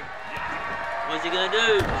ready. What's he gonna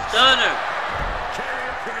do? Stunner!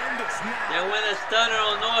 They'll win a stunner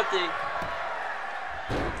on Northy.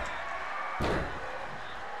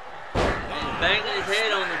 He's banging his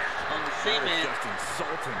head on the cement.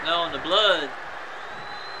 No, on the blood.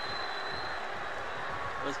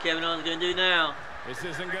 What's Kevin Owens gonna do now? This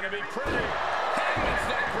isn't gonna be pretty.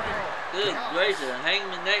 Good gracious, a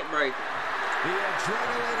hangman neck breaker. The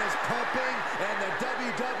adrenaline is pumping, and the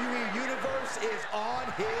WWE Universe is on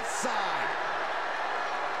his side.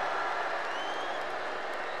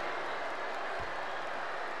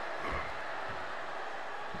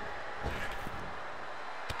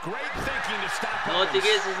 Great thinking to stop. Northy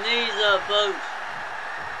gets his knees up, folks.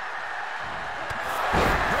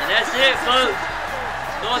 And that's it, folks.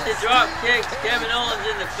 Northy drop kicks Kevin Owens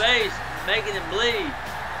in the face, making him bleed.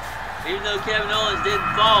 Even though Kevin Owens didn't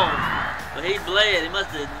fall, but he bled. He must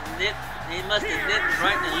have nipped him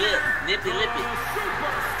right in the lip. Nippy lippy.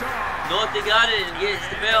 Northy got it and gets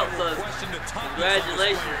the belt, folks.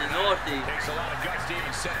 Congratulations to Northy. Takes a lot of guts to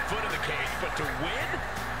even set foot in the cage, but to win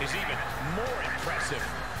is even more impressive.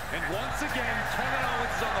 And once again, Kevin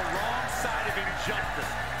Owens is on the wrong side of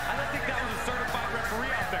injustice. I don't think that was a certified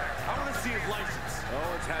referee out there. I want to see his license.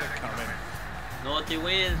 Owens had it coming. Northy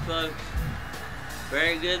wins, folks.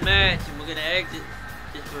 Very good match, and we're gonna exit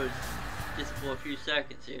just for a few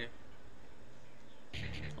seconds here.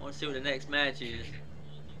 I want to see what the next match is.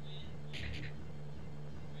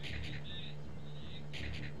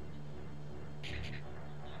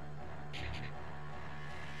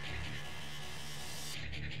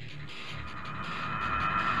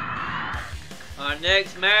 Our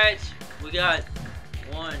next match, we got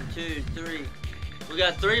 1, 2, 3. We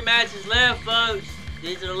got 3 matches left, folks.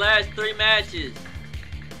 These are the last 3 matches.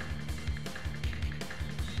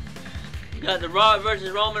 We got The Rock versus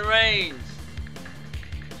Roman Reigns.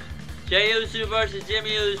 Jey Uso versus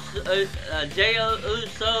Jimmy Uso. Jey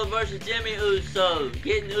Uso versus Jimmy Uso.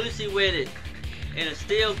 Getting Uso with it in a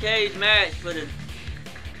steel cage match for the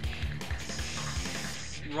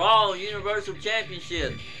Raw Universal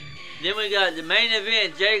Championship. Then we got the main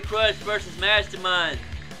event, Jay Crush versus Mastermind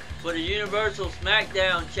for the Universal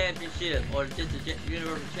SmackDown Championship, or just the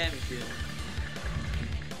Universal Championship.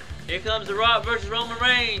 Here comes The Rock versus Roman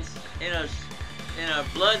Reigns in a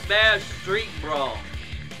bloodbath street brawl.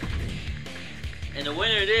 And the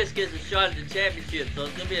winner of this gets a shot at the championship, so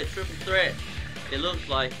it's gonna be a triple threat, it looks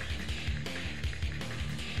like.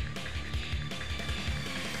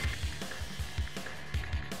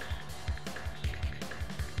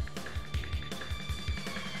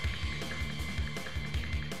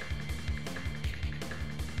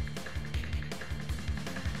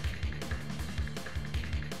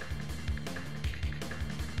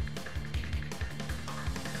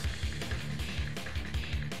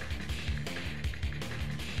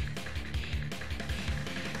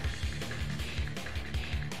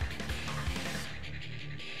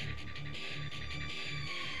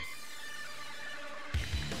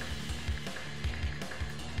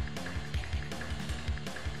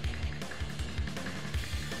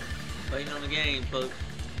 Waiting on the game, folks.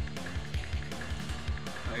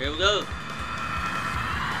 Alright, here we go.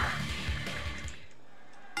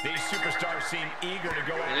 These superstars seem eager to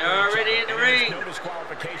go out. They're already in the ring. No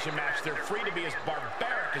disqualification match. They're free to be as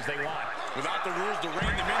barbaric as they want. Without the rules to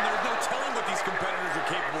rein them in, there's no telling what these competitors are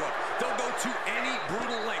capable of. They'll go to any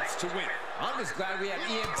brutal lengths to win. I'm just glad we have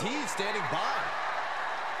EMT standing by.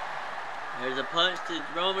 There's a punch to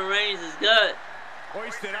Roman Reigns' gut.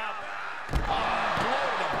 Hoisted up. Blowing the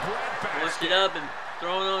bread basket. Hoisted up and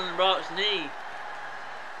thrown on Rock's knee.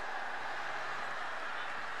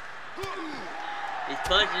 He's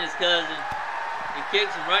punching his cousin. He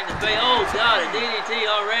kicks him right in the face. Oh, God, a DDT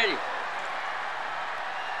already.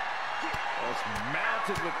 It's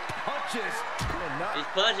mounted with punches. He's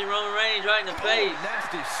punching Roman Reigns right in the face.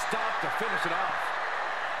 Nasty stop to finish it off.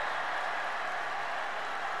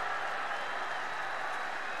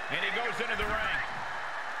 And he goes into the ring.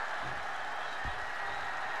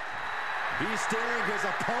 He's staring his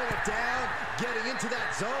opponent down, getting into that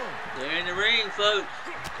zone. They're in the ring, folks.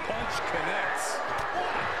 Punch connects. What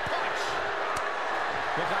a punch.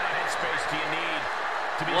 What kind of headspace do you need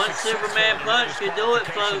to be One successful Superman in a punch could do it,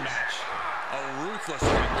 disqualification folks. match? A ruthless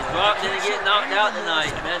Is Rock going to get knocked out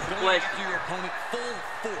tonight? That's the question. your opponent full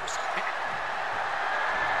force.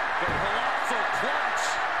 The colossal clutch.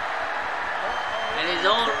 And his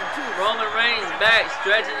own Roman Reigns back,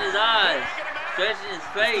 stretching his eyes, stretching his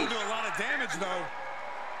face. Still do a lot of damage, though.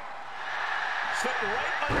 Slipped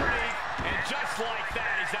right underneath, and just like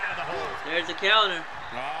that, he's out of the hole. There's the counter.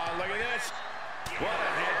 Oh, look at this. What a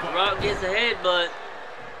headbutt. Rock gets a headbutt.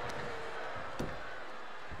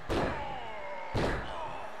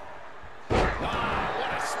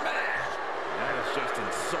 What a smash. That is just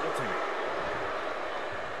insulting.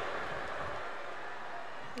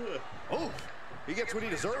 Oh, he gets what he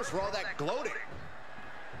deserves for all that gloating.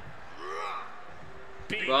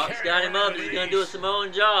 Rock's got him up. He's going to do a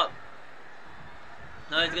Samoan drop.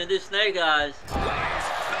 No, he's going to do snake eyes.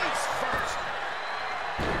 Face first.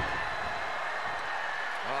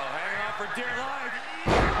 Oh, hanging on for dear life.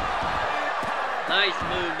 Nice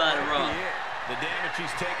move by the Rock. The damage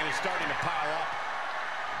he's taking is starting to pile up.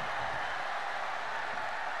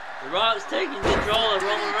 The Rock's taking control of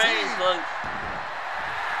Roman Reigns, folks.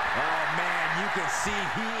 Oh, man, you can see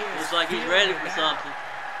he is. Looks like he's ready for something.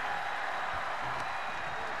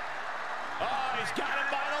 Oh, he's got him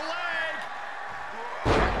by the leg.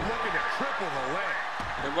 Looking to triple the leg.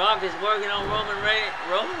 The Rock is working on Roman Reigns'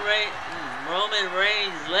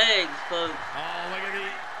 legs, folks. Oh, look at the...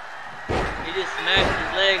 He just smashed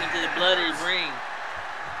his leg into the bloody ring.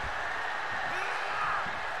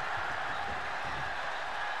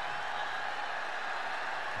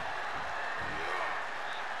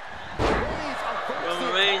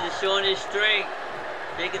 Roman Reigns is showing his strength.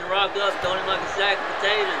 Picking the Rock up, throwing him like a sack of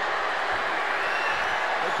potatoes.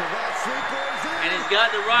 And he's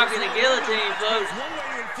got the Rock in the guillotine, folks. One way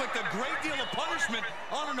to inflict a great deal of punishment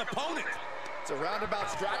on an opponent. It's a roundabout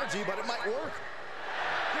strategy, but it might work.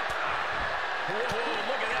 Whoa,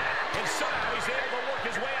 look at that. And somehow he's able to work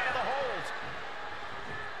his way out of the hold.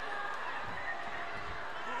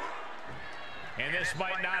 And this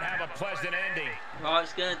might not have a pleasant ending.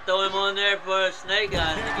 Rock's going to throw him on there for a snake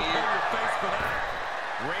eyes again.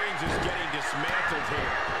 Reigns is getting dismantled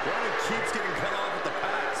here. Roman keeps getting cut off at the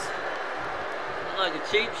pass. Looks like a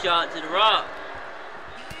cheap shot to the Rock.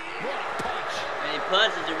 What a punch. And he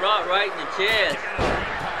punches the Rock right in the chest.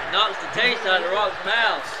 Knocks the taste out of the Rock's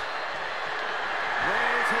mouth.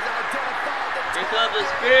 Reigns has identified the Here comes the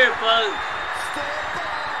spear, folks. Stand by.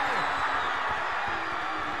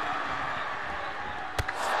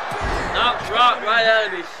 Knocks Rock right out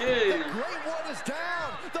of his shoes. The Great One is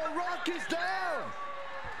down. The Rock is down.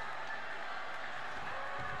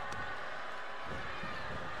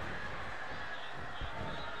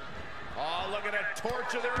 Oh, look at that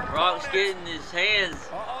torch of their opponent. Rock's getting his hands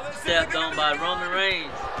stepped on by Roman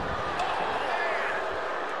Reigns.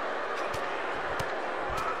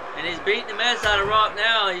 And he's beating the mess out of Rock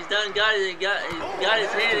now. He's got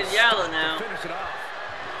his head in yellow now. Finish it off.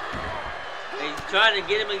 He's trying to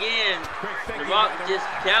get him again. The Rock just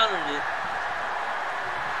countered it.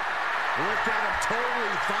 Look at him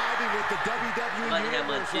totally vibing with the WWE Might have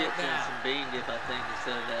my universe chips right and now. some bean dip, I think,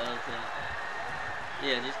 instead of that other thing.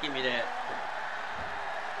 Yeah, just give me that.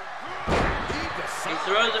 He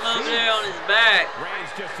throws him over there on his back.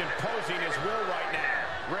 Reigns just imposing his will right now.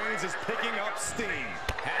 Reigns is picking up steam.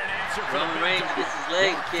 Had an answer for Roman the Reigns big gets his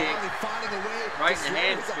leg kicked. Finally finding a way Right to in the slow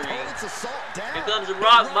his hamstring. opponent's assault down. Here comes the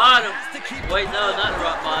Rock Bottom. has to keep Wait, no, going. not the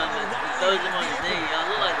Rock Bottom. He throws him on his knee. I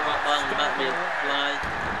look like the Rock Bottom is about to be flying.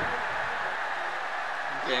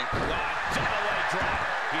 Okay. double leg drop.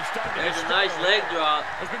 He's starting to There's a destroy nice the leg hold. drop.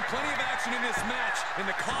 There's been plenty of action in this match, and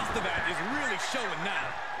the cost of that is really showing now.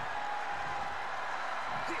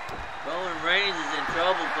 Roman Reigns is in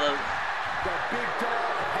trouble, folks. The big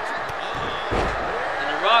dog. And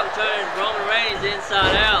the Rock turns Roman Reigns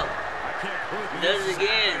inside out. I can't believe He does it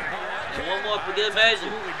again. And one more for good measure.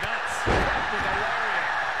 absolutely nuts. That was a lariat.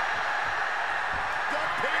 The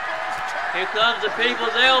people's champ. Here comes the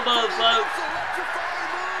people's elbow, folks. Electrifying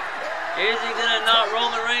Is he gonna knock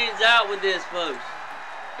Roman Reigns out with this, folks?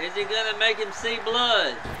 Is he gonna make him see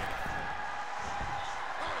blood?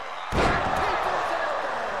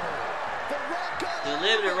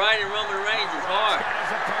 Delivered it right in Roman Reigns' heart.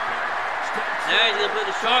 Now he's gonna put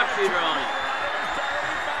the sharpshooter on him.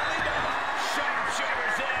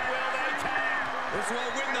 This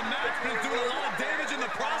will win the match, but it's doing a lot of damage in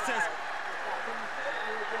the process.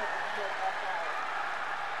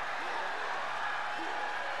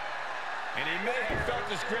 And he may have felt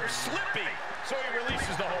his grip slipping, so he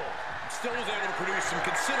releases the hold. Still was able to produce some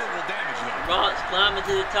considerable damage though. Brock's climbing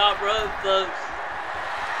to the top rope, folks.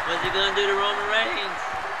 What's he gonna do to Roman Reigns?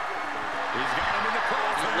 He's got him in the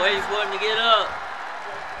cross. He's waiting for him to get up.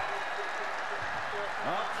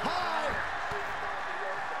 Up high.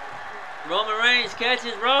 Roman Reigns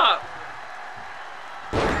catches Rock.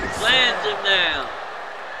 Slams him down.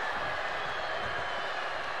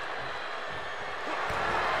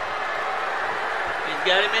 He's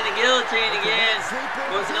got him in the guillotine again.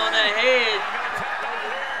 Working on that head.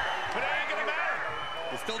 But it ain't gonna matter.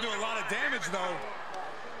 He's still doing a lot of damage though.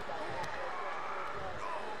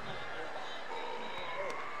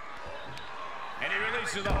 And he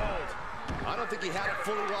releases the hold. I don't think he had it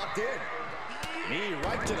fully locked in. Knee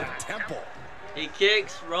right to the temple. He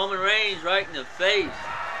kicks Roman Reigns right in the face.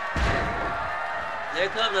 There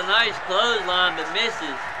comes a nice clothesline, but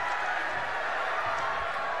misses.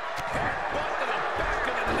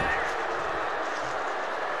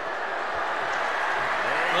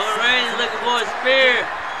 Roman Reigns looking for a spear.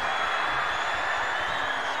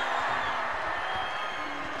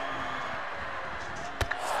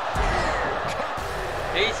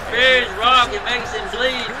 He spears Rock and makes him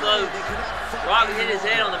bleed, folks. Rock hit his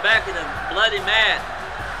head on the back of the bloody mat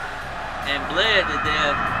and bled to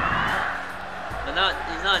death. But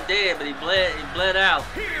he's not dead, but he bled out.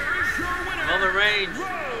 Roman Reigns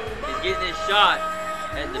is getting his shot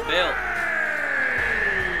at the belt.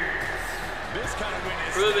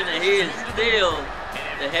 Proving that he is still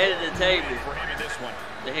the head of the table.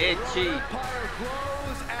 The head chief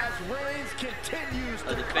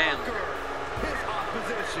of the family.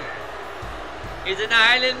 He's an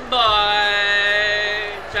island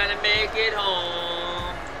boy trying to make it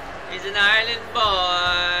home. He's an island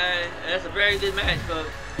boy. That's a very good match, folks.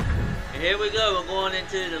 And here we go. We're going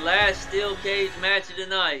into the last steel cage match of the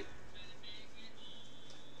night.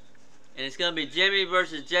 And it's going to be Jimmy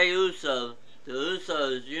versus Jey Uso. The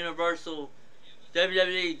Usos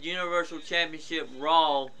WWE Universal Championship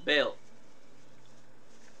Raw belt.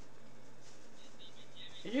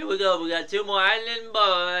 Here we go. We got two more Island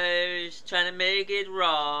boys trying to make it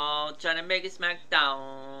Raw, trying to make it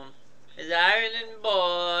SmackDown. It's an Island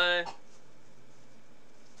boy.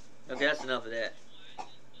 Okay, that's enough of that.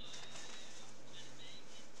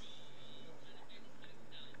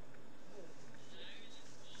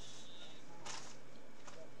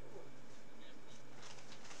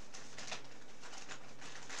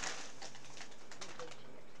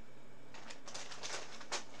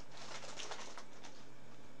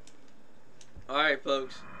 Alright,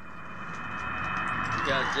 folks. We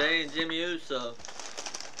got Jey and Jimmy Uso.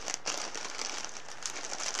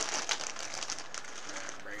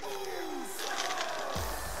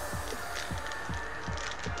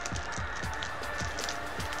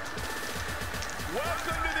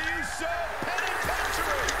 Welcome to the Uso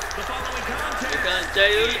Penitentiary. The following contest Here comes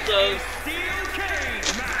Jey Uso. is Steel Cage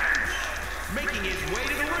match. Making his way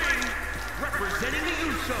to the ring, representing the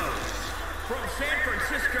Usos. From San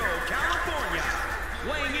Francisco, California,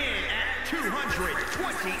 weighing in at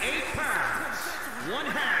 228 pounds, one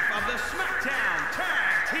half of the SmackDown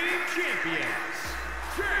Tag Team Champions,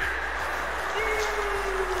 Jey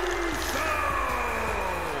Uso!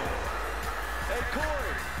 Hey,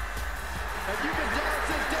 Corey, have you been down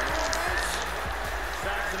since day one?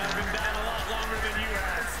 Saxon, I've been down a lot longer than you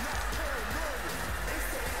have.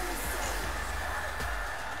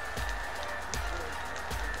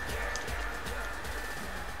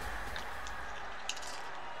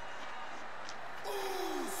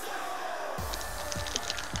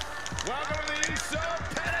 Welcome to the Uso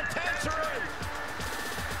Penitentiary.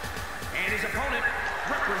 And his opponent,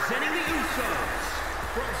 representing the Usos,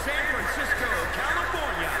 from San Francisco,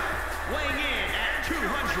 California, weighing in at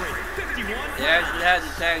 251 pounds. They actually had the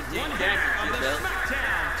Tag Team One half of Championship the belt.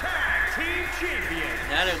 SmackDown Tag Team Champions.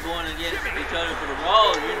 Now they're going against each other for the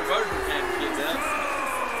Raw Universal Championship belt.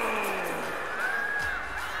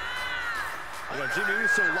 Jimmy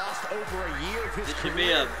Uso lost over a year of his This should career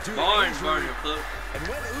be a due to barn injury. burner, folks. And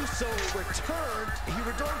when Uso returned, he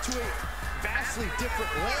returned to a vastly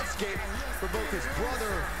different landscape for both his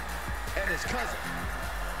brother and his cousin.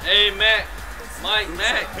 Hey, Mac.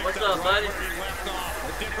 Mac, what's up, buddy? A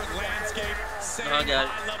different landscape, Oh, I got it.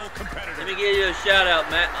 high-level competitor. Let me give you a shout out,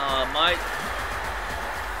 Mike.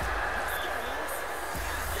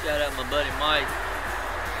 Shout out my buddy Mike.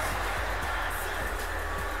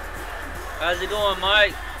 How's it going,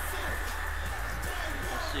 Mike?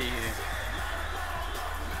 Let's see here.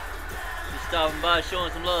 Just stopping by,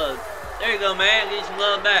 showing some love. There you go, man. Give you some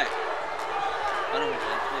love back. I don't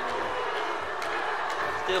know.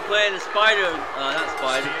 Still playing the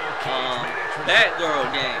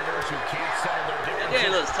Batgirl game. That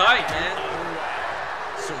game looks tight, man.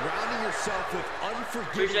 Surrounding yourself with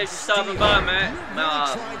unforgiving. Appreciate you stopping by, man.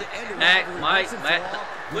 Mac, Mike.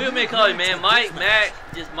 What do you call you, man? Mike, Mac,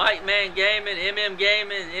 just Mike Man Gaming, MM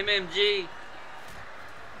Gaming, MMG.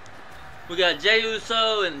 We got Jey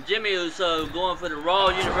Uso and Jimmy Uso going for the Raw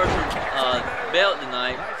Universal belt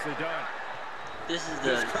tonight. Nicely done. This is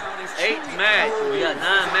the 8th match. We got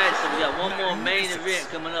 9 matches, so we got one more main event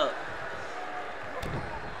coming up.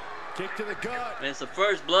 Kick to the gut. And it's the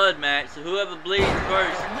first blood match, so whoever bleeds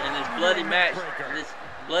first in this bloody match, this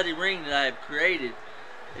bloody ring that I have created,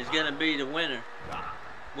 is going to be the winner.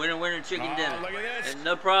 Winner, chicken dinner. Look at this. And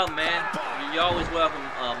no problem, man. You're always welcome,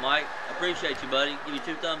 Mike. I appreciate you, buddy. Give you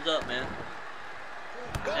 2 thumbs up, man.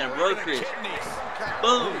 And a bro fist.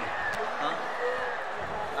 Boom. Huh?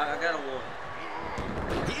 I got a one.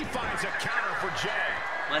 He finds a counter for Jey.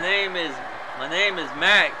 My name is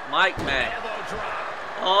Mac. Mike Mac.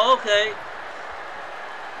 Oh, okay.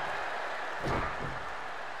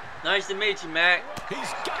 Nice to meet you, Mac.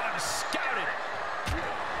 He's got him scouted.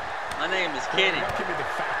 My name is Kenny. What can be the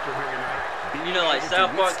factor here tonight? You know, like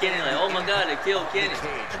South Park Kenny, like, oh my God, they killed Kenny.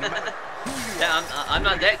 Yeah, I'm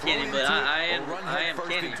not that Kenny, but I am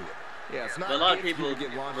Kenny. Yeah, it's not But a lot of if you people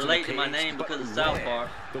get launched relate in to the my cage, name but because of South when. Park.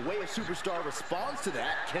 The way a superstar responds to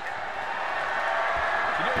that can...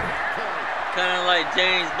 Kind of like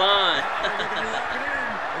James Bond.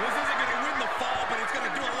 This isn't going to win the fall, but it's going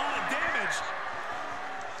to do a lot of damage.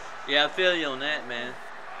 Yeah, I feel you on that, man.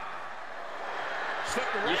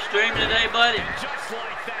 You streaming today, buddy? Just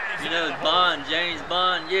like that, You know, Bond, James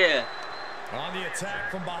Bond, yeah. on the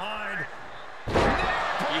attack from behind.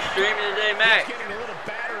 You streaming today, Mac? He's getting a little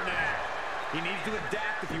battered now. He needs to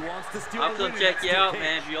adapt if he wants to steal. I'll come check you out,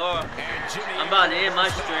 man, if you are. I'm about to end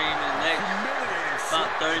my stream in the next about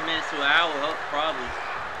 30 minutes to an hour, probably.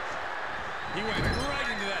 He went right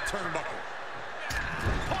into that turnbuckle.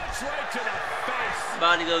 Punch right to the face.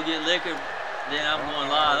 About to go get liquor, then I'm going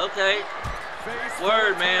live. Okay.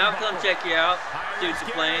 Word, man. I'll come check you out. See what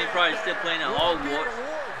you're playing. Probably still playing at Hogwarts.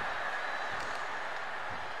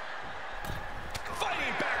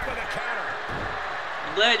 Fighting back with a counter.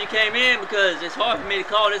 I'm glad you came in because it's hard for me to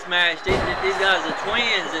call this match. These guys are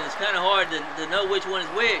twins, and it's kind of hard to know which one is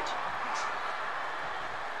which.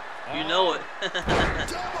 You know it. Double leg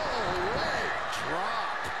drop.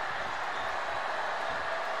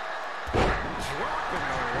 Dropping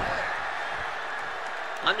the leg.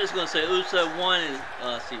 I'm just gonna say Uso 1 is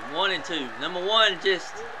 1 and 2. Number 1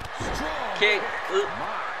 just kick. My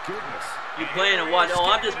goodness. You playing and watch? Oh,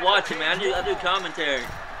 I'm just watching, man. I do commentary.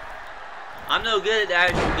 I'm no good at the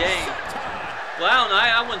actual game. Well, I don't know.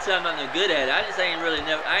 I wouldn't say I'm not no good at it. I just ain't really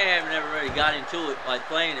never. I haven't never really got into it, like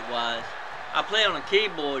playing it wise. I play on a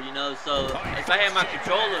keyboard, you know. So if I had my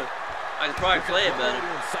controller, I could probably play it better. Each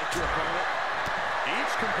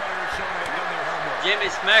competitor showing they've done their homework.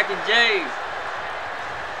 Jimmy smacking Jay.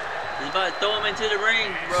 He's about to throw him into the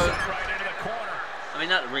ring, bro. Right into the corner. I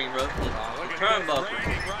mean, not the ring, bro. The turnbuckle.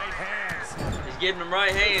 Right hands. He's giving him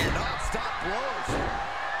right hands. Non-stop blows.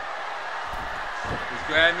 He's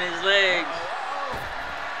grabbing his legs.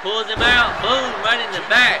 Pulls him out. Boom, right in the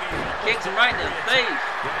back. Kicks him right in the face.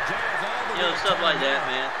 You know, stuff like that,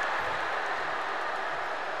 man.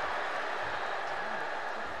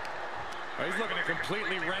 He's looking to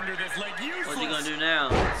completely render this leg useless. What's he gonna do now?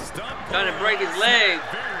 Stump Trying to break his leg.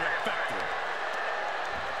 Very effective.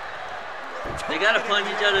 They gotta punch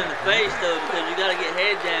each other in the face though, because you gotta get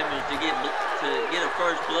head damage to get a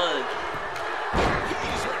first blood.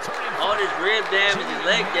 All this rib damage and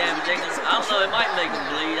leg damage, I don't know, it might make him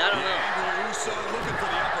bleed. I don't know. Looking for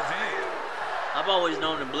the upper hand. I've always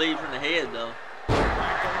known to bleed from the head though. Into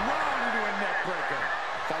a neck breaker.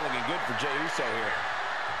 Not looking good for Jey Uso here.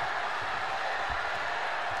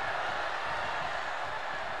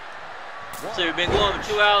 So we've been going for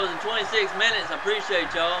 2 hours and 26 minutes. I appreciate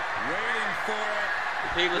y'all. Waiting for it. The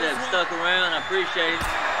people that have stuck around, I appreciate it.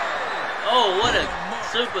 Oh, what a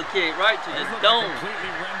super kick right to the dome. Completely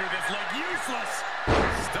render this leg useless.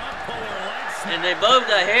 Stump puller leg snap. And they both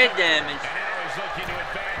got head damage. And now he's looking to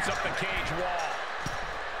advance up the cage wall.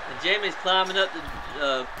 And Jamie's climbing up the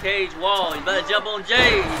cage wall. He's about to jump on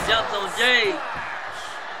Jay. He jumps on Jay.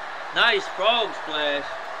 Nice frog splash.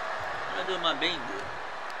 I'm not doing my bean good.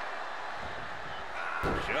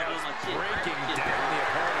 Just breaking down the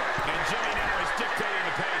opponent. And Jimmy now is dictating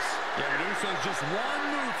the pace. Yeah, Uso's just one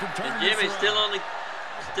move from turning. And Jimmy's still on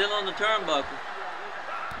the turnbuckle.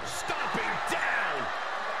 Stomping down.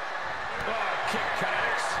 Oh, kick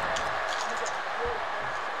connects.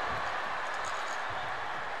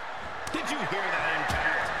 Did you hear that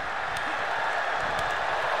impact?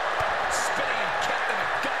 Spinning kick to the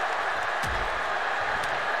gut.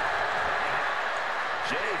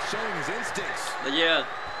 Jay showing his instincts. But yeah,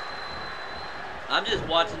 I'm just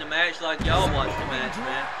watching the match like y'all watch the match,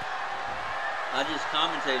 man. I just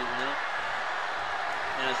commentated, you know,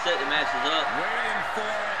 and I set the matches up. Waiting for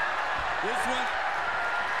it. This one.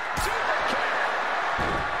 Super kick.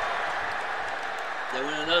 They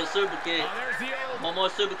win another super kick. Oh, there's the elbow. One more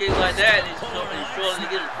super kick like that, and he's struggling to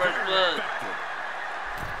get his first blood.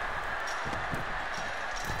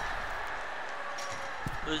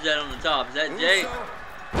 Who's that on the top? Is that Jay?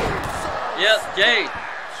 Yep, Jay.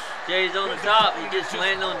 Jay's on the top. He just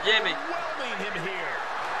landed on Jimmy. Overwhelming him here.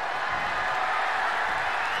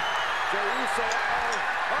 Jey Uso,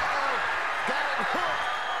 got it hooked.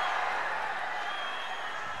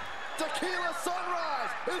 Tequila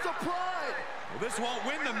Sunrise is applied. Well, this won't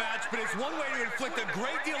win the match, but it's one way to inflict a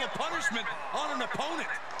great deal of punishment on an opponent.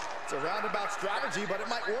 It's a roundabout strategy, but it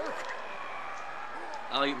might work.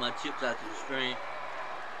 I'll eat my chips out to the stream.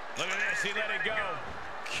 Look at this, he let it go.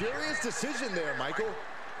 Curious decision there, Michael.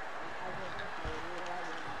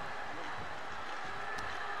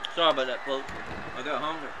 Sorry about that, folks. I got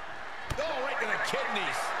hungry. Oh, right to the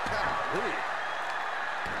kidneys. Golly.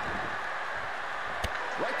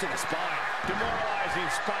 Right to the spine.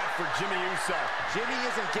 Demoralizing spot for Jimmy Uso. Jimmy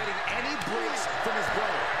isn't getting any breaks from his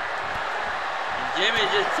brother. And Jimmy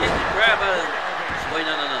just kicked the crap out of... Wait,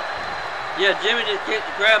 no. Yeah, Jimmy just kicked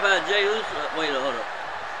the crap out of Jey Uso. Wait, hold up.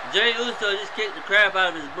 Jey Uso just kicked the crap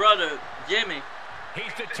out of his brother, Jimmy.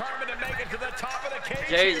 He's determined to make it to the top of the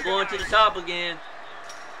cage. Jay's going to the top again.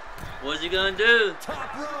 What's he gonna do?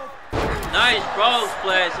 Top rope. Nice frog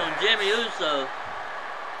splash on Jimmy Uso.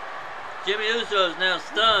 Jimmy Uso is now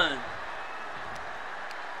stunned.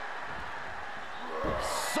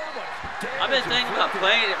 So much damage. I've been thinking about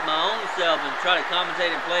playing it my own self and try to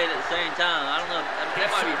commentate and play it at the same time. I don't know.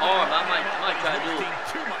 That might be hard, but I might try to do it.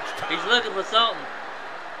 He's looking for something.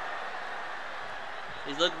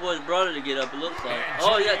 He's looking for his brother to get up, it looks like.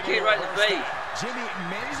 Oh, he got kicked right in the face. Jimmy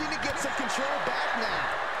managing to get some control back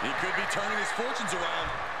now. He could be turning his fortunes around.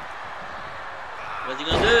 What's he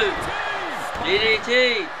gonna do?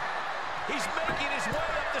 DDT. He's making his way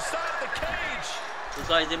up the side of the cage. Looks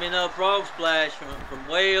like there's another frog splash from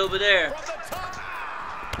way over there. From the top.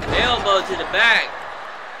 Elbow to the back.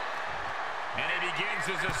 And he begins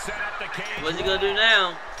to set up the cage. What's he gonna do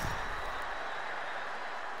now?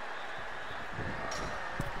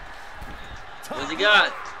 What's he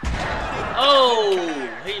got? Oh,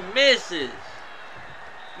 he misses.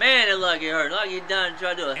 Man, it like it hurt. Like he done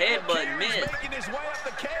tried to do a headbutt and miss.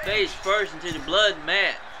 Face first into the blood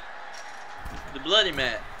mat. The bloody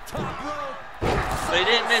mat. But he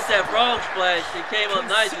didn't miss that frog splash. He came up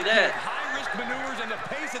nice with that. High-risk maneuvers, and the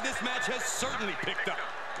pace of this match has certainly picked up.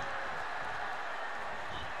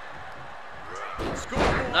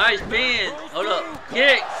 Nice pin. Hold up.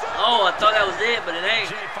 Kick. Oh, I thought that was it, but it ain't.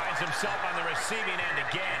 Jay finds himself on the receiving end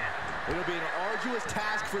again. It'll be an arduous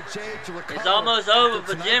task for Jay to recover. It's almost over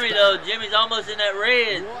for Jimmy, though. Jimmy's almost in that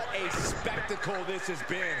red. What a spectacle this has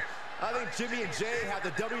been. I think Jimmy and Jay have the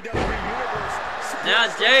WWE Universe. Now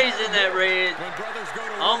Jay's in that red.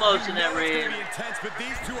 Almost in that red.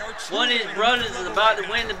 One of his brothers is about to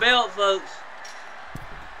win the belt, folks.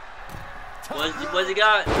 What's he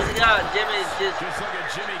got? What's he got? Jimmy's just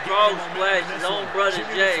frog splash his own brother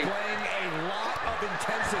Jay.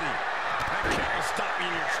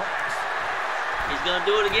 He's gonna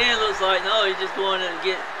do it again. Looks like no. He's just going to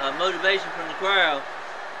get motivation from the crowd.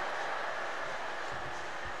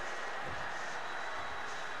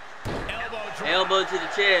 Elbow to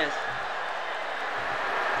the chest.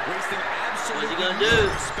 What's he gonna do?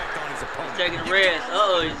 He's taking a rest.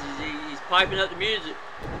 Uh-oh, he's piping up the music.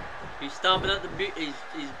 He's stomping up the he's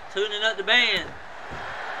tuning up the band.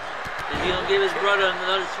 Is he gonna give his brother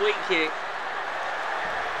another sweet kick?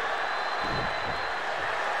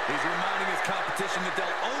 He's reminding his competition that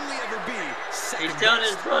they'll only ever be second He's telling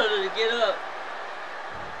best. his brother to get up.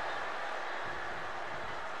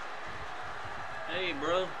 Hey,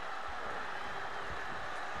 bro.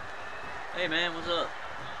 Hey, man, what's up?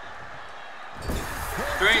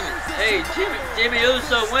 Streaming. Hey, Jimmy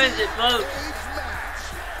Uso wins it, folks.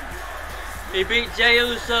 He beat Jey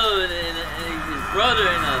Uso and his brother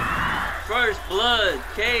in a first blood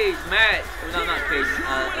cage match. Well, no, not cage. Wait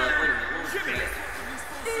a minute. What was the match?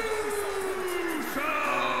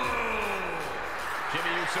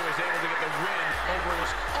 Jimmy Uso is able to get the win over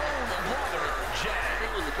his own brother, Jey. I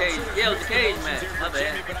think it was a cage. Yeah, it was a cage match. My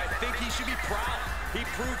bad. Jimmy, but I think he should be proud. He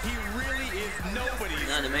proved he really is nobody.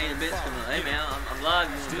 Now the main event's coming up. Hey man, I'm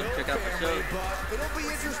live. You want to check out the show? It'll be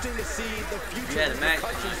interesting to see the future You had a match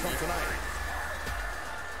repercussions from tonight.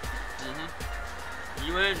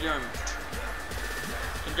 You and Jeremy.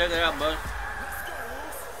 Come check it out, bud.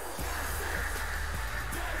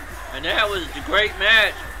 And that was a great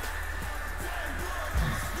match.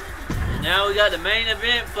 And now we got the main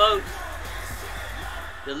event, folks.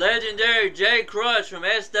 The legendary Jay Crush from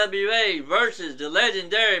SWA versus the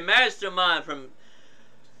legendary Mastermind from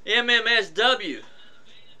MMSW.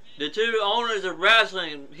 The two owners of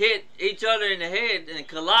wrestling hit each other in the head and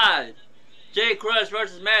collide. Jay Crush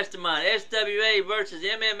versus Mastermind. SWA versus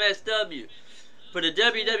MMSW for the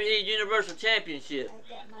WWE Universal Championship. Ain't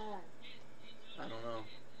that mine? I don't know.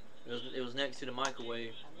 It was next to the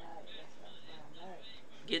microwave. I know, that's what I know.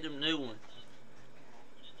 Get them new one.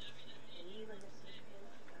 And you were just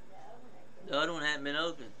from the other one. The other one hadn't been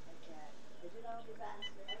open. Okay. Is it on the back?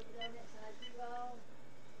 Is it on that side too long?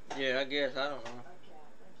 Yeah, I guess. I don't know. Okay,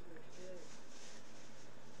 I think you were good.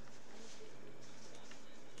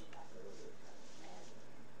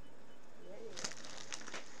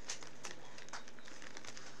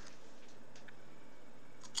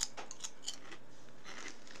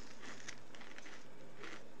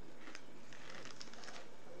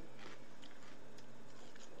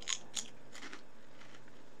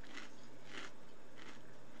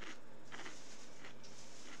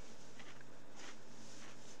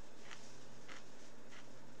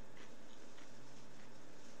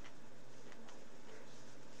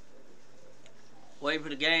 Waiting for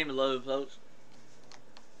the game to load, folks.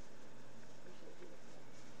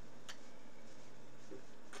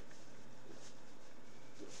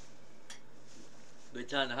 Good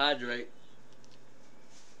time to hydrate.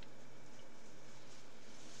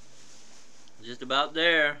 Just about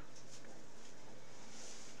there.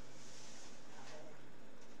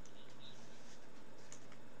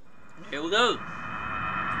 Here we go.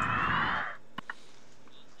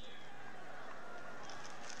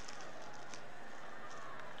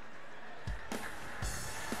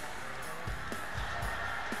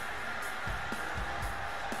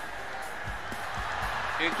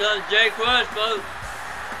 Here comes Jay Crush, folks.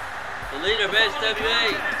 The leader of SWA.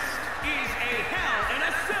 Is a Hell in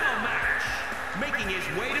a Cell match. Making his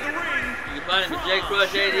way to the ring. You can find him at Jay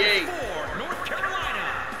Crush 88. North Carolina.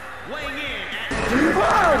 Weighing in at...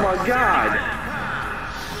 Oh my God!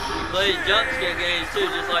 He plays jump scare games too,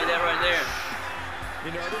 just like that right there.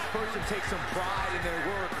 You know, this person takes some pride in their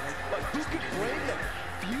work, but who could blame them?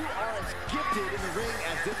 Few are as gifted in the ring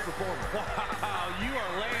as this performer. Wow, you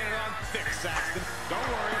are laying it on thick, Saxton. Don't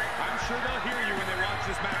worry, I'm sure they'll hear you when they watch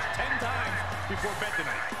this match 10 times before bed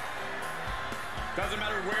tonight. Doesn't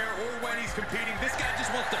matter where or when he's competing, this guy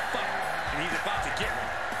just wants to fight, and he's about to get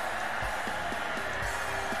one.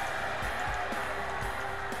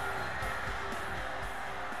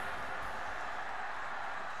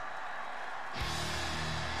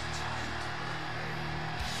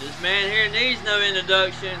 This man here needs no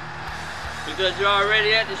introduction because you're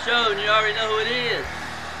already at the show and you already know who it is.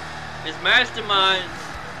 It's Mastermind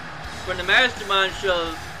from the Mastermind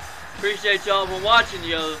show. Appreciate y'all for watching,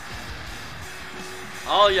 yo.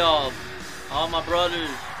 All y'all, all my brothers,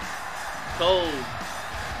 Cole,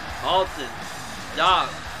 Alton,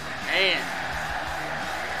 Doc, Ann,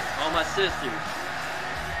 all my sisters,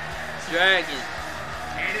 Dragon,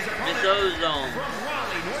 Miss Ozone,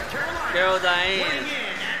 Carol Diane,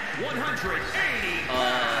 180.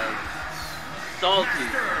 Salty.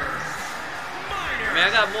 Man,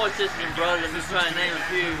 I got more sisters and brothers. I'm just trying to name a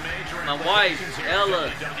few. My wife,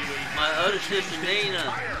 Ella. My other sister, Nina.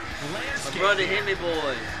 My brother, Hemi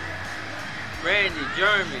Boy. Randy,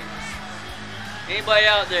 Jeremy. Anybody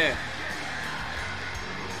out there?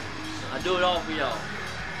 I do it all for y'all.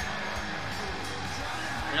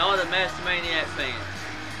 And all the Master Maniac fans.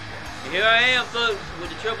 And here I am, folks, with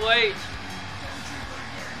the Triple H.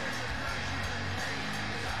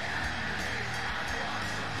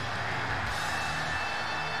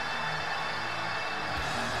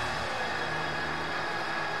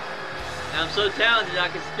 I'm so talented I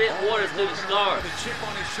can spit water through the stars. With a chip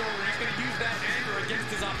on his shoulder, he's going to use that anger against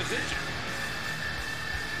his opposition.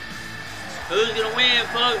 Who's going to win,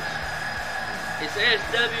 folks? It's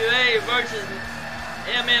SWA versus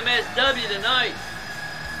MMSW tonight.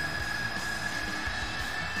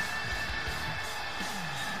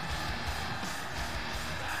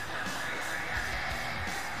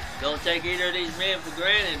 Don't take either of these men for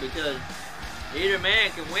granted because either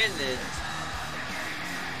man can win this.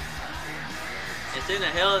 It's in a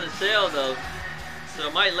Hell in a Cell though, so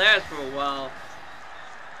it might last for a while.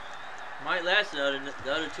 Might last the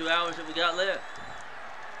other 2 hours that we got left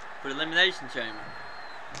for the Elimination Chamber.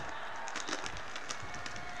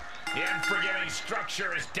 The unforgiving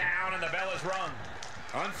structure is down and the bell is rung.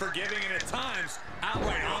 Unforgiving and at times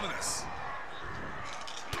outright ominous.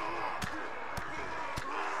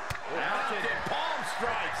 Mounted palm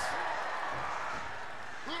strikes.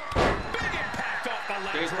 Big impact off the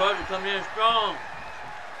leg. Jay Crusher coming in strong.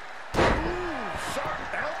 Ooh, sharp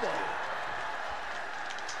elbow.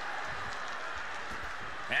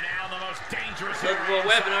 And now the most dangerous. Looking for a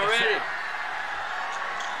weapon already.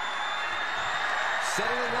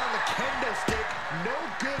 Settling on the kendo stick. No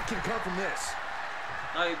good can come from this.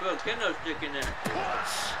 Oh, you put a kendo stick in there.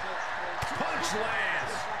 Punch. Punch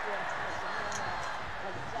lands.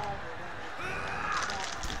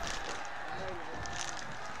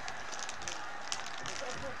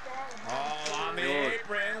 All on the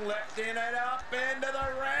apron, lifting it up into the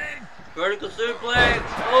ring. Vertical suplex.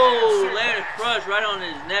 Oh, landed crush right on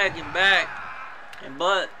his neck and back and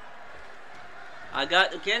butt. I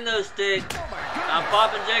got the kendo stick. I'm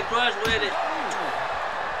popping Jay Crush with it.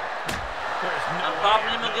 I'm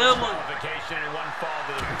popping him a good one.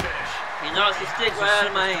 He knocks the stick right out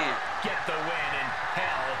of my hand. Get the win in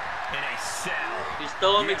Hell in a Cell. He's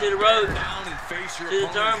throwing me to the rope, to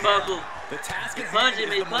the turnbuckle. He's punching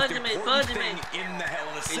me, punching me, punching me.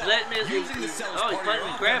 He's letting me, he's punching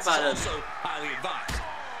the crap out of me.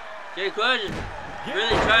 Jay Crush is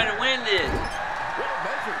really trying to win this.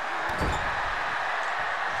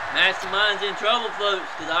 Mastermind's in trouble, folks,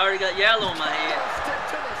 because I already got yellow on my head.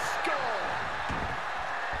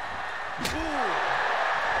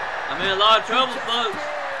 I'm in a lot of trouble, folks.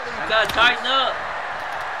 I gotta tighten up.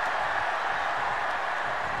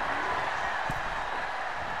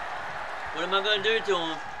 What am I gonna do to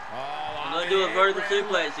him? I'm gonna do a vertical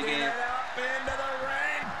suplex again.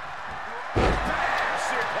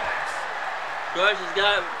 Crush has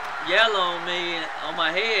got yellow on me, on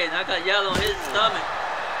my head, and I got yellow on his stomach.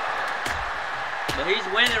 But he's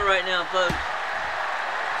winning right now, folks.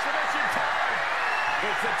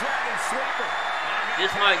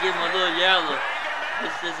 This might give him a little yellow.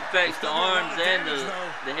 This affects the arms and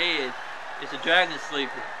the head. It's a dragon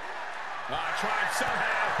sleeper. Trying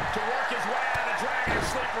somehow to work his way out of the dragon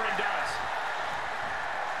sleeper and does.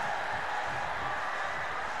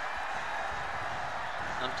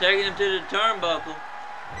 I'm taking him to the turnbuckle.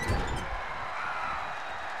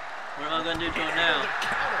 What am I going to do to him now?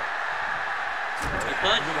 He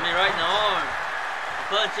punches me right in the arm. I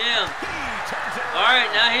punch him. Alright,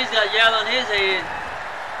 now he's got yellow on his head.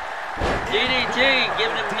 DDT,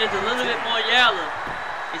 giving him just a little bit more yellow.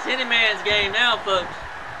 It's any man's game now, folks.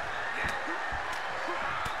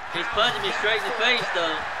 He's punching me straight in the face,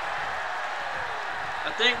 though.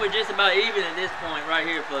 I think we're just about even at this point right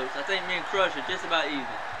here, folks. I think me and Crush are just about even.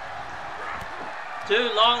 Two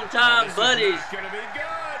long-time buddies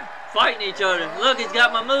fighting each other. Look, he's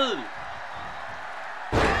got my move.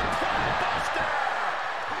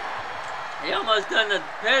 He almost done the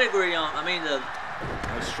pedigree on, the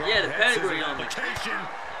pedigree on me.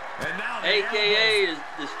 AKA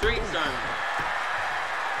the street sermon.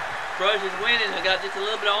 Crush is winning. I got just a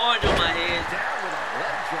little bit of orange on my head.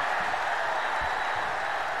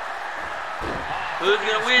 Who's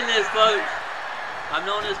gonna win this, folks? I've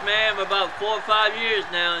known this man for about 4 or 5 years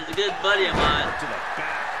now. He's a good buddy of mine.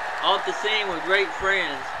 Off the scene, we're great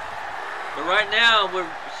friends. But right now, we're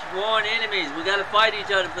sworn enemies. We gotta fight each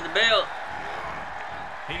other for the belt.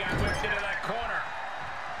 He got whipped into that corner.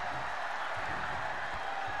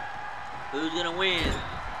 Who's gonna win?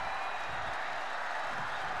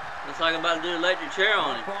 Looks like I'm about to do the electric chair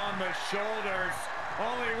on him. On the shoulders.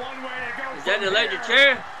 Only one way to go. Is that the electric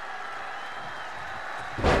chair?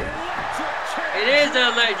 It is the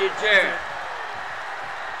electric chair.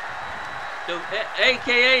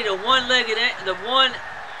 AKA the one-legged, the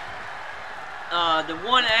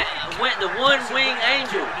one-wing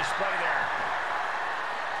angel.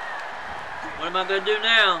 What am I gonna do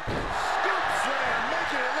now?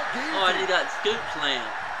 Oh, I just got scoop slam.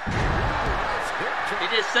 He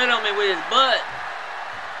just sat on me with his butt.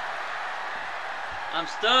 I'm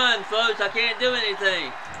stunned, folks. I can't do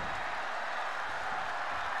anything.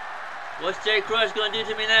 What's Jay Crush gonna do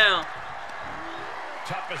to me now?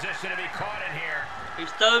 Tough position to be caught in here. He's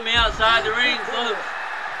throwing me outside the ring, folks.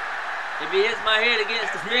 If he hits my head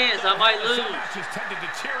against the fence, I might lose. Some matches tend to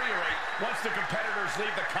deteriorate once the competitors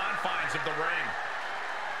leave the confines of the ring.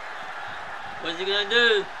 What's he gonna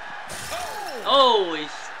do? Oh, he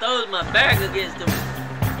throws my back against him.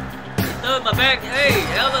 He throws my back. Hey,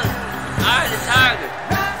 Ella, I the Tiger.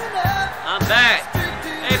 I'm back.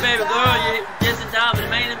 Hey, baby girl, you're just in time for the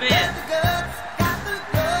main event.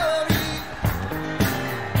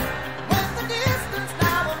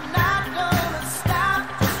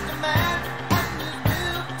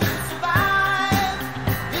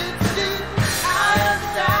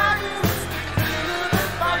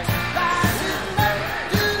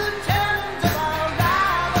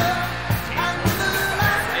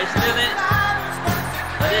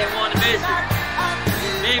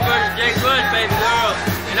 Baby girl,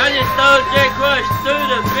 and I just threw Jay Crush through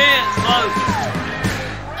the fence, folks.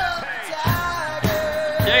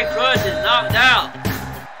 Jay Crush is knocked out.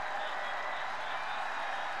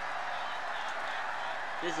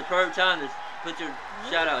 This is the perfect time to put your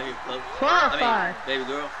shout out here, folks. Qualified. Baby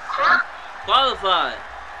girl. Qualified.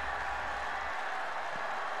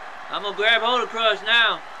 I'm gonna grab hold of Crush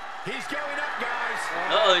now. He's going up, guys.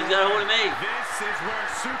 Uh-oh, he's got a hold of me. This is where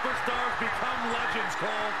superstars become legends,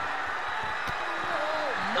 Cole.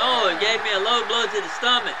 Oh, it gave me a low blow to the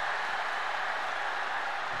stomach.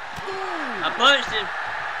 I punched him.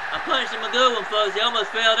 I punched him a good one, folks. He almost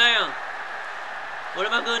fell down. What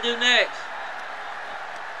am I going to do next?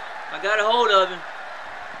 I got a hold of him.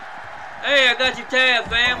 Hey, I got your tab,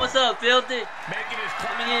 fam. What's up, Filthy?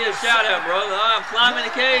 Let me give you a shout out, bro. I'm climbing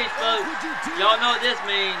the cage, folks. Y'all know what this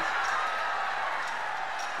means.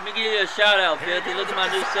 Let me give you a shout out, Filthy. Look at my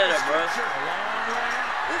new setup, bro.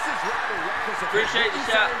 Appreciate the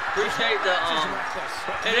shout. Appreciate the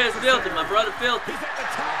Hey, there's Filthy, my brother Filthy.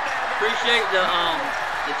 Appreciate the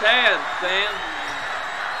tab, fam.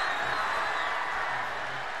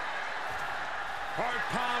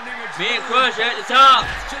 Me and Crush at the top.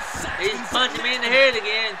 He's punching me in the head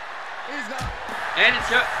again. And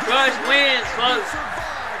Crush wins, folks.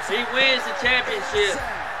 He wins the championship.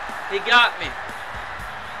 He got me.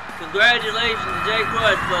 Congratulations to Jay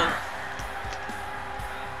Crush, folks.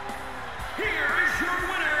 Give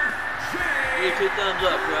you 2 thumbs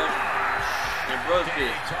up, bro. And bro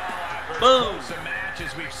fist. Boom.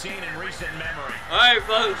 Matches we've seen in recent memory. Alright,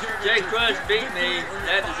 folks. Jay Crush beat me.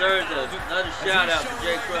 That deserves another shout out for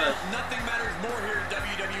Jay Crush. Nothing matters more here in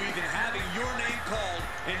WWE than having your name called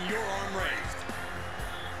and your arm raised.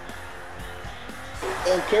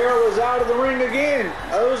 And Carol is out of the ring again.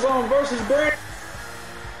 Ozone versus Brandy.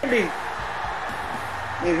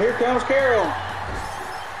 And here comes Carol.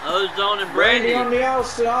 Ozone and Brandy. On the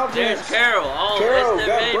outside. There's Carol. Oh, Carol that's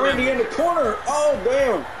got Brandy in the corner. Oh,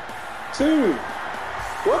 damn. 2.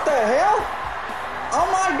 What the hell? Oh,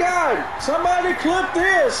 my God. Somebody clip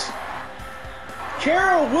this.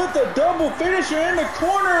 Carol with a double finisher in the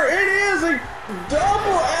corner. It is a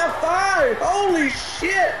double F5. Holy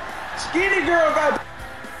shit. Skinny girl got...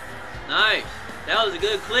 Nice. That was a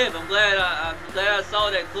good clip. I'm glad I saw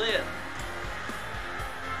that clip.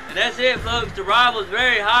 And that's it, folks. The rival's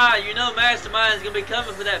very high. You know Mastermind's going to be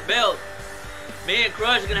coming for that belt. Me and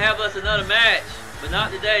Crush are going to have us another match. But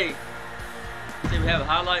not today. See, we have a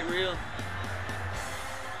highlight reel.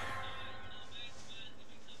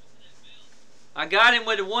 I got him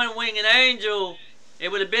with a one-winged angel.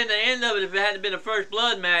 It would have been the end of it if it hadn't been a first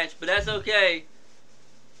blood match. But that's okay.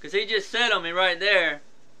 Because he just set on me right there.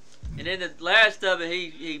 And then the last of it,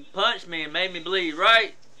 he punched me and made me bleed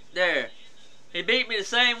right there. He beat me the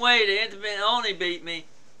same way the Intimate Only beat me.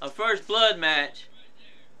 A first blood match.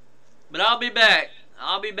 But I'll be back.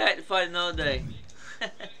 I'll be back to fight another day.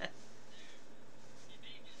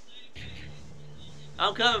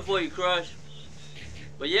 I'm coming for you, Crush.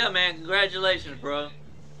 But yeah, man, congratulations, bro.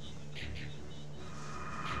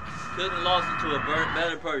 Couldn't have lost it to a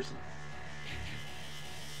better person.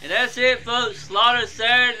 And that's it, folks. Slaugther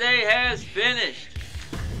Saturday has finished.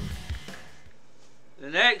 The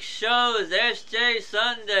next show is SJ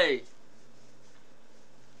Sunday.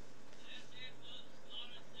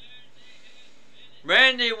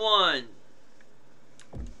 Randy won.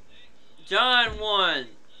 John won.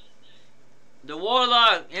 The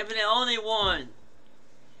Warlock, Infinite Only won.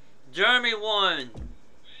 Jeremy won.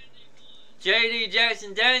 JD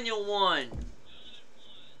Jackson Daniel won.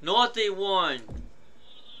 Northy won.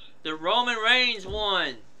 The Roman Reigns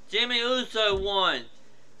won. Jimmy Uso won.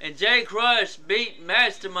 And Jay Crush beat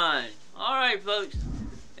Mastermind. Alright, folks.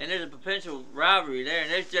 And there's a potential rivalry there.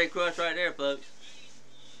 And there's Jay Crush right there, folks.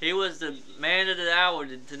 He was the man of the hour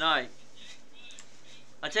tonight.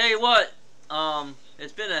 I tell you what,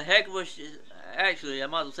 it's been a heck of a actually, I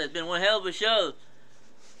might as well say it's been one hell of a show.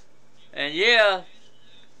 And yeah,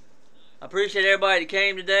 I appreciate everybody that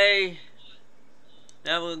came today.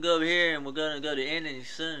 Now we're going to go over here and we're going to go to ending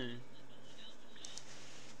soon.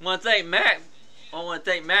 I want to thank Mac I want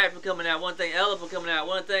to thank Matt for coming out. I want to thank Ella for coming out.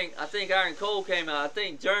 I think Iron Cole came out. I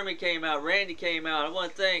think Jeremy came out. Randy came out. I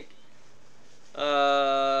want to thank,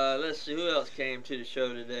 let's see, who else came to the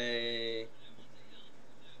show today?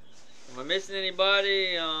 Am I missing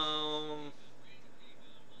anybody?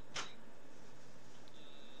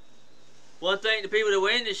 Want to thank the people that were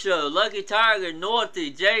in the show. Lucky Tiger,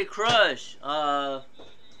 Northy, Jay Crush,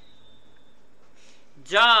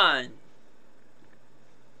 John,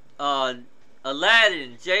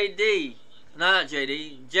 Aladdin, JD, not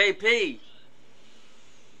JD, JP.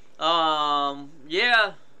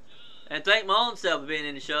 Yeah. And thank my own self for being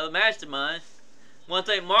in the show, Mastermind. Want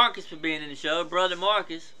to thank Marcus for being in the show, brother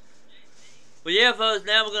Marcus. But yeah, folks,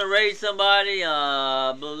 now we're gonna raid somebody.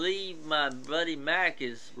 I believe my buddy Mac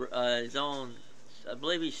is on. I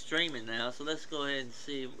believe he's streaming now. So let's go ahead and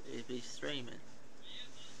see if he's streaming.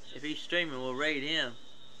 If he's streaming, we'll raid him.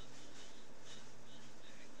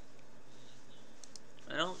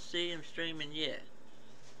 I don't see him streaming yet.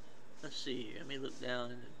 Let's see here. Let me look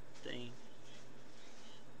down in the thing.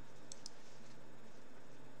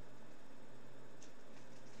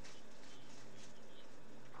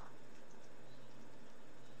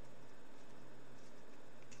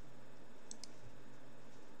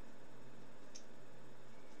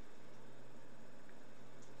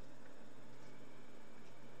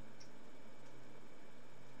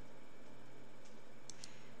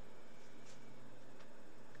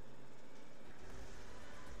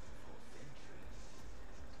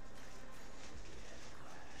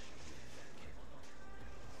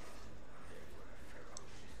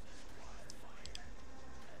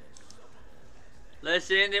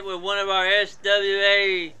 Let's end it with one of our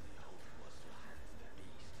SWA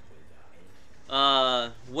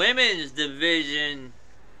women's division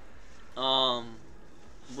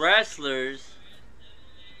wrestlers,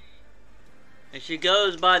 and she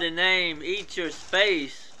goes by the name Eat Your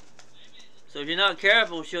Space. So if you're not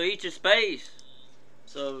careful, she'll eat your space.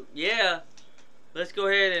 So yeah, let's go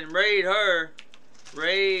ahead and raid her.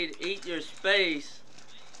 Raid Eat Your Space.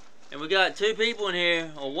 And we got 2 people in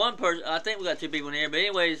here, or 1 person. I think we got 2 people in here. But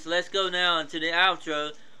anyways, let's go now into the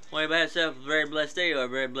outro. Want everybody to have yourself a very blessed day or a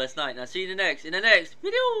very blessed night. And I'll see you in the next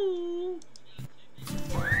video.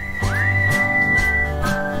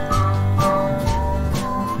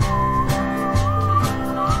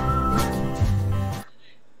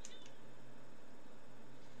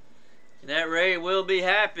 And that raid will be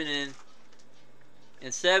happening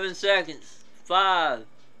in 7 seconds. 5,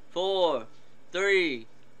 4, 3,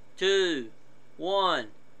 2, 1,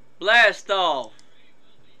 blast off.